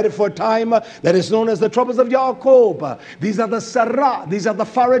 Yeah, we're headed for a time that is known as the troubles of Jacob. These are the Sarah, these are the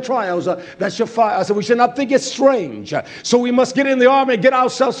fiery trials that shall fire. So we should not think it's strange. So we must get in the army and get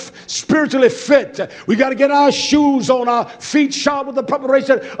ourselves spiritually fit. We got to get our shoes on, our feet shod with the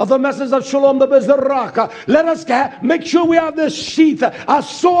preparation of the message of Shalom the Bezerach. Let us make sure we have this sheath, our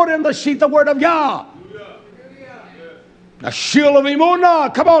sword in the sheath, the word of Yah. A shield of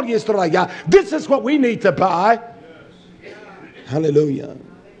Imunah. Come on, Israel. This is what we need to buy. Hallelujah.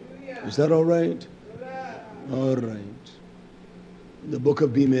 Is that all right? All right. The book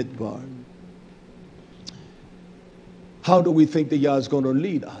of Bimidbar. How do we think that Yah is going to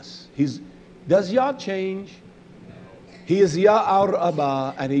lead us? Does Yah change? He is Yah our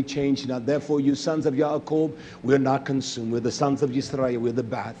Abba, and he changed not. Therefore, you sons of Jacob, we're not consumed. We're the sons of Israel. We're the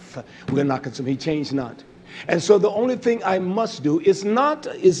Bath. We're not consumed. He changed not. And so the only thing I must do is not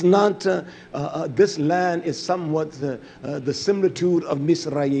this land is somewhat the similitude of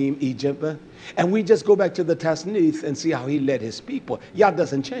Mizraim, Egypt. And we just go back to the Tasnith and see how he led his people. Yah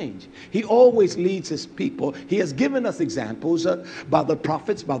doesn't change. He always leads his people. He has given us examples by the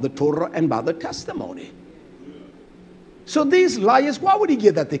prophets, by the Torah, and by the testimony. So these liars, why would he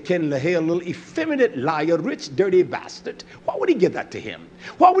give that to Ken LaHaye, a little effeminate liar, rich, dirty bastard? Why would he give that to him?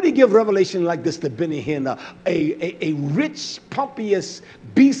 Why would he give revelation like this to Benny Hinn, a rich, pompous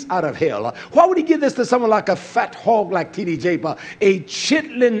beast out of hell? Why would he give this to someone like a fat hog like T.D. Japer, a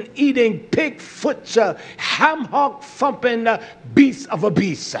chitlin-eating, pig-foot, ham-hock-thumping beast of a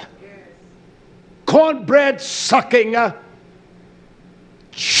beast? Cornbread-sucking,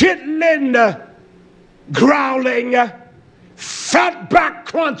 chitlin-growling, fat back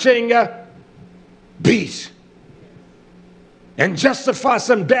crunching beast, and justify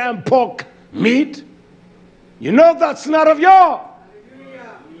some damn pork meat? You know that's not of Yah.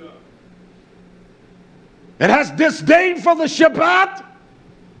 It has disdain for the Shabbat.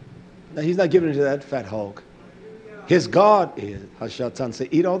 Now he's not giving it to that fat hog. His God is, Hashatan say,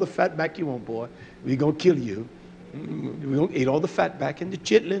 eat all the fat back you want, boy. We're going to kill you. We're going to eat all the fat back and the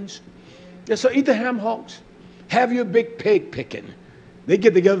chitlins. Yeah, so eat the ham hocks. Have your big pig picking. They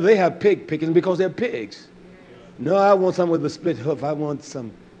get together, they have pig picking because they're pigs. No, I want some with a split hoof. I want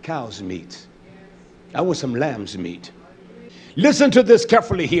some cow's meat. I want some lamb's meat. Listen to this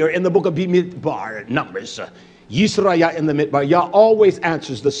carefully here in the book of Bimidbar, Numbers. Yisrael in the Midbar. Yah always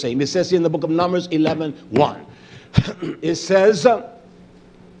answers the same. It says in the book of Numbers 11:1. It says,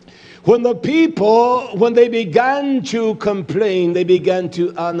 when the people, when they began to complain, they began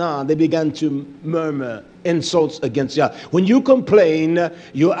to murmur insults against Yah. When you complain,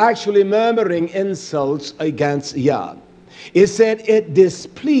 you're actually murmuring insults against Yah. It said it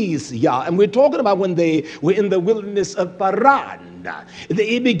displeased Yah. And we're talking about when they were in the wilderness of Paran.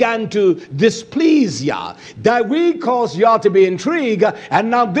 It began to displease Yah. That we caused Yah to be intrigued, and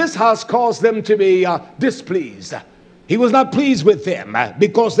now this has caused them to be displeased. He was not pleased with them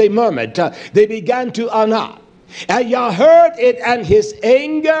because they murmured. They began to honor. And Yah heard it, and his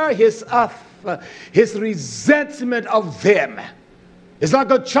anger, his resentment of them. It's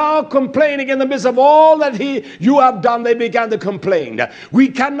like a child complaining in the midst of all that you have done. They began to complain. We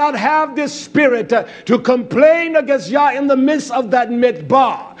cannot have this spirit to complain against Yah in the midst of that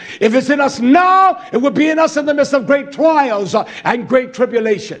midbar. If it's in us now, it will be in us in the midst of great trials and great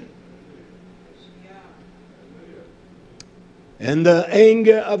tribulation. And the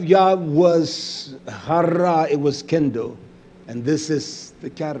anger of Yah was hara, it was kindled. And this is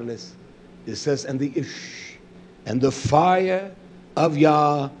the catalyst. It says, and the ish, and the fire of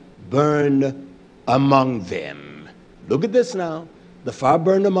Yah burned among them. Look at this now. The fire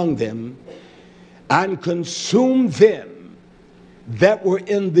burned among them and consumed them that were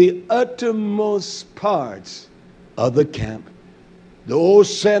in the uttermost parts of the camp. The old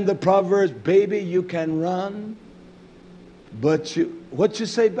saying, the Proverbs, baby, you can run, but what you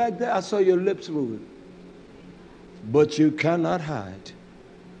say back there? I saw your lips moving. But you cannot hide.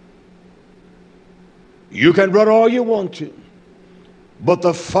 You can run all you want to, but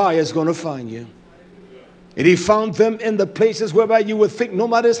the fire is going to find you. And he found them in the places whereby you would think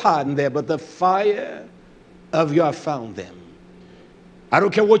nobody's hiding there, but the fire of Yah found them. I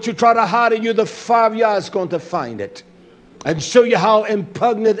don't care what you try to hide in you, the fire of Yah is going to find it and show you how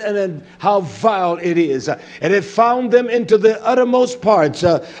impugnant and how vile it is. And it found them into the uttermost parts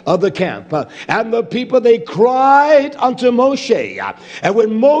of the camp. And the people, they cried unto Moshe. And when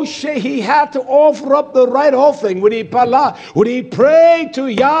Moshe, he had to offer up the right offering. When he prayed to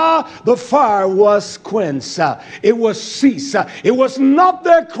Yah, the fire was quenched. It was ceased. It was not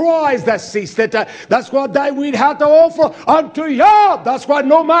their cries that ceased it. That's why David had to offer unto Yah. That's why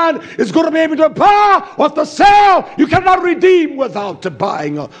no man is going to be able to buy or to sell. You cannot redeem without the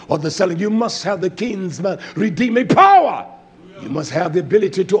buying or the selling. You must have the kinsman redeeming power. You must have the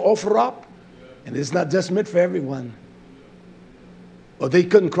ability to offer up. And it's not just meant for everyone. Or they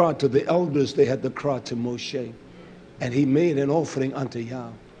couldn't cry to the elders, they had to cry to Moshe. And he made an offering unto Yah.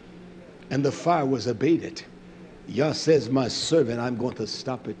 And the fire was abated. Yah says, my servant, I'm going to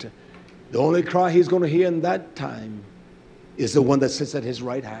stop it. The only cry he's going to hear in that time is the one that sits at his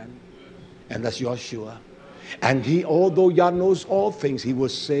right hand. And that's Yeshua. And he, although Yah knows all things, he will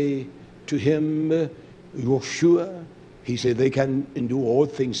say to him, Yeshua, he said, they can endure all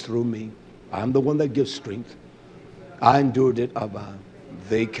things through me. I'm the one that gives strength. I endured it, Abba.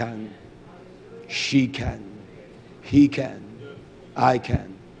 They can. She can. He can. I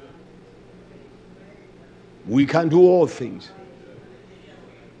can. We can do all things.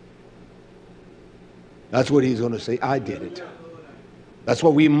 That's what he's going to say. I did it. That's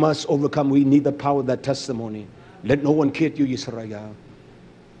what we must overcome. We need the power of that testimony. Let no one kid you, Yisrael.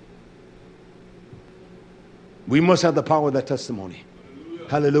 We must have the power of that testimony.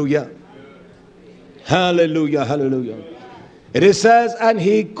 Hallelujah. Hallelujah. Hallelujah. It says, and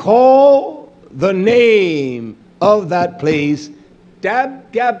he called the name of that place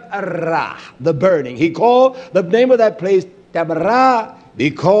Dabra, the burning. He called the name of that place Dabra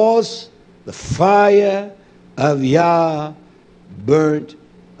because the fire of Yah burnt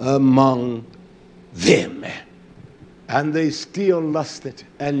among them. And they still lusted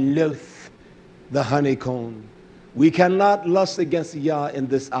and loathed the honeycomb. We cannot lust against Yah in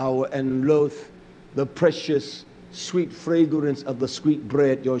this hour and loathe the precious sweet fragrance of the sweet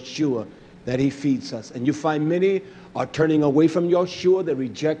bread, Yeshua, that he feeds us. And you find many are turning away from Yeshua. They're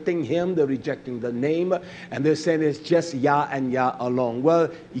rejecting him. They're rejecting the name. And they're saying it's just Yah and Yah alone. Well,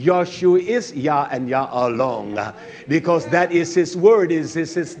 Yeshua is Yah and Yah alone. Because that is his word. Is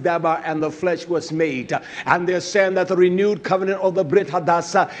his dabar and the flesh was made. And they're saying that the renewed covenant of the Brit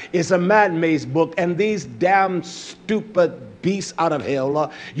Hadassah is a man-made book. And these damn stupid beasts out of hell,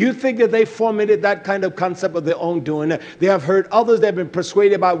 you think that they formulated that kind of concept of their own doing? They have heard others that have been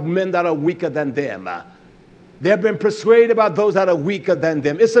persuaded by men that are weaker than them. They have been persuaded about those that are weaker than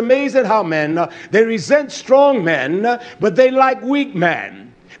them. It's amazing how men, they resent strong men, but they like weak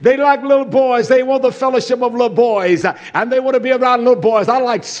men. They like little boys. They want the fellowship of little boys, and they want to be around little boys. I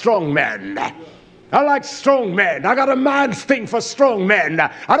like strong men. I like strong men. I got a man instinct for strong men.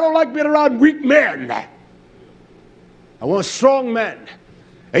 I don't like being around weak men. I want strong men.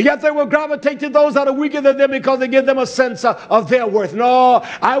 And yet they will gravitate to those that are weaker than them because they give them a sense of their worth. No,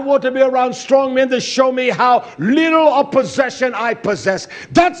 I want to be around strong men to show me how little of possession I possess.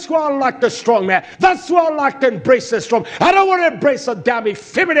 That's why I like the strong man. That's why I like to embrace the strong. I don't want to embrace a damn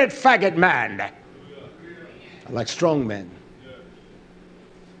effeminate faggot man. I like strong men.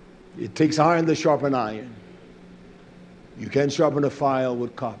 It takes iron to sharpen iron. You can sharpen a file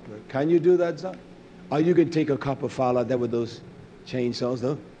with copper. Can you do that, son? Or you can take a copper file out there with those chainsaws,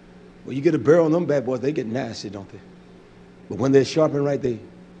 though. Well, you get a barrel on them bad boys, they get nasty, don't they? But when they're sharpened right, they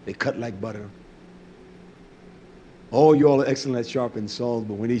cut like butter. Oh, you all are excellent at sharpening saws,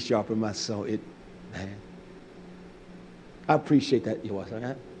 but when he sharpened my saw, man. I appreciate that, you are.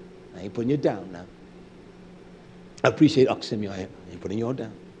 I ain't putting you down now. I appreciate Oxymia. I ain't putting you all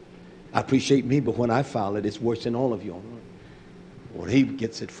down. I appreciate me, but when I file it, it's worse than all of you. Well, he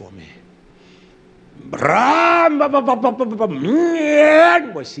gets it for me. Well,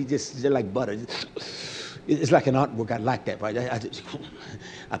 she just like butter. It's like an artwork. I like that, right?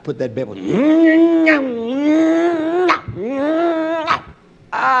 I put that bevel.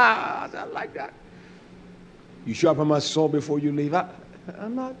 I like that. You sharpen my saw before you leave.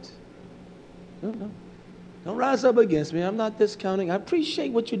 I'm not. No. Don't rise up against me. I'm not discounting. I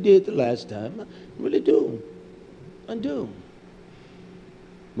appreciate what you did the last time. I really do. I do.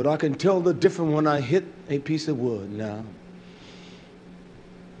 But I can tell the difference when I hit a piece of wood. No.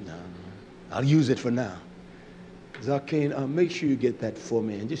 I'll use it for now. Zarkane, make sure you get that for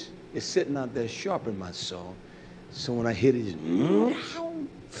me. And just, it's sitting out there, sharpen my saw. So when I hit it,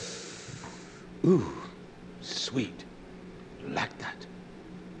 ooh, sweet. Like that.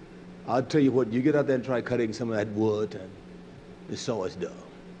 I'll tell you what, you get out there and try cutting some of that wood, and the saw is dull.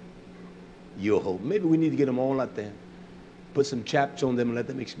 You'll hope. Maybe we need to get them all out there. Put some chaps on them and let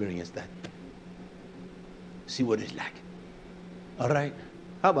them experience that. See what it's like. All right?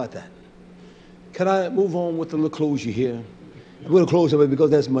 How about that? Can I move on with a little closure here? I'm going to close up because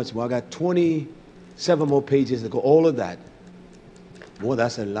there's much more. I got 27 more pages to go. All of that. Boy,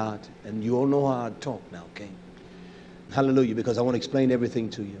 that's a lot. And you all know how I talk now, okay? Hallelujah, because I want to explain everything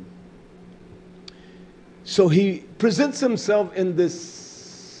to you. So he presents himself in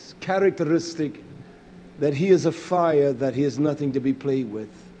this characteristic that he is a fire, that he is nothing to be played with.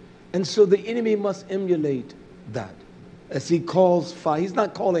 And so the enemy must emulate that. As he calls fire, he's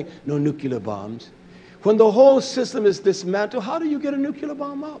not calling no nuclear bombs. When the whole system is dismantled, how do you get a nuclear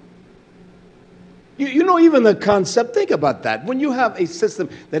bomb up? You know, even the concept, think about that. When you have a system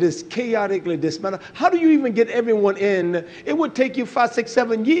that is chaotically dismantled, how do you even get everyone in? It would take you 5, 6,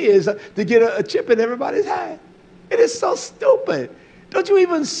 7 years to get a chip in everybody's hand. It is so stupid. Don't you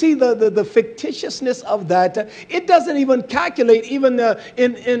even see the fictitiousness of that? It doesn't even calculate even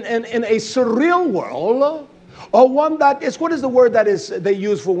in a surreal world, or one that is, what is the word that is they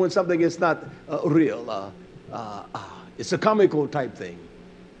use for when something is not real? It's a comical type thing.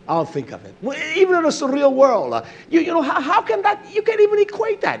 I'll think of it. Well, even in a surreal world, you know, how can that, you can't even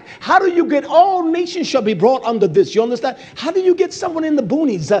equate that. How do you get all nations shall be brought under this? You understand? How do you get someone in the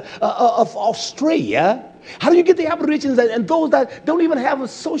boonies of Australia? How do you get the Aborigines and those that don't even have a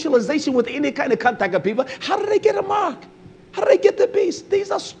socialization with any kind of contact with people? How do they get a mark? How do they get the beast? These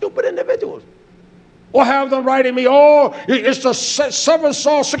are stupid individuals. Or have them writing me, oh, it's the 7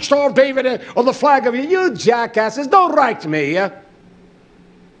 Saul, 6 Star of David on the flag of you. You jackasses, don't write me.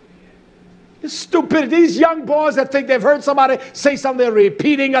 It's stupid. These young boys that think they've heard somebody say something, they're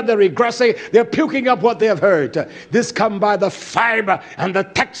repeating it, they're regressing, they're puking up what they've heard. This come by the fiber and the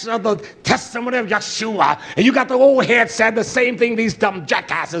text of the testimony of Yeshua. And you got the old head saying the same thing these dumb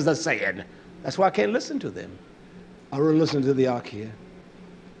jackasses are saying. That's why I can't listen to them. I don't listen to the ark here.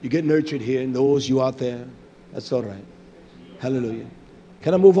 You get nurtured here, and those you out there, that's all right. Hallelujah.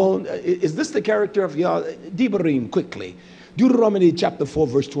 Can I move on? Is this the character of Yah? Devarim, quickly. Deuteronomy chapter 4,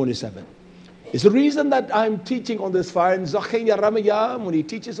 verse 27. It's the reason that I'm teaching on this fire. And Zachariah Ramaya, when he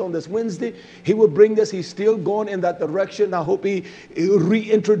teaches on this Wednesday, he will bring this. He's still going in that direction. I hope he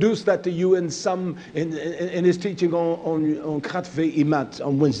reintroduced that to you in his teaching on Khatve Imat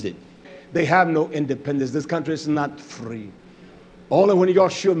on Wednesday. They have no independence. This country is not free. Only when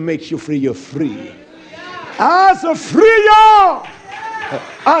Yahshua makes you free, you're free. As a free Yah,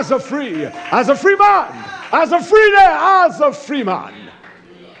 as a free man, as a free man.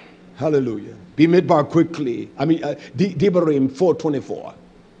 Hallelujah. Be midbar quickly. Devarim 4:24.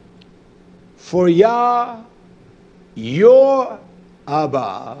 For Yah, your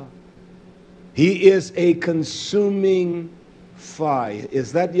Abba, he is a consuming fire.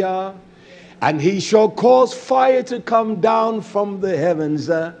 Is that Yah? And he shall cause fire to come down from the heavens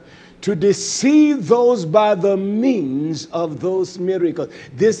to deceive those by the means of those miracles.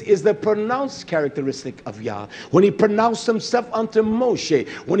 This is the pronounced characteristic of Yah. When he pronounced himself unto Moshe,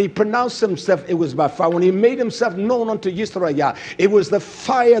 when he pronounced himself, it was by fire. When he made himself known unto Yisrael, it was the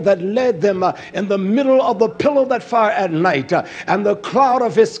fire that led them in the middle of the pillar of that fire at night, and the cloud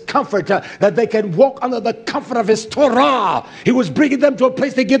of his comfort, that they can walk under the comfort of his Torah. He was bringing them to a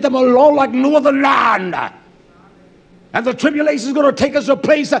place to give them a law like no other land. And the tribulation is going to take us to a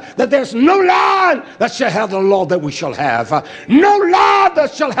place that there's no land that shall have the law that we shall have. No land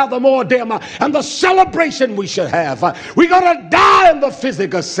that shall have the more dim and the celebration we shall have. We're going to die in the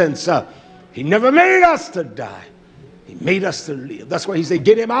physical sense. He never made us to die. He made us to live. That's why he said,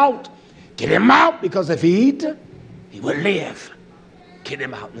 get him out. Get him out, because if he eat, he will live. Get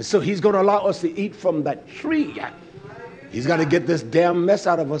him out. And so he's going to allow us to eat from that tree. He's got to get this damn mess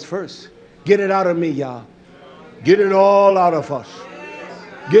out of us first. Get it out of me, y'all. Get it all out of us.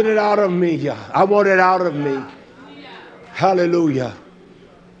 Get it out of me. Yeah. I want it out of me. Hallelujah.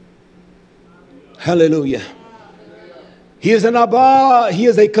 Hallelujah. He is an Abba. He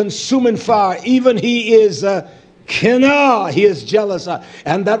is a consuming fire. Even he is Kina. He is jealous.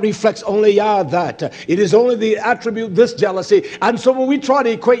 And that reflects only Yah that. It is only the attribute, this jealousy. And so when we try to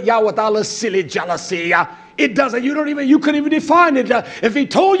equate Yah with our silly jealousy, it doesn't. You couldn't even define it. If he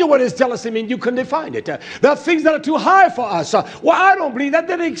told you what his jealousy means, you couldn't define it. There are things that are too high for us. Well, I don't believe that.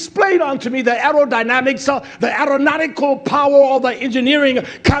 Then explain unto me the aerodynamics, the aeronautical power or the engineering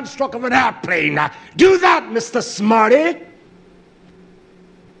construct of an airplane. Do that, Mr. Smarty.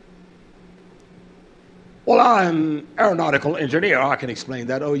 Well, I'm an aeronautical engineer. I can explain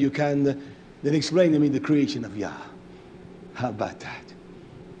that. Oh, you can? Then explain to me the creation of Yah. How about that?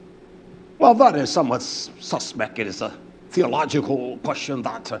 Well, that is somewhat suspect. It is a theological question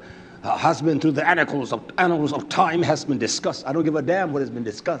that has been through the annals of time, has been discussed. I don't give a damn what has been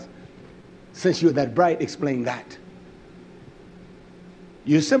discussed. Since you're that bright, explain that.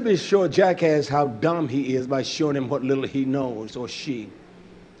 You simply show a jackass how dumb he is by showing him what little he knows, or she.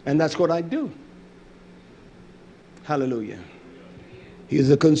 And that's what I do. Hallelujah. He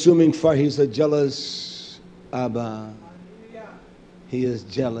is a consuming fire. He's a jealous Abba. He is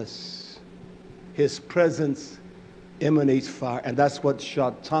jealous. His presence emanates fire, and that's what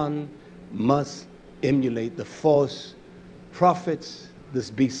Shaitan must emulate the false prophets. This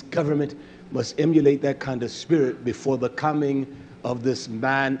beast government must emulate that kind of spirit before the coming of this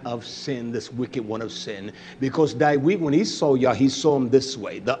man of sin, this wicked one of sin. Because David, when he saw Yah, he saw him this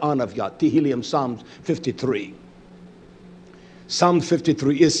way, the honor of Yah. Tehillim, Psalm 53. Psalm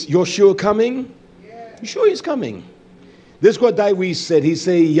 53. Is Yeshua coming? Yeah. Sure, he's coming. This is what David said. He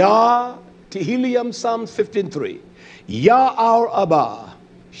said, Yah, Tehillim, Psalm 53. Yah our Abba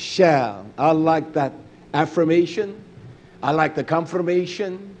shall. I like that affirmation. I like the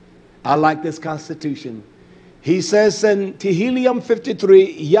confirmation. I like this constitution. He says in Tehillim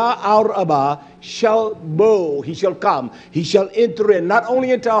 53, Yah our Abba shall bow, he shall come, he shall enter in, not only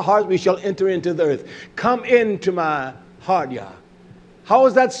into our hearts, we shall enter into the earth. Come into my heart, Yah. How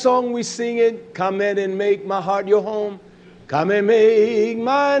is that song we sing it? Come in and make my heart your home. Come and make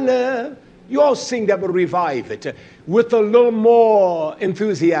mine. You all sing that, but revive it with a little more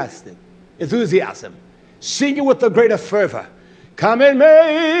enthusiasm. Sing it with a greater fervor. Come and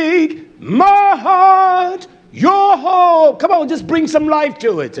make my heart your home. Come on, just bring some life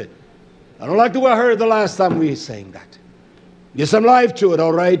to it. I don't like the way I heard the last time we sang that. Get some life to it,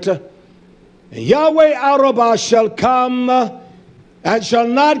 all right? And Yahweh our Abba shall come and shall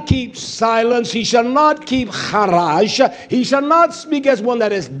not keep silence. He shall not keep harash. He shall not speak as one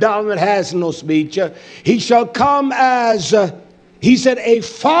that is dumb and has no speech. He shall come as, he said, a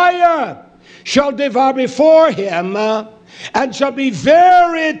fire shall devour before him and shall be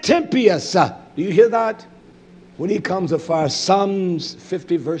very tempestuous. Do you hear that? When he comes, a fire. Psalms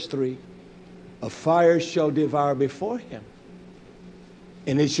 50 verse 3. A fire shall devour before him,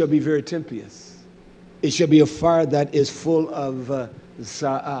 and it shall be very tempestuous. It shall be a fire that is full of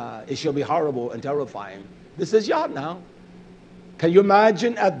it shall be horrible and terrifying. This is Yah now. Can you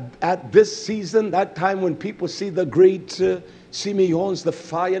imagine at this season, that time when people see the great Simeons, the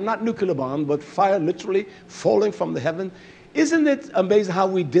fire, not nuclear bomb, but fire literally falling from the heaven? Isn't it amazing how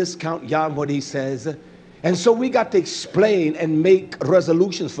we discount Yah and what he says? And so we got to explain and make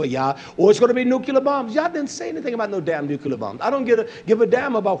resolutions for Yah, or it's going to be nuclear bombs. Yah didn't say anything about no damn nuclear bombs. I don't give a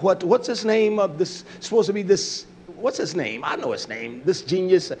damn about what's his name of this, supposed to be this, what's his name? I know his name. This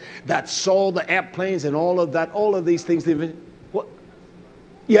genius that saw the airplanes and all of that, all of these things. What?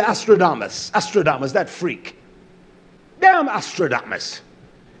 Yeah, Astrodamus, that freak. Damn Astrodamus.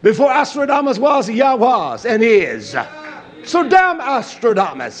 Before Astrodamus was, Yah was and is. So damn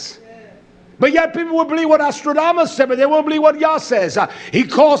Astrodamus. But yet people will believe what Astrodamus said, but they won't believe what Yah says. He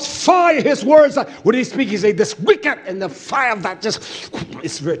calls fire his words. When he speaks, he says, this wicked, and the fire of that just,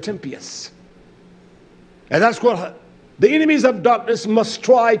 it's very tempestuous. And that's what the enemies of darkness must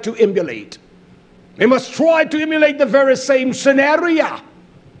try to emulate. They must try to emulate the very same scenario.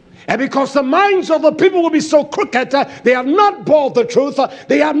 And because the minds of the people will be so crooked, they have not bought the truth.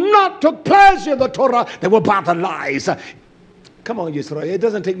 They have not took pleasure in the Torah. They will buy the lies. Come on, Yisrael. It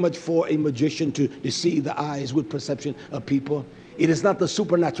doesn't take much for a magician to deceive the eyes with perception of people. It is not the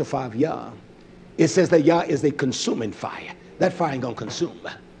supernatural fire of Yah. It says that Yah is a consuming fire. That fire ain't going to consume.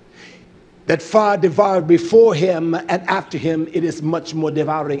 That fire devoured before him, and after him, it is much more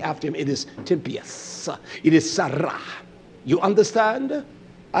devouring. After him, it is tempestuous. It is sarah. You understand?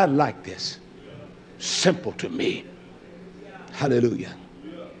 I like this. Simple to me. Hallelujah.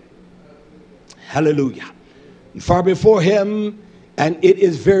 Hallelujah. Far before him, and it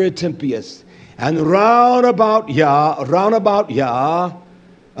is very tempestuous. And round about Yah, and round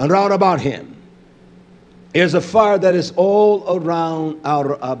about him is a fire that is all around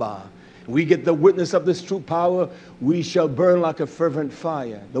our Abba. We get the witness of this true power. We shall burn like a fervent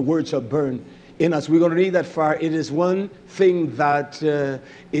fire. The word shall burn in us. We're going to need that fire. It is one thing that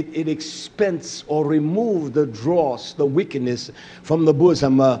it expends or removes the dross, the wickedness from the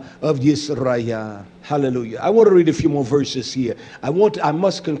bosom of Yisrael. Hallelujah. I want to read a few more verses here. I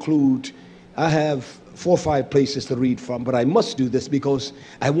must conclude. I have 4 or 5 places to read from, but I must do this because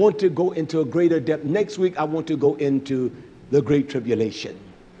I want to go into a greater depth. Next week, I want to go into the Great Tribulation,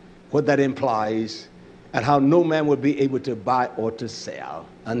 what that implies, and how no man would be able to buy or to sell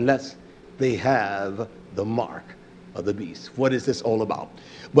unless they have the mark of the beast. What is this all about?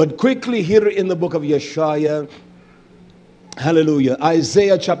 But quickly here in the book of Yeshaya, hallelujah,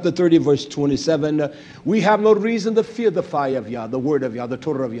 Isaiah chapter 30 verse 27, we have no reason to fear the fire of Yah, the word of Yah, the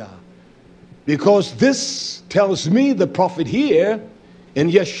Torah of Yah. Because this tells me, the prophet here, in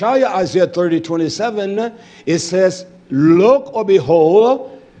Yeshaya, Isaiah 30, 27, it says, look or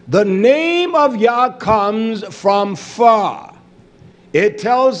behold, the name of Yah comes from far. It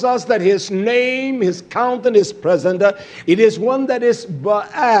tells us that his name, his countenance, his presence, it is one that is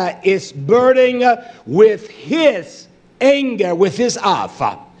burning with his anger, with his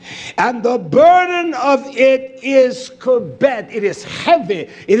alpha. And the burden of it is kubet. It is heavy.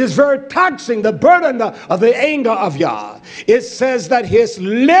 It is very taxing. The burden of the anger of Yah. It says that his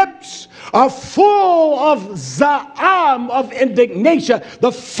lips are full of za'am, of indignation,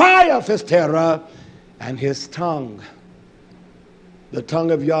 the fire of his terror, and his tongue. The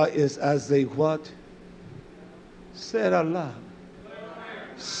tongue of Yah is as a what? Say it out loud.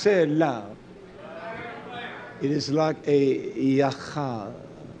 Say it loud. It is like a yachal,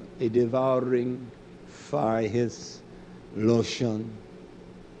 a devouring fire, his lotion.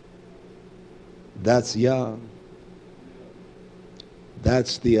 That's Yah.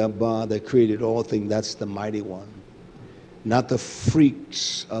 That's the Abba that created all things. That's the mighty one. Not the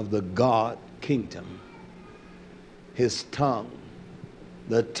freaks of the God kingdom. His tongue,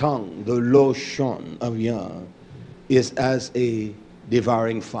 the lotion of Yah, is as a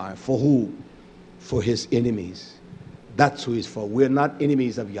devouring fire. For who? For his enemies. That's who he's for. We're not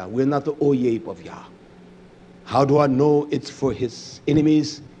enemies of Yah. We're not the oyeb of Yah. How do I know it's for his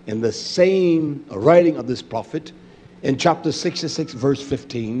enemies? In the same writing of this prophet, in chapter 66, verse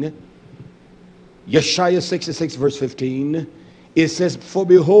 15, Yeshaya 66, verse 15, it says, for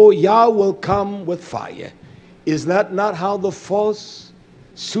behold, Yah will come with fire. Is that not how the false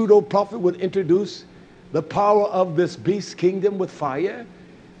pseudo-prophet would introduce the power of this beast kingdom with fire?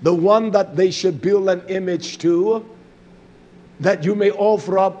 The one that they should build an image to, that you may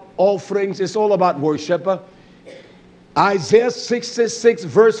offer up offerings. It's all about worship. Isaiah 66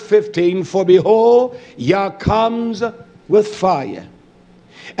 verse 15, for behold, Yah comes with fire,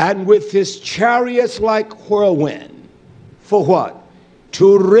 and with his chariots like whirlwind. For what?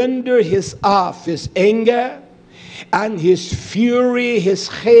 To render his wrath, his anger, and his fury, his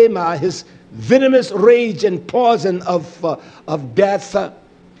chema, his venomous rage and poison of death,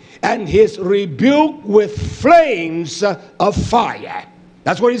 and his rebuke with flames of fire.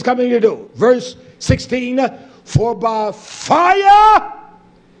 That's what he's coming to do. Verse 16, for by fire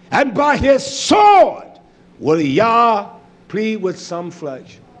and by his sword will Yah plead with some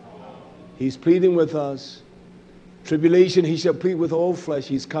flesh. He's pleading with us. Tribulation he shall plead with all flesh.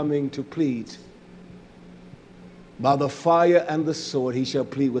 He's coming to plead. By the fire and the sword he shall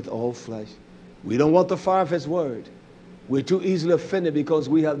plead with all flesh. We don't want the fire of his word. We're too easily offended because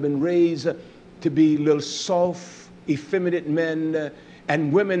we have been raised to be little soft, effeminate men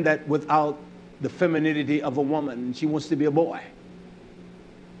and women that without the femininity of a woman. She wants to be a boy.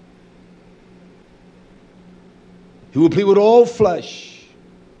 He will plead with all flesh.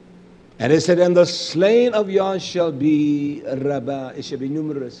 And it said, and the slain of Yah shall be rabbah. It shall be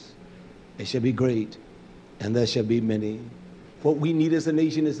numerous. It shall be great. And there shall be many. What we need as a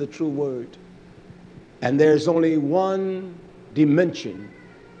nation is the true word. And there's only one dimension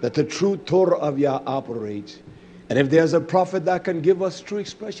that the true Torah of Yah operates. And if there's a prophet that can give us true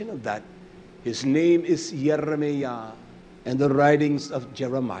expression of that, his name is Jeremiah, and the writings of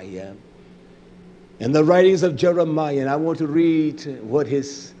Jeremiah. And the writings of Jeremiah, and I want to read what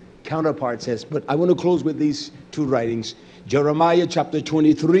his counterpart says, but I want to close with these two writings. Jeremiah chapter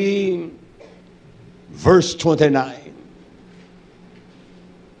 23, verse 29.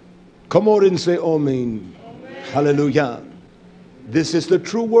 Come on and say Amen. Amen. Hallelujah. This is the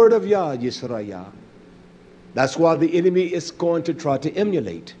true word of Yah, Yisrael. That's why the enemy is going to try to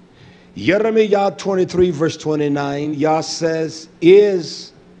emulate. Jeremiah 23 verse 29, Yah says,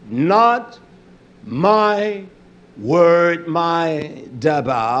 is not my word, my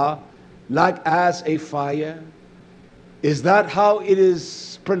daba, like as a fire? Is that how it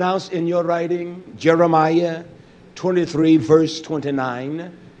is pronounced in your writing? Jeremiah 23 verse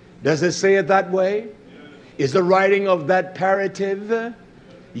 29. Does it say it that way? Is the writing of that parative?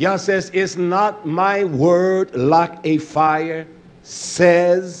 Yah says, is not my word like a fire,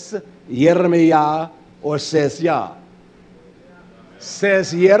 says Jeremiah, or says Yah?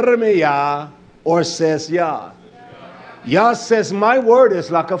 Says Jeremiah, or says Yah? Yah says, my word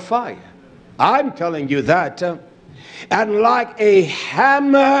is like a fire. I'm telling you that. And like a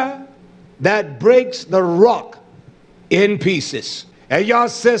hammer that breaks the rock in pieces. And Yah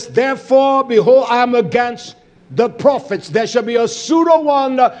says, therefore, behold, I'm against the prophets. There shall be a pseudo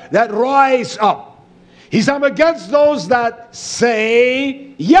one that rise up. He's I'm against those that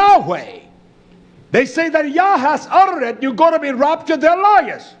say Yahweh. They say that Yah has uttered it. You're going to be raptured. They're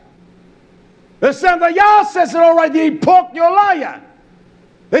liars. They say that Yah says it all right. He pork, you're a liar.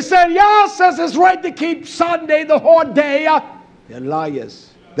 They say Yah says it's right to keep Sunday the whole day. They're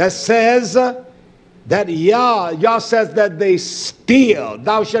liars. That says that Yah says that they steal.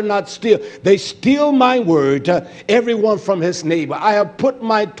 Thou shalt not steal. They steal my word, everyone from his neighbor. I have put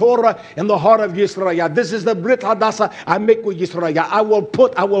my Torah in the heart of Yisrael. This is the Brit Hadassah I make with Yisrael. I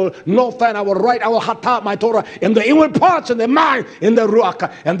will Nothan, I will write, I will hatat my Torah in the inward parts, in the mind, in the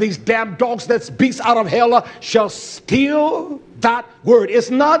ruach. And these damn dogs, that's beasts out of hell, shall steal that word.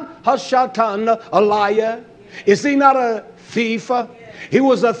 It's not Hashatan, a liar. Is he not a thief? He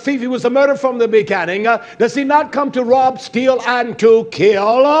was a thief. He was a murderer from the beginning. Does he not come to rob, steal, and to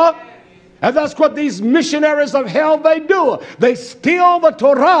kill? And that's what these missionaries of hell, they do. They steal the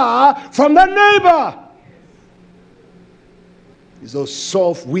Torah from their neighbor. Those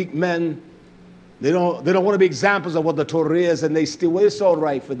soft, weak men, they don't want to be examples of what the Torah is, and they steal. Well, it's all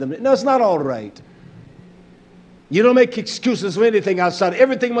right for them. No, it's not all right. You don't make excuses for anything outside.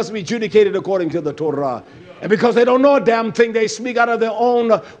 Everything must be adjudicated according to the Torah. And because they don't know a damn thing, they speak out of their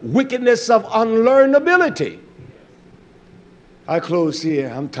own wickedness of unlearned ability. I close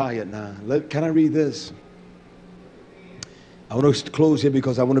here. I'm tired now. Can I read this? I want to close here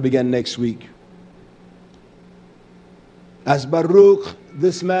because I want to begin next week. As Baruch,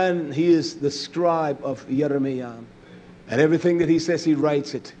 this man, he is the scribe of Jeremiah. And everything that he says, he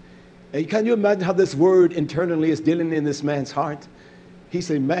writes it. And can you imagine how this word internally is dealing in this man's heart? He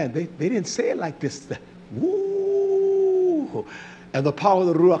said, man, they didn't say it like this. Woo! And the power of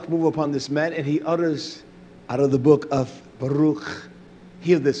the Ruach move upon this man, and he utters out of the book of Baruch.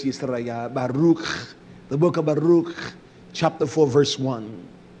 Hear this, Yisrael. Baruch, the book of Baruch, chapter 4, verse 1.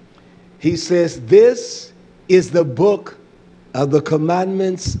 He says, this is the book of the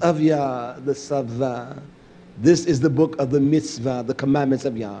commandments of Yah, the Savah. This is the book of the mitzvah, the commandments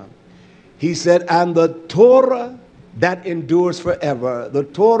of Yah. He said, and the Torah that endures forever. The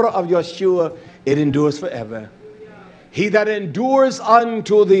Torah of Yeshua, it endures forever. He that endures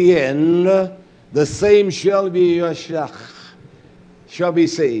unto the end, the same shall be yashach, shall be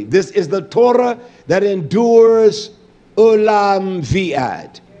saved. This is the Torah that endures ulam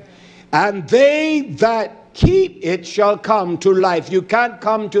viad. And they that keep it shall come to life. You can't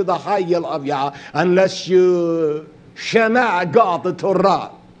come to the Hayil of Yah unless you Shema God, the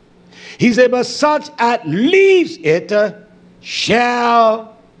Torah. He said, but such as leaves it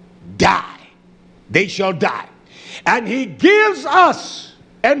shall die. They shall die. And he gives us,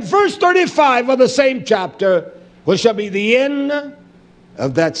 in verse 35 of the same chapter, what shall be the end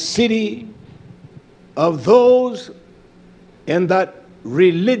of that city, of those in that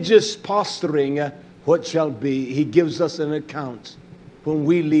religious posturing, what shall be. He gives us an account when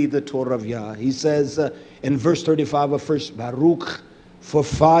we leave the Torah of Yah. He says in verse 35 of first Baruch, for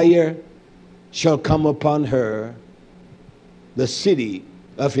fire shall come upon her, the city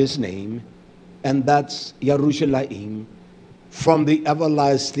of his name, and that's Yerushalayim, from the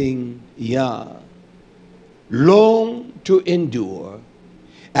everlasting Yah, long to endure,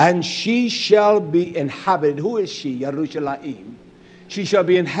 and she shall be inhabited. Who is she? Yerushalayim. She shall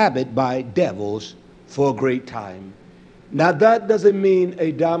be inhabited by devils for a great time. Now that doesn't mean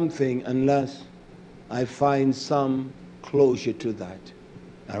a damn thing unless I find some closure to that.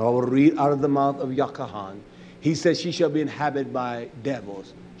 And I will read out of the mouth of Yakahan. He says she shall be inhabited by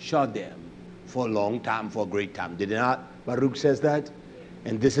devils, Shadem, for a long time, for a great time. Did it not? Baruch says that.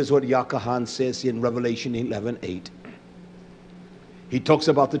 And this is what Yakahan says in Revelation 11:8. He talks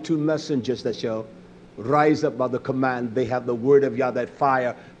about the two messengers that shall rise up by the command. They have the word of Yah, that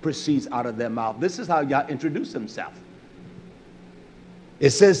fire proceeds out of their mouth. This is how Yah introduced himself. It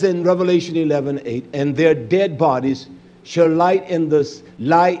says in Revelation 11:8, and their dead bodies shall lie in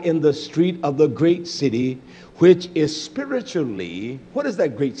the street of the great city, which is spiritually, what is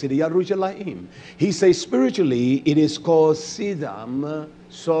that great city? Yerushalayim. He says spiritually, it is called Sidam,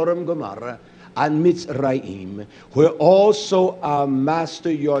 Sodom, Gomorrah, and Mitzrayim, where also our Master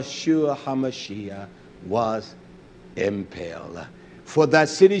Yeshua HaMashiach was impaled. For that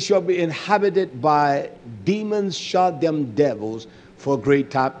city shall be inhabited by demons, shot them devils, for a great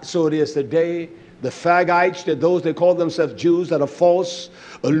time. So it is today. The Fagites, those that call themselves Jews, that are false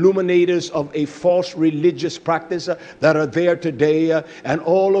illuminators of a false religious practice that are there today, and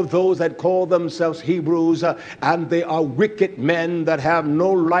all of those that call themselves Hebrews, and they are wicked men that have no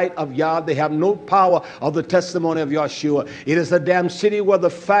light of Yah, they have no power of the testimony of Yeshua. It is a damn city where the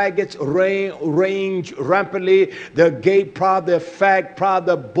faggots range rampantly. They're gay proud, they're fag proud,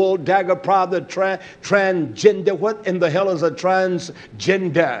 they're bull dagger proud, they're transgender. What in the hell is a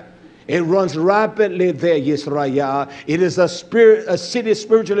transgender? It runs rapidly there, Yisrael. It is a city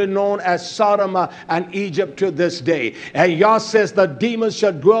spiritually known as Sodom and Egypt to this day. And Yah says the demons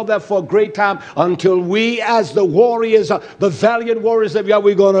shall dwell there for a great time until we as the warriors, the valiant warriors of Yah,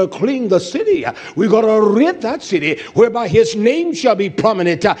 we're going to clean the city. We're going to rid that city, whereby his name shall be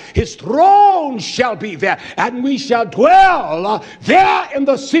prominent. His throne shall be there. And we shall dwell there in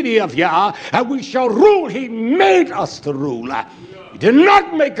the city of Yah. And we shall rule. He made us to rule. He did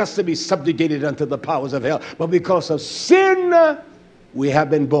not make us to be subjugated unto the powers of hell, but because of sin, we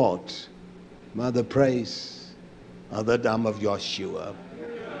have been bought. Mother, praise of the Dam of Yeshua.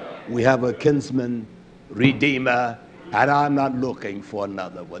 We have a kinsman, redeemer, and I'm not looking for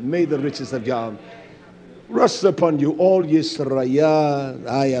another one. May the riches of Yah rest upon you all, Yisrael.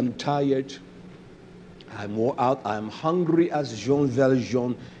 I am tired. I'm wore out. I'm hungry, as Jean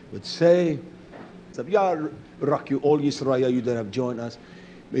Valjean would say. Yah rock you all, Yisrael, you that have joined us.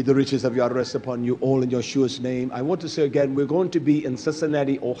 May the riches of Yah rest upon you all in Yeshua's name. I want to say again, we're going to be in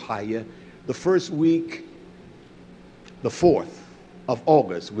Cincinnati, Ohio, the first week, the 4th of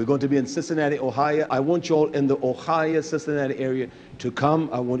August. We're going to be in Cincinnati, Ohio. I want you all in the Ohio, Cincinnati area to come.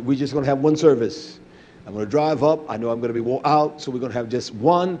 We're just going to have one service. I'm going to drive up. I know I'm going to be wore out, so we're going to have just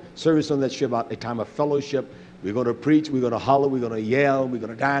one service on that Shabbat, a time of fellowship. We're going to preach. We're going to holler. We're going to yell. We're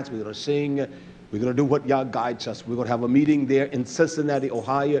going to dance. We're going to sing. We're going to do what Yah guides us. We're going to have a meeting there in Cincinnati,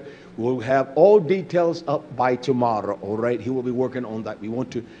 Ohio. We'll have all details up by tomorrow, all right? He will be working on that. We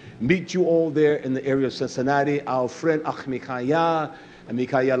want to meet you all there in the area of Cincinnati. Our friend Mikaya and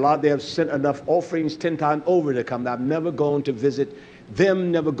Mikaya, they have sent enough offerings 10 times over to come. I've never gone to visit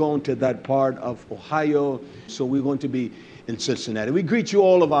them, never gone to that part of Ohio. So we're going to be in Cincinnati. We greet you,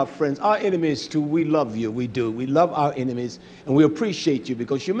 all of our friends, our enemies too. We love you. We do. We love our enemies, and we appreciate you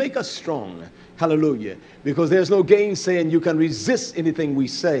because you make us strong. Hallelujah. Because there's no gainsaying. You can resist anything we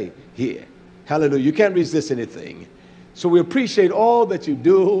say here. Hallelujah. You can't resist anything. So we appreciate all that you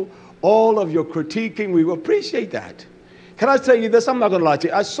do, all of your critiquing. We appreciate that. Can I tell you this? I'm not going to lie to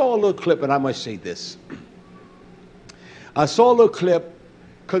you. I saw a little clip, and I must say this. I saw a little clip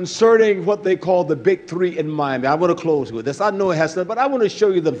concerning what they call the big three in Miami. I want to close with this. I know it has to, but I want to show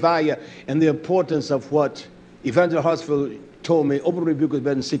you the value and the importance of what Evangelist Hartsfield told me. Open rebuke is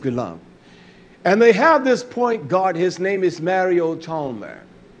better than secret love. And they have this point guard. His name is Mario Chalmer.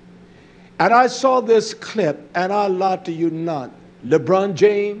 And I saw this clip, and I lie to you not. LeBron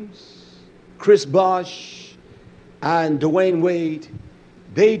James, Chris Bosh, and Dwayne Wade,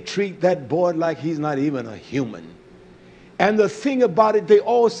 they treat that boy like he's not even a human. And the thing about it, they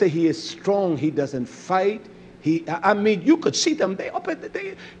all say he is strong. He doesn't fight. I mean, you could see them. They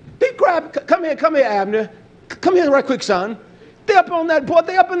grab, come here, Abner. Come here right quick, son. They up on that board.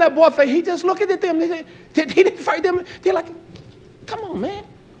 They up in that board face. He just looking at them. He didn't fight them. They're like, come on, man.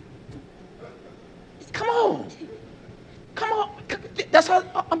 Come on. Come on. That's how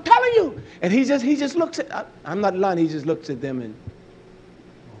I'm telling you. And he just looks at, I'm not lying. He just looks at them and,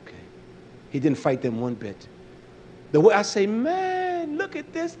 okay. He didn't fight them one bit. The way I say, man, look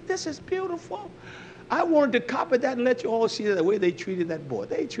at this. This is beautiful. I wanted to copy that and let you all see the way they treated that boy.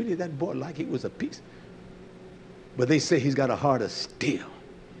 They treated that boy like he was a piece. But they say he's got a heart of steel.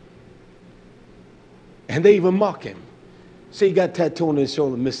 And they even mock him. See, he got tattooed on his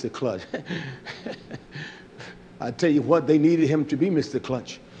shoulder, Mr. Clutch. I tell you what, they needed him to be Mr.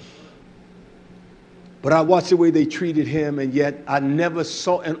 Clutch. But I watched the way they treated him, and yet I never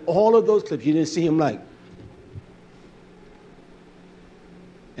saw in all of those clips, you didn't see him like.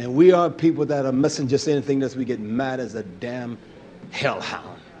 And we are people that are messengers, anything else, we get mad as a damn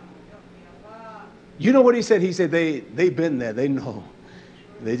hellhound. You know what he said? He said, they've been there. They know.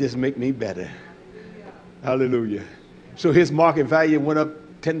 They just make me better. Hallelujah. So his market value went up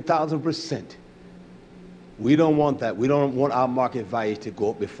 10,000%. We don't want that. We don't want our market value to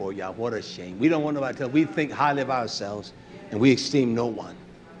go up before Yah. What a shame. We don't want nobody to tell. We think highly of ourselves, and we esteem no one.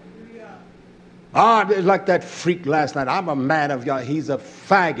 It's like that freak last night. I'm a man of Yah. He's a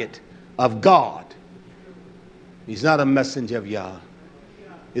faggot of God. He's not a messenger of Yah.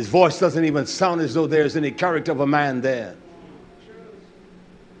 His voice doesn't even sound as though there's any character of a man there.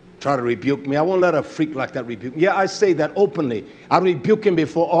 Try to rebuke me. I won't let a freak like that rebuke me. Yeah, I say that openly. I rebuke him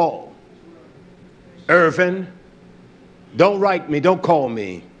before all. Irvin, don't write me. Don't call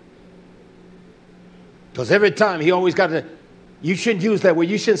me. Because every time he always got to, you shouldn't use that word.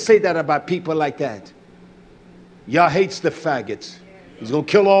 You shouldn't say that about people like that. Yah hates the faggots. He's going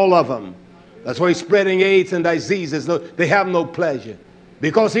to kill all of them. That's why he's spreading AIDS and diseases. They have no pleasure.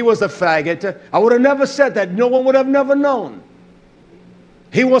 Because he was a faggot, I would have never said that. No one would have never known.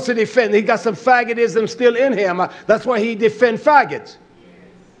 He wants to defend. He got some faggotism still in him. That's why he defends faggots.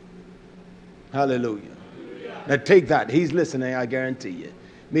 Hallelujah. Now take that. He's listening, I guarantee you.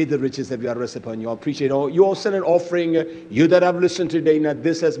 May the riches of God rest upon you. I appreciate all. You all send an offering. You that have listened today, now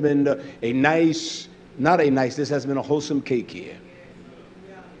this has been this has been a wholesome cake here.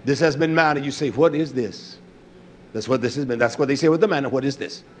 This has been manna. You say, what is this? That's what this has been. That's what they say with the manna. What is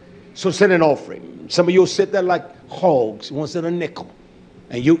this? So send an offering. Some of you sit there like hogs. One send a nickel.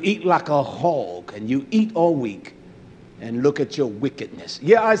 And you eat like a hog. And you eat all week. And look at your wickedness.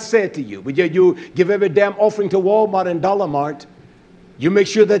 Yeah, I said to you. But you give every damn offering to Walmart and Dollar Mart. You make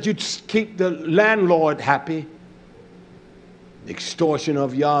sure that you keep the landlord happy. Extortion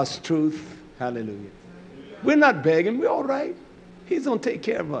of Yah's truth. Hallelujah. We're not begging. We're all right. He's going to take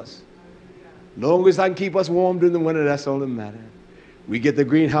care of us. Long as I can keep us warm during the winter, that's all that matters. We get the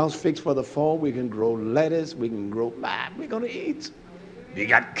greenhouse fixed for the fall. We can grow lettuce. We can grow, we're going to eat. We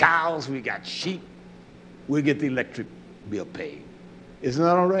got cows. We got sheep. We'll get the electric bill paid. Isn't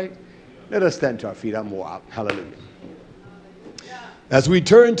that all right? Let us stand to our feet. I'm more out. Hallelujah. As we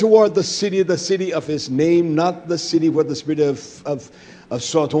turn toward the city of his name, not the city where the spirit of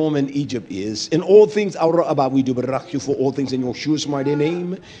Sodom and Egypt is. In all things, our Abba, we do barak you for all things in Yeshua's mighty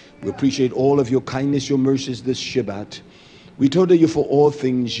name. We appreciate all of your kindness, your mercies this Shabbat. We told you for all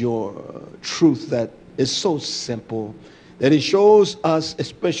things your truth that is so simple, that it shows us,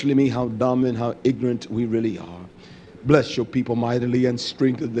 especially me, how dumb and how ignorant we really are. Bless your people mightily and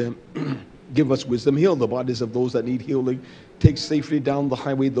strengthen them. Give us wisdom. Heal the bodies of those that need healing. Take safely down the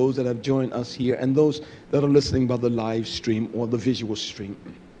highway those that have joined us here and those that are listening by the live stream or the visual stream.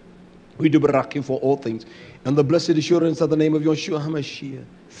 We do barak you for all things. And the blessed assurance of the name of Yeshua HaMashiach.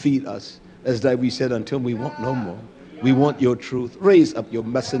 Feed us, as that we said, until we want no more. We want your truth. Raise up your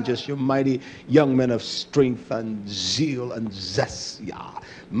messengers, your mighty young men of strength and zeal and zest.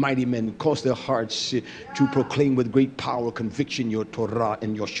 Mighty men, cause their hearts to proclaim with great power, conviction, your Torah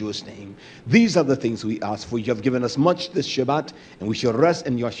in Yeshua's name. These are the things we ask for. You have given us much this Shabbat, and we shall rest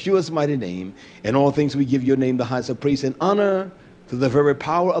in Yeshua's mighty name. In all things we give your name the highest of praise and honor to the very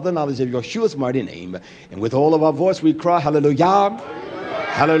power of the knowledge of Yeshua's mighty name. And with all of our voice we cry, hallelujah,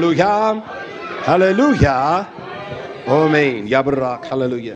 hallelujah, hallelujah. Amen. Yabarak. Hallelujah.